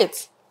try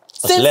it.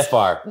 It's left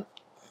her.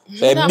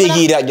 So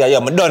biggie that girl,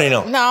 I'm done, you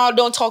know. No,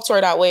 don't talk to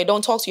her that way.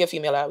 Don't talk to your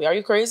female that way. Are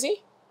you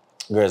crazy?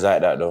 Girls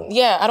like that though.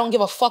 Yeah, I don't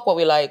give a fuck what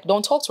we like.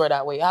 Don't talk to her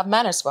that way. I have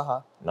manners for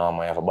her. No,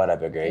 man, you have a bad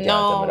up your girl.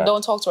 No,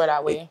 don't talk to her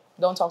that way.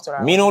 Don't talk to her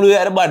that way. Me know you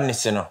like the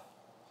badness, you know.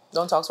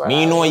 Don't talk to her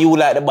Me know you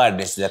like the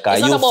badness. Because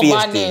you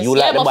face it. You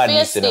like the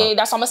badness, you know.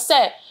 That's what I'm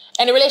saying.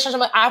 Any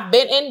relationship I've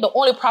been in, the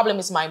only problem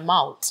is my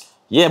mouth.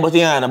 Yeah, but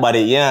you ain't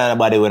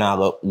nobody when I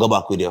go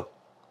back with you.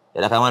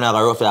 Yeah, like when I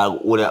go rough, I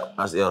hold it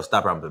and say, yo,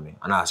 stop ramping me.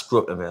 And I screw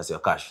up them and say,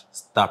 Kash,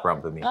 stop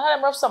ramping me. I let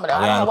them rough some of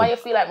them. I don't know why you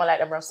feel like I like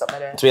them rough some of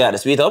them. So you like the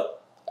sweet up?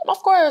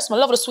 Of course, I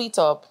love the sweet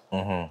up.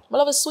 I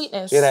love the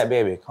sweetness. You're like,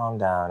 baby, calm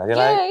down.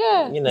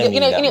 Yeah. You know,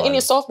 in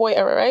your soft boy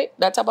era, right?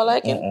 That type of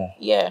liking?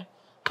 Yeah.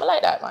 I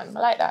like that, man. I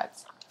like that.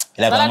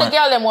 I like the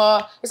girl them,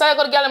 it's like I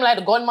got the girl them like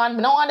the gunman.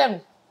 I don't want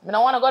them. I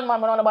don't want a gunman, I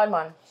don't want a bad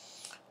man.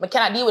 I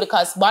cannot deal with it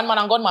because bad man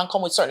and gunman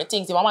come with certain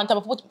things. If I want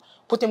to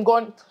put him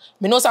gun,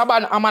 I know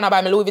a man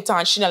buy me Louis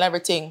Vuitton, Chanel,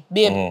 everything.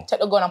 Babe, take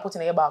the gun and put it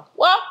in your bag.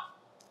 What?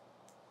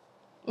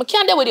 I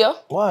can't deal with you.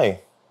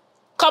 Why?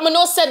 Because I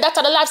know said that's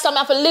the lifestyle I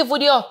have to live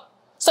with you.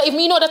 So if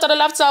me know that's the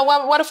lifestyle,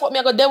 why the fuck me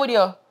I go deal with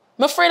you? I'm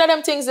afraid of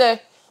them things there.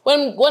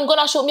 When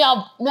gonna shoot me,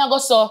 I go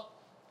so.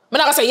 I'm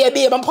not gonna say, yeah,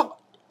 babe,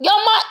 you're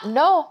mad.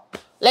 No.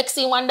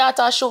 Lexi, one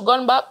daughter shoot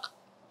gun back.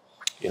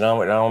 You know,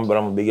 but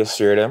I'm the biggest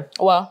fear of them.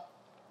 What?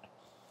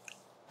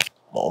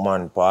 My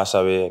man pass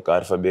away,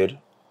 God forbid.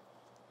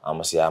 I'm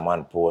gonna say a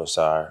man post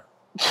her.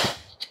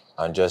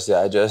 And just say,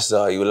 I just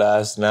saw you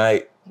last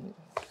night.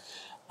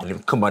 And him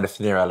come at the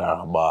funeral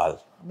and a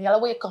ball. I'll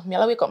wake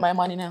up my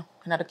money now.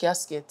 In the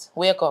casket.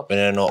 Wake up. I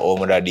don't know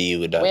how I deal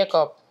with that. Wake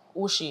up.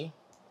 Who she?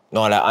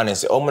 No, like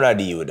honestly, how I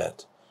deal with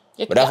that?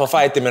 But I have to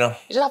fight him, you know.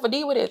 You just have to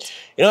deal with it.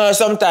 You know,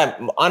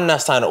 sometimes I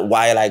understand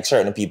why like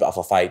certain people have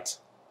to fight.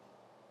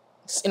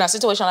 In a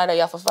situation like that,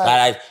 you have to fight.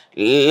 Like,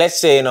 let's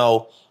say, you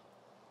know,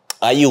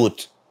 a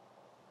youth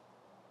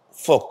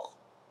fuck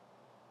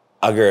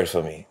a girl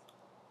for me.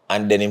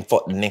 And then him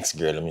fuck the next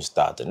girl and me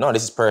started. No,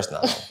 this is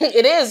personal.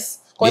 It is.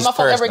 Because I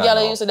fuck every girl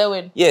I used to deal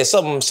with. Yeah,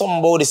 something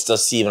about this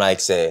just seem like,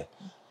 say,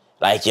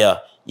 like you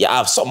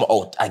have something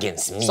out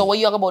against me. So what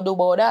you about do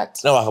about that?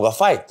 No, I forgot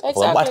fight.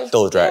 Exactly. I'm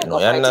battle right now,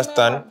 you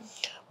understand?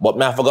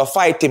 But I forgot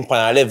fight him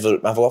on a level,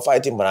 I forgot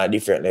fight him on a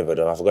different level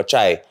though. I forgot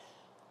try,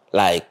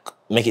 like,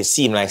 make it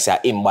seem like say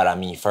him bother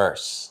me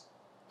first.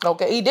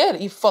 Okay, he did.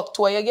 He fucked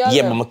two of your girls.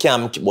 Yeah, but I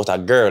can't make it about a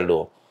girl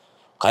though.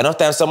 Because enough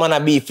time someone a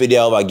beef with you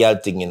over a girl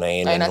thing, you know,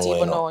 you not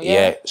even know.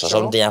 Yeah, so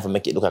something you have to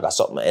make it look like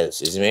something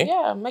else, you see me?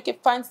 Yeah, make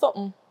it find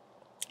something.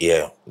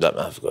 Yeah, that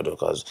I have to do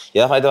because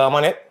you have to fight over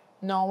money?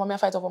 No, what me I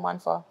fight over man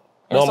for?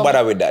 Don't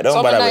bother with that.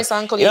 Don't bother with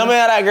that. You know me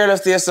that girl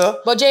stay so?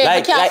 But Jay,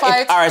 like, can't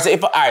fight.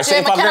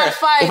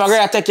 If a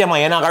girl take your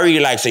money, you're not gonna really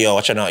like say, yo,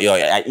 what you know,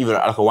 even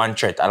like one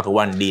threat, like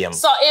one DM.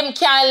 So him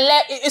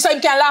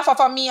can laugh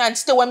off me and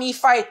still when me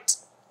fight,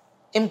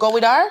 him go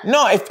with her?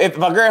 No, if a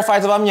girl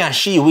fights over me and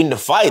she win the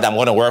fight, I'm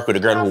gonna work with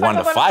the girl who won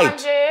the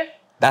fight.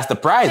 That's the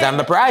prize. I'm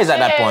the prize at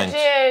that point.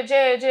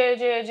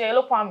 Jay,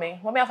 look on me.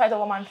 What me I fight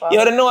over man for?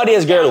 Yo, the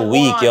nowadays girl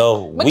weak,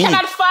 yo. We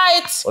cannot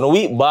fight. On a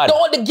weak bad.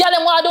 The girl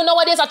them what I do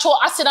nowadays I throw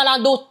acid and I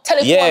do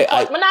telephone. Yeah,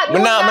 I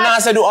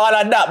not say do all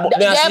of that, but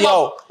yeah, see,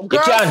 yo, you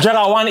can't drag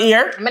out one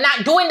ear. I'm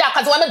not doing that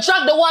because when I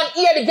drag the one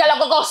ear, the girl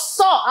go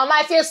so and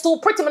my face too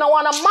pretty, I don't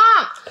want to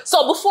mark.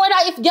 So before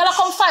that, if girl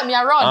come fight me,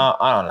 I run.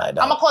 I don't like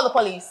that. I'm gonna call the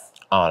police.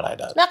 I don't like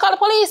that. May I call the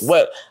police?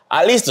 Well,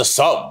 at least do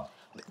something.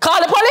 Call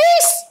the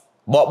police?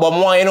 But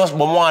more, you know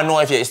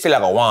if you still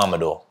like a warmer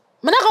though.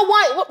 I'm not gonna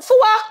want for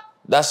what?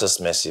 That's just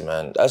messy,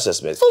 man. That's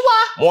just messy. For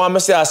what? More I'm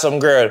say some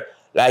girl,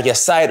 like your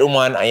side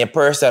woman and your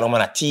person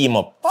woman a team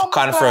up to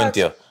confront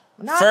you.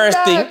 First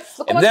thing, if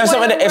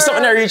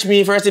something that reach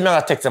me, first thing I'm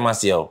gonna text them and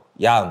say, yo,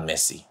 y'all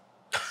messy.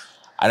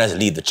 And just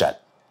leave the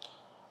chat.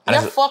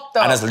 And fucked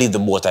up. And just leave the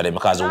both of them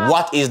because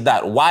what is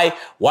that? Why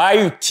are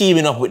you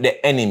teaming up with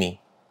the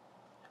enemy?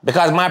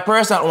 Because my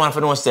personal one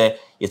for them say,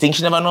 you think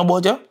she never know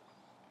about you?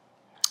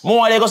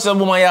 More they go to some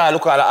woman, yeah,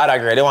 look at the other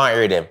girl, they want to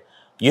hear them.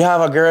 You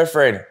have a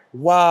girlfriend.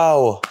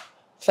 Wow.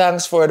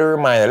 Thanks for the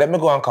reminder. Let me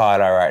go and call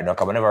her right now,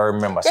 because I never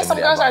remember. Yeah, some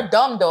girls are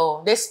dumb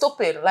though. They're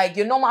stupid. Like,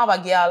 you know I have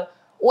a girl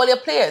all your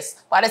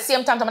place. But at the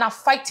same time, I'm not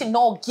fighting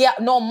no girl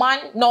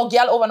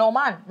over no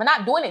man. I'm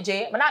not doing it,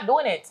 Jay. I'm not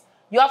doing it.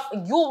 You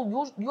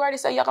already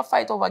said you can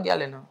fight over a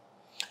girl, you know?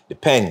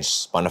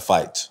 Depends on the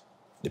fight.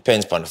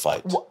 Depends on the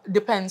fight.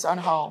 Depends on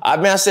how.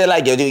 I say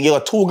like, you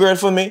got 2 girls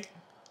for me,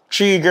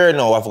 3 girls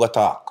now, I've got to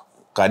talk.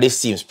 Because this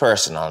seems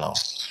personal now.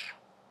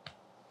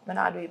 I'm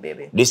not doing it,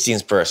 baby. This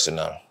seems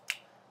personal.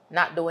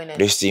 Not doing it.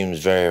 This seems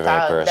very,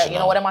 very personal. You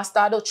know what I must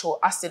start to throw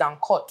acid and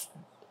cut.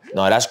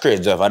 No, that's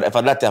crazy. If I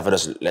let that, I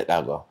just let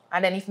that go.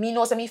 And then if me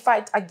knows that me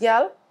fight a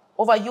girl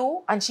over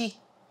you and she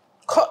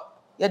cut,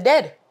 you're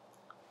dead.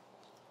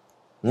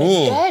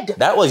 Me? Dead.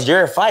 That was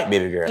your fight,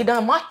 baby girl. It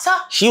don't matter.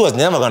 She was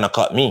never gonna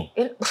cut me.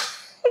 It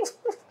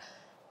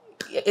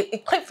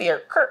clip for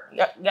your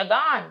you're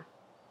gone.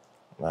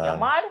 Man. You're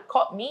mad?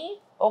 Cut me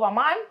over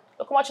man?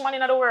 Look how much money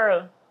in the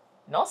world.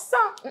 No,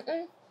 sir.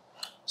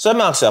 So let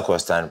me ask you a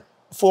question.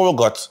 Before we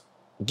got,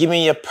 give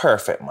me your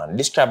perfect man.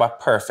 Describe a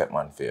perfect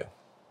man for you.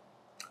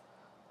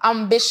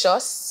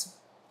 Ambitious.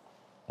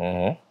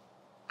 A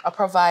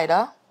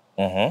provider.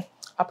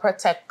 A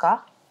protector.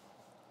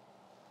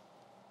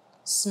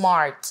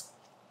 Smart.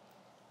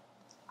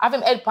 Have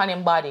him head pan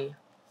him body.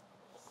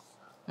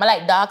 I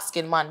like dark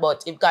skin man,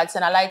 but if God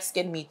send a light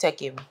skin, me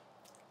take him.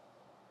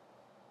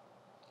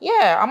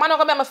 Yeah, I'm not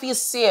gonna make me feel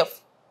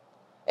safe.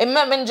 It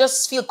made me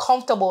just feel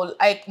comfortable.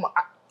 Like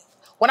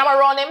when I'm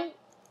around him,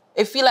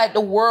 it feel like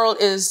the world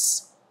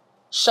is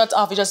shut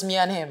off. It's just me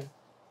and him.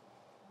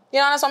 You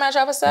know what I'm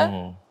trying to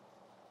say?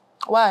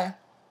 Why?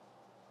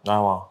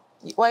 Why?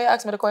 Why you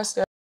ask me the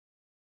question?